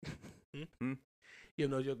 Hmm? You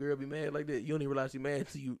ever notice your girl be mad like that? You don't even realize she mad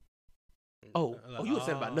until you. Oh, Like, you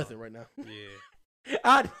upset about nothing right now. Yeah.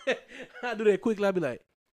 I do that quickly. I be like,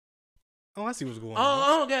 Oh, I see what's going oh, on. I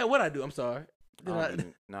don't get what I do. I'm sorry. Then I I- don't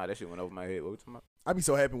even- nah, that shit went over my head. What we talking about? I'd be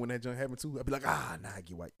so happy when that junk happened too. I'd be like, nah, I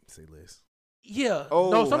get white. Say less. Yeah.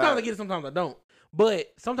 Oh, no, sometimes how- I get it, sometimes I don't.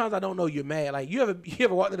 But sometimes I don't know you're mad. Like you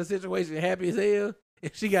ever walked in a situation happy as hell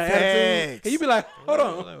and she got attitude, Facts. and you be like, hold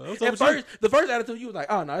on. Like, what's up At with you? first, the first attitude you was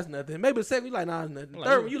like, oh no, it's nothing. Maybe the second you like, nah, it's nothing. Like,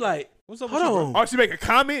 Third one you like, What's up hold with you, on. bro? Oh, she make a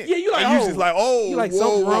comment. Yeah, you like, and you oh. just like, oh, You like whoa,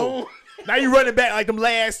 something whoa. wrong. Now you running back like them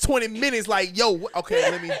last 20 minutes. Like, yo,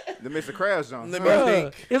 okay, let me. The Mr. Crash Zone. Let me- Bruh,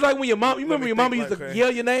 think. it's like when your mom, you Let remember me your mama think used to like that.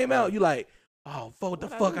 yell your name out. You like, oh, fuck, what the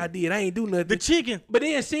fuck I did? I ain't do nothing. The chicken. But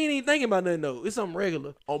then she ain't even thinking about nothing though. It's something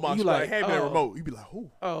regular. Oh my, You you like, hand me that oh, remote. You be like,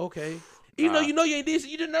 ooh. Oh, okay. Even though you know you ain't did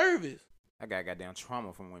shit, you just nervous. I got goddamn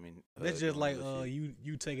trauma from women. That's just doing like this shit.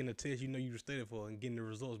 you taking a test you know you studied for and getting the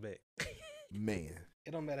results back. Man.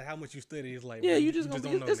 It don't matter how much you study. It's like Yeah, bro, you just gonna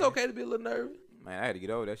don't be. know, It's man. okay to be a little nervous. Man, I had to get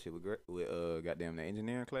over that shit with goddamn the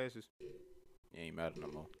engineering classes. It ain't matter no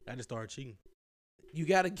more. I just started cheating. You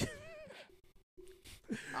gotta.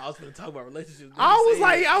 I was gonna talk about relationships. I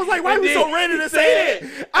was like, why you so ready to say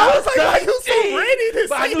that? I was like, why you so ready to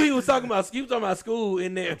But I say knew he was talking about school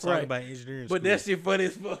in there. I'm talking about engineering. But school. that shit funny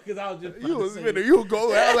as fuck because I was just. You was say finna, you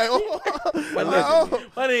go. I was like, oh.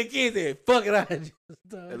 My nigga kid said, "Fuck it, I just."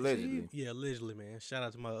 Allegedly. Yeah, allegedly, man. Shout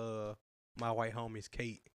out to my white homies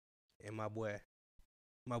Kate and my boy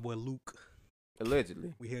Luke.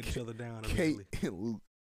 Allegedly. We held each other down. Kate Allegedly. and Luke.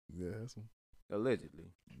 Yeah, that's Allegedly.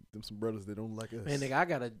 them some brothers that don't like us. Man, nigga, I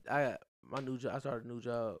got my new job. I started a new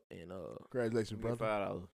job and Congratulations, Give me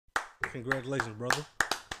brother. $5. Congratulations, brother.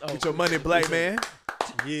 Get your money, black man.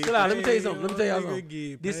 Yeah, Chill out, let me tell you something. Let me tell y'all nigga something.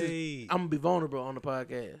 get This paid. I'm gonna be vulnerable on the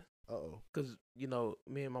podcast Uh-oh. because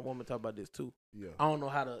me and my woman talk about this too. Yeah. I don't know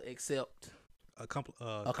how to accept a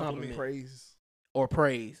compliment. compliment. Praise. or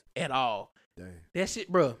praise at all. Dang. That shit,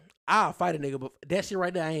 bro. I'll fight a nigga, but that shit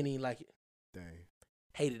right there, I ain't even like it. Dang.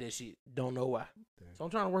 Hated that shit. Don't know why. Dang. So I'm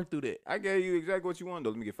trying to work through that. I gave you exactly what you wanted, though.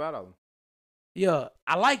 Let me get $5. Yeah,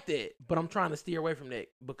 I like that, but I'm trying to steer away from that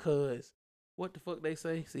because what the fuck they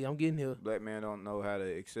say? See, I'm getting here. Black man don't know how to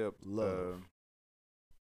accept Love.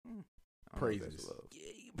 I don't know if Praises. that's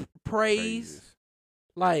love. Praise, Praises.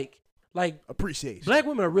 like Appreciation. black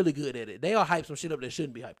women are really good at it. They all hype some shit up that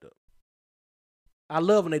shouldn't be hyped up. I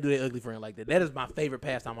love when they do their ugly friend like that. That is my favorite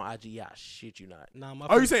pastime on IG. I shit you not. Nah, my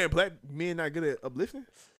Are you saying black men not good at uplifting?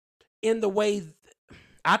 In the way,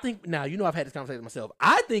 I think now I've had this conversation myself.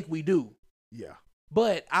 I think we do. Yeah.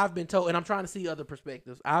 But I've been told, and I'm trying to see other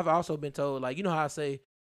perspectives. I've also been told, like, you know how I say,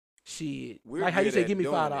 shit, We're like how you good say, at give me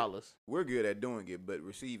doing $5. We're good at doing it, but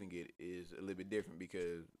receiving it is a little bit different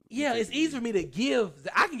because Yeah, it's easy for me to give.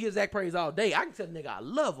 I can give Zach praise all day. I can tell the nigga I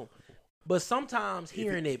love him. But sometimes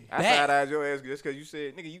hearing it I back, side-eyed your ass just because you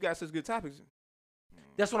said, nigga, you got such good topics.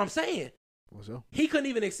 that's what I'm saying. What's up? He couldn't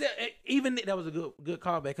even accept. Even that was a good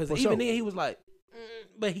callback because For even sure. then he was like,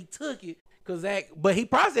 but he took it because Zach. But he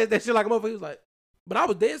processed that shit like a motherfucker. He was like, but I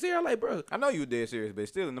was dead serious. I'm like, bro, I know you were dead serious, but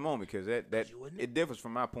still in the moment because that You a nigga. it differs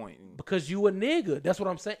from my point. because you a nigga. That's what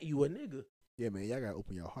I'm saying. You a nigga Yeah, man. Y'all gotta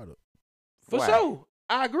open your heart up for Why? sure.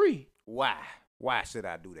 I agree. Why? Why should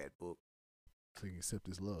I do that, book? so you can accept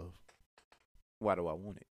this love. Why do I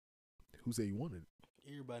want it? Who said you wanted it?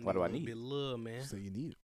 Everybody Why need do a I little need bit of love, man. Who said you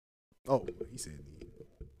need it? Oh, he said need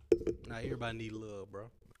it. Nah, everybody need love, bro.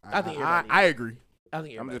 I think everybody I agree. I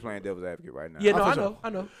think I'm just playing devil's advocate right now. Yeah, no, for I sure. know. I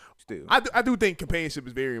know. Still. I do think companionship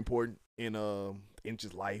is very important in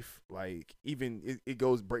just life. Like even it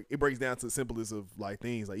breaks down to the simplest of like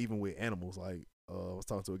things. Like even with animals. Like I was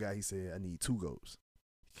talking to a guy. He said I need 2 goats.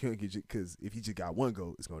 He can't get because if he just got 1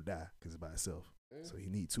 goat, it's gonna die because it's by itself. So he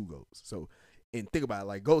need 2 goats. So and think about it,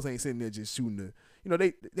 like goats ain't sitting there just shooting the. You know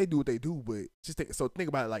they do what they do, but just think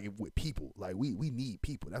about it like with people. Like we need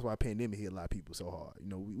people. That's why pandemic hit a lot of people so hard. You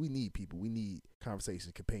know we need people. We need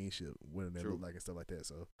conversation, companionship, what they look like and stuff like that.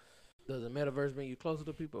 So. Does the metaverse bring you closer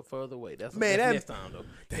to people or further away? That's Man, that's that- next time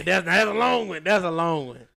though. That's a long one. That's a long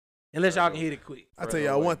one. Unless y'all can hit it quick. I tell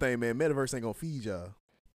y'all one thing, man. Metaverse ain't gonna feed y'all.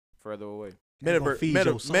 Further away. Ain't gonna feed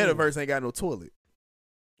your soul. Metaverse ain't got no toilet.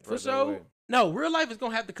 For Further sure. away. No, real life is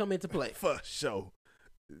gonna have to come into play. For sure.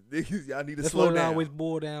 Y'all need to That's slow what it down. always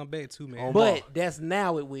boil down back to, man. Oh, But that's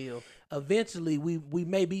now it will. Eventually we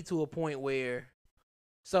may be to a point where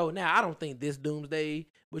so now I don't think this doomsday,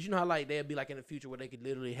 but you know how like they'll be like in the future where they could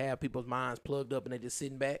literally have people's minds plugged up and they just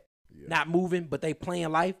sitting back, Yeah. not moving, but they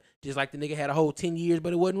playing life, just like the nigga had a whole 10 years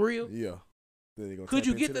but it wasn't real. Yeah. Then they gonna Could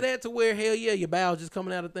tap you get into to that to where hell yeah, your bowels just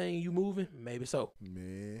coming out of thing and you moving? Maybe so.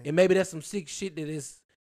 Man. And maybe that's some sick shit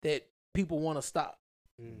that people want to stop.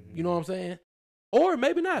 Mhm. You know what I'm saying? Or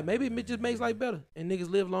maybe not. Maybe it just makes life better and niggas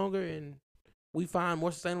live longer and we find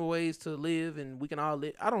more sustainable ways to live and we can all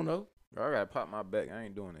live. I don't know. Bro, I gotta pop my back. I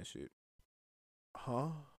ain't doing that shit. Huh?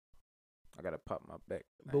 I gotta pop my back.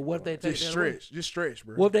 I But ain't what if doing they that. take Just that away? stretch. Just stretch,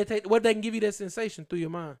 bro. What if they can give you that sensation through your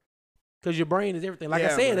mind? Because your brain is everything. Like I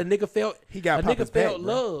Yeah, said, bro. a nigga felt He got pop his back, bro.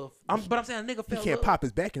 love. But I'm saying a nigga He felt can't love. pop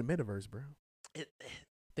his back in the metaverse, bro.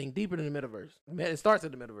 Think deeper than the metaverse. It starts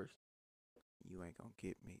at the metaverse. You ain't gonna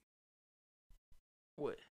get me.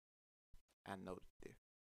 What? I know the difference.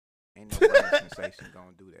 Ain't no brain sensation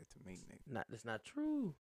gonna do that to me, nigga. That's not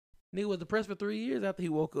true. Nigga was depressed for 3 years after he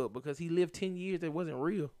woke up because he lived 10 years that wasn't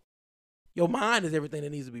real. Your mind is everything that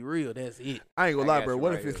needs to be real. That's it. I ain't gonna I lie, got bro. you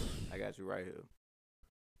What right if it's here. I got you right here.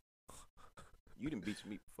 You done beat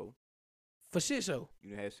me before. For shit show.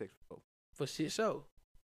 You done had sex before. For shit show.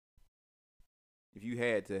 If you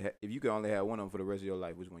had to, if you could only have one of them for the rest of your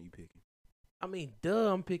life, which one you picking? I mean,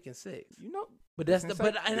 duh, I'm picking sex. You know, But that's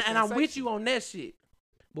the and I'm with you on that shit.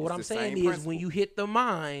 But what It's I'm the saying same is principle. when you hit the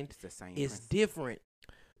mind, it's the same. it's principle. different.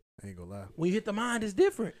 I ain't gonna lie. When you hit the mind, it's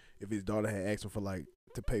different. If his daughter had asked him for like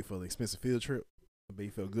to pay for the expensive field trip, I bet he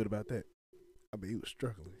felt good about that. I bet he was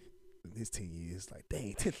struggling in his 10 years. Like,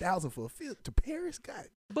 dang, 10,000 for a field to Paris, God.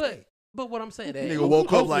 But what I'm saying, that Nigga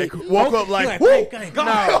woke up like, woo! No.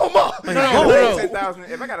 10,000.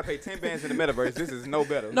 If I gotta pay 10 bands in the metaverse, this is no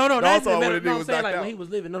better. No, that's that's all no, what it I'm was saying knocked like out. when he was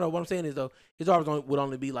living. No, what I'm saying is though, his daughter would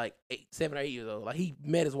only be like 7 or 8 years old. Like he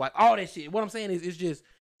met his wife, all that shit. What I'm saying is,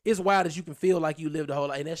 it's wild that you can feel like you lived the whole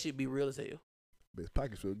life, and that shit be real as hell. But his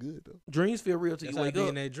pockets feel good though. Dreams feel real till That's you how I wake be up.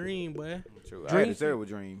 in that dream, boy. True. I had a Dreams- terrible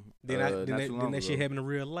dream. Then not that shit happened in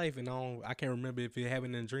real life, and I can't remember if it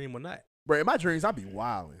happened in a dream or not. Bro, in my dreams, I be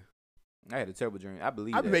wilding. I had a terrible dream. I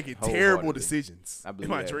believe I be that making terrible wholeheartedly. decisions I in believe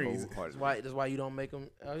my that dreams. wholeheartedly. That's why you don't make them.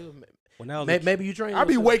 When I was Maybe you train. I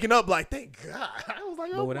be yourself. waking up like, thank God. I was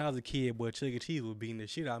like, but oh, when I was a kid, boy, Chuck E. Cheese was beating the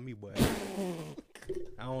shit out of me, boy.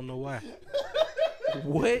 I don't know why.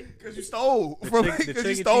 What? because you stole The from Chuck- the because Chuck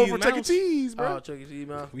you E. stole Cheese from Chuck E. mouse? Cheese, Oh, bro. Chuck E. Cheese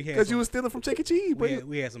mouth. We had Because you some, was stealing from Chuck E. Cheese, bro.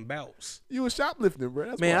 we had some bouts. You was shoplifting, bro.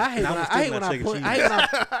 That's Man, why. I hate Nah, when I I was hate still when not I Chuck E. punch.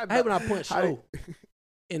 Cheese. I hate when I punch How slow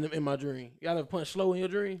in my dream. Y'all ever punch slow in your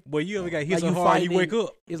dream? Boy, you ever got hit Like so you hard you fighting wake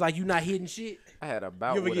up? It's like you not hitting shit. I had a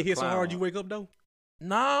bout You ever with get a hit so hard clown. you wake up though?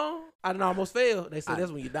 No, I done almost failed. They said I-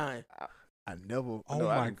 that's when you're dying. I never. Oh No,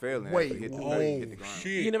 I my! didn't fail in that, wait, but hit the, Oh hit the ground.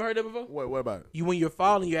 shit! You never heard that before? What about it? You when you're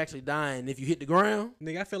falling, you're actually dying. If you hit the ground,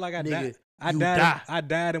 Nigga, I feel like I Nigga, died. I you died. die. I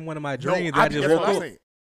died in one of my No, dreams. I be- just that's woke what I'm up. saying.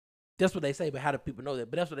 that's what they say. But how do people know that?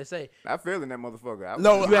 But that's what they say. I fell in that motherfucker. I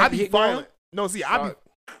No, You I have to be hit falling. ground? No, see, I be.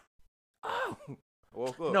 Oh.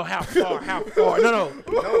 Woke up. No, how far? How far? No.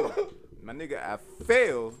 No, my nigga, I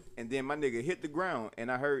fell, and then my nigga hit the ground,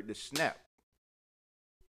 and I heard the snap.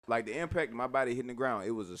 Like the impact of my body hitting the ground,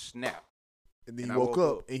 it was a snap. And then And he I woke woke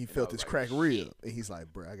up up, and he and I felt was his like, crack rib. And he's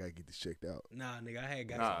like, bro, I gotta get this checked out. Nah, nigga, I had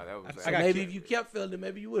got. Nah, that was I So got maybe killed. if you kept feeling it,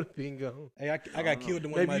 maybe you would have been gone. Hey, I don't got know. killed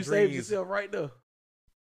in one Maybe of my you saved dreams. yourself right there.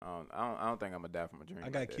 I don't think I'm gonna die from a dream. I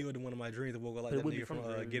like got that. killed in one of my dreams and woke up like But it that would be nigga from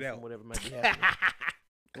from dreams, Get from Out. whatever might be happening.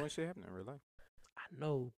 What shit happened in real life? I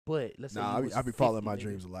know, but let's say Nah, you was I be following 50, my nigga,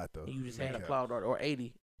 dreams a lot though. and you just No had a cap. cloud dart or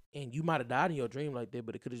 80, and you might have died in your dream like that,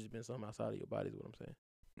 but it could have just been something outside of your body. Is what I'm saying.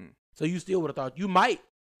 Mm. So you still would have thought you might,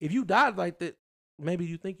 if you died like that. Maybe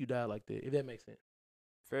you think you died like that. If that makes sense.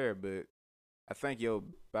 Fair, but I think your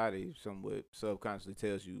body somewhat subconsciously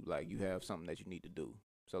tells you like you have something that you need to do.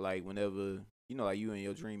 So like whenever like you in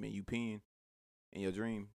your dream and you peeing in your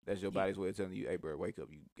dream, that's your Yeah. body's way of telling you, hey bro, wake up,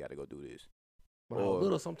 you gotta go do this. When I was Or-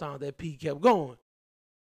 little, sometimes that pee kept going.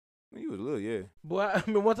 When you was little, yeah. Boy, I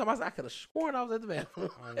mean, one time I said I could have sworn I was at the bathroom.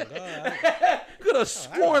 Oh God! Could have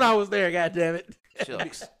sworn I was there. God damn it!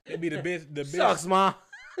 Shucks. It'd be the best. The best. Sucks, ma.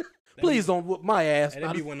 Please don't whoop my ass. And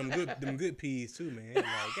it'd be one of them good peas too, man. Like,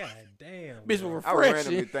 God damn. Bitch bro. was I would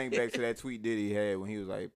randomly refreshing. think back to that tweet Diddy had when he was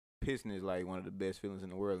like, pissing is like one of the best feelings in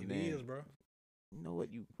the world. It And then, is, bro. you know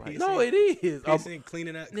what, you right. Pissing. No, it is. Pissing,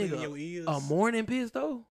 cleaning out, cleaning nigga, your ears. A morning piss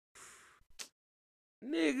though,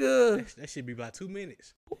 nigga. That should be about 2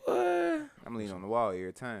 minutes. Boy, I'm leaning on the wall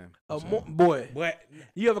every time. boy. But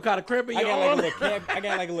You ever caught a cramp in I your got like a arm? little cap. I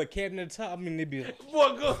got like a little cabinet at the top. I mean, it'd be like,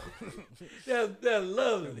 Boy, go. That's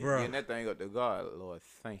lovely. bro. Getting that thing up to God, Lord,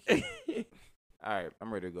 thank you. All right,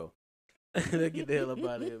 I'm ready to go. Let's get the hell up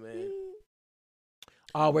out of here, man.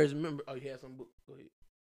 Always remember. Oh, you had some book. Go ahead.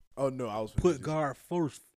 Oh no, I was Put guard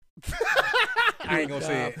first. I ain't gonna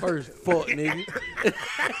say it. First, fuck, nigga.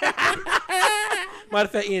 Matter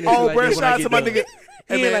of fact, Ian, Oh, bro, shout out to my nigga. He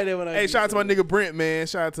Hey, ain't man. like that when I Hey, get shout out to my done. nigga Brent, man.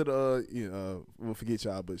 Shout out to the we'll forget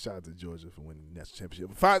y'all, but shout out to Georgia for winning the national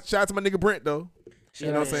championship. Shout out to my nigga Brent though. Shout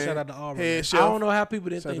know out, what I'm saying? Shout out to Auburn. Head man. I chef. don't know how people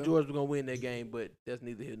didn't Shout think out. Georgia was gonna win that game, but that's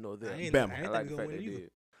neither here nor I there. ain't, Bama. I I ain't like think the gonna fact win they either.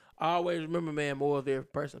 did. I always remember, man, more of their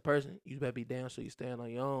person. You better be down so you stand on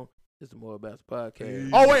your own. This is the More About podcast.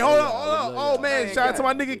 Oh wait, hold Love on, y'all, hold love on. y'all. Oh man, Man, shout out to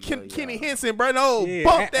my God, nigga we love Kenny y'all. Henson, bro. No, Yeah,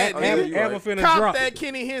 bump that Al- nigga. Al- Album finna Cop drop. that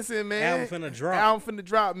Kenny Henson, man. Album finna drop. Album finna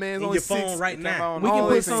drop, man. It's In only your phone six, right Come now. on, We can all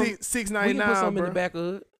put this some- shit. six We ninety can put nine, something in bro. the back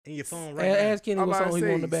of it. In your phone right now. Ask Kenny I'm what about song to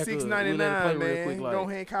he want in say the back of it. six We ninety let it play nine, real man. quick, like- Go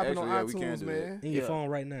ahead and cop it Actually, on yeah, we can iTunes, do man. In your Yeah. phone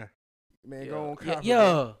right now. Man, Yeah. go on Yeah, cop it.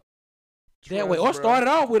 yeah. That way. Or Trust, bro. start it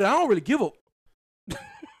off with it. I don't really give up.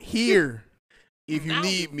 Here, if you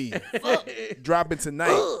need me, dropping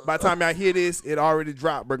tonight. By the time y'all hear this, it already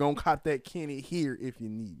dropped. We're gonna cop that Kenny here if you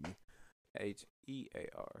need me.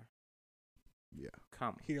 HEAR. Yeah.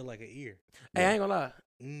 Come. Hear like an ear. Hey, I ain't gonna lie.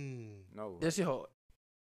 No, That shit hard.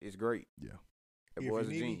 it's great. Yeah. That If boy's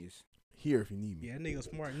a you need me. genius. Here if you need me. Yeah, that nigga a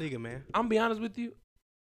smart nigga, man. I'm gonna be honest with you.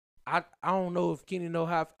 I don't know if Kenny know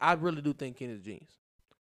how. I really do think Kenny's a genius.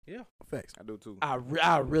 Facts. I do too. I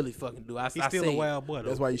really fucking do. He's still a wild boy, though.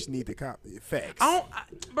 That's why you should need to cop it. Facts.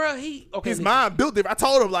 Bro, he okay. His listen. mind built different. I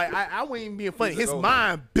told him like I wasn't even being funny. He's a His gold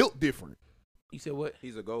mind built different. You said what?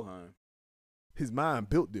 He's a Gohan. His mind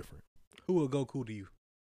built different. Who will Goku to you?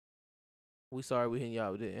 We sorry we hitting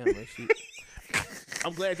y'all with that anime shit.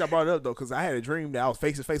 I'm glad y'all brought it up though, because I had a dream that I was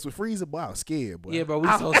face to face with Frieza, boy. I was scared, boy. Yeah, bro. We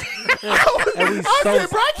so. I said,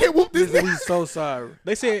 bro, I can't whoop this. We so sorry.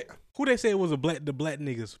 They said who they said was the black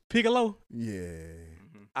niggas? Piccolo. Yeah,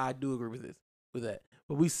 I do agree with this, with that.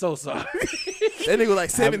 But we so sorry. that nigga like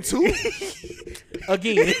 7'2".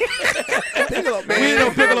 Again. Piccolo, man. We didn't know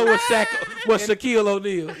Piccolo was Shaquille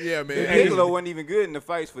O'Neal. Yeah, man. Piccolo wasn't even good in the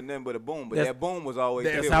fights for nothing but a boom, but that boom was always.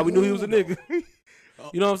 That's how we knew he was a nigga.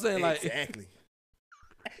 You know what I'm saying? Like exactly.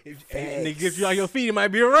 Nigga, get you on your feet, it might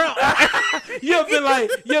be around. you've been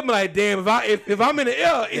like, damn, if I'm in the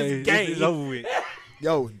air, it's game. It's over with.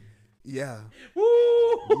 Yo, yeah.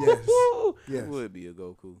 Woo! Yes. It Yes. would be a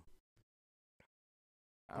Goku.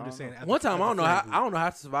 I'm just saying. One time, I don't know how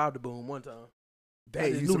to survive the boom. One time,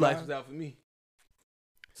 Dang, this you new survived? life was out for me.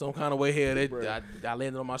 Some kind of way here, I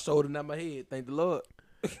landed on my shoulder, not my head. Thank the Lord.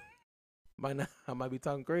 I might be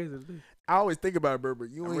talking crazy today. I always think about it, bro, but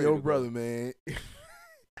you I'm and ready your to go. brother, man.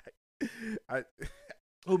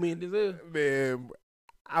 Who me and this Man,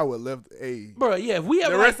 I would love to. Hey, bro? Yeah, if we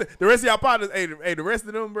ever the rest of y'all partners, the rest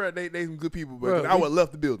of them, bro, they some good people, bro. I would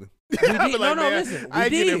love to build them. did- no, listen, I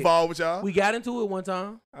ain't we getting did. involved with y'all. we got into it one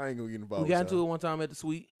time. I ain't gonna get involved. We got with into y'all. it one time at the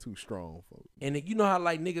suite, Too strong, folks. and you know how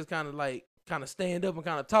like niggas kind of stand up and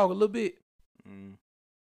kind of talk a little bit. Mm.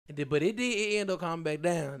 But it ended up coming back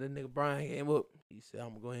down. That nigga Brian came up. He said, "I'm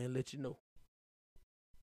gonna go ahead and let you know,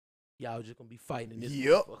 y'all just gonna be fighting in this."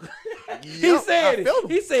 Yep. motherfucker." He Yep, said I felt it. him.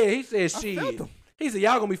 He said I felt shit. him. He said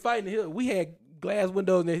y'all gonna be fighting in here. We had glass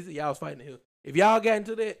windows, and he said y'all was fighting in here. If y'all got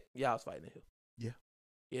into that, y'all was fighting in here.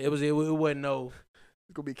 Yeah, it wasn't no.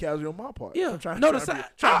 It's gonna be casual on my part. Yeah. I'm trying, No, trying, the to, be, si-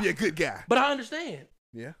 trying to be a good guy. But I understand.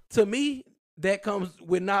 Yeah. To me, that comes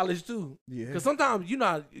with knowledge too. Yeah. Because sometimes you know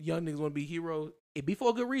how young niggas want to be heroes. It be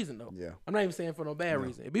for a good reason though. Yeah, I'm not even saying for no bad No.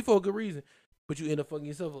 reason. It be for a good reason. But you end up fucking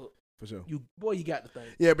yourself up. for sure. You got the thing.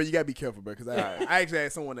 Yeah, but you gotta be careful, bro. Because I actually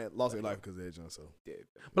had someone that lost their life because of that, John. So Yeah.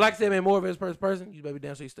 But like I said, man, more of it as person. You better be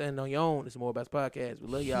down so you standing on your own. It's more about podcast. We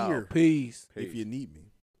love y'all. Here. Peace. if you need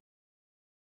me.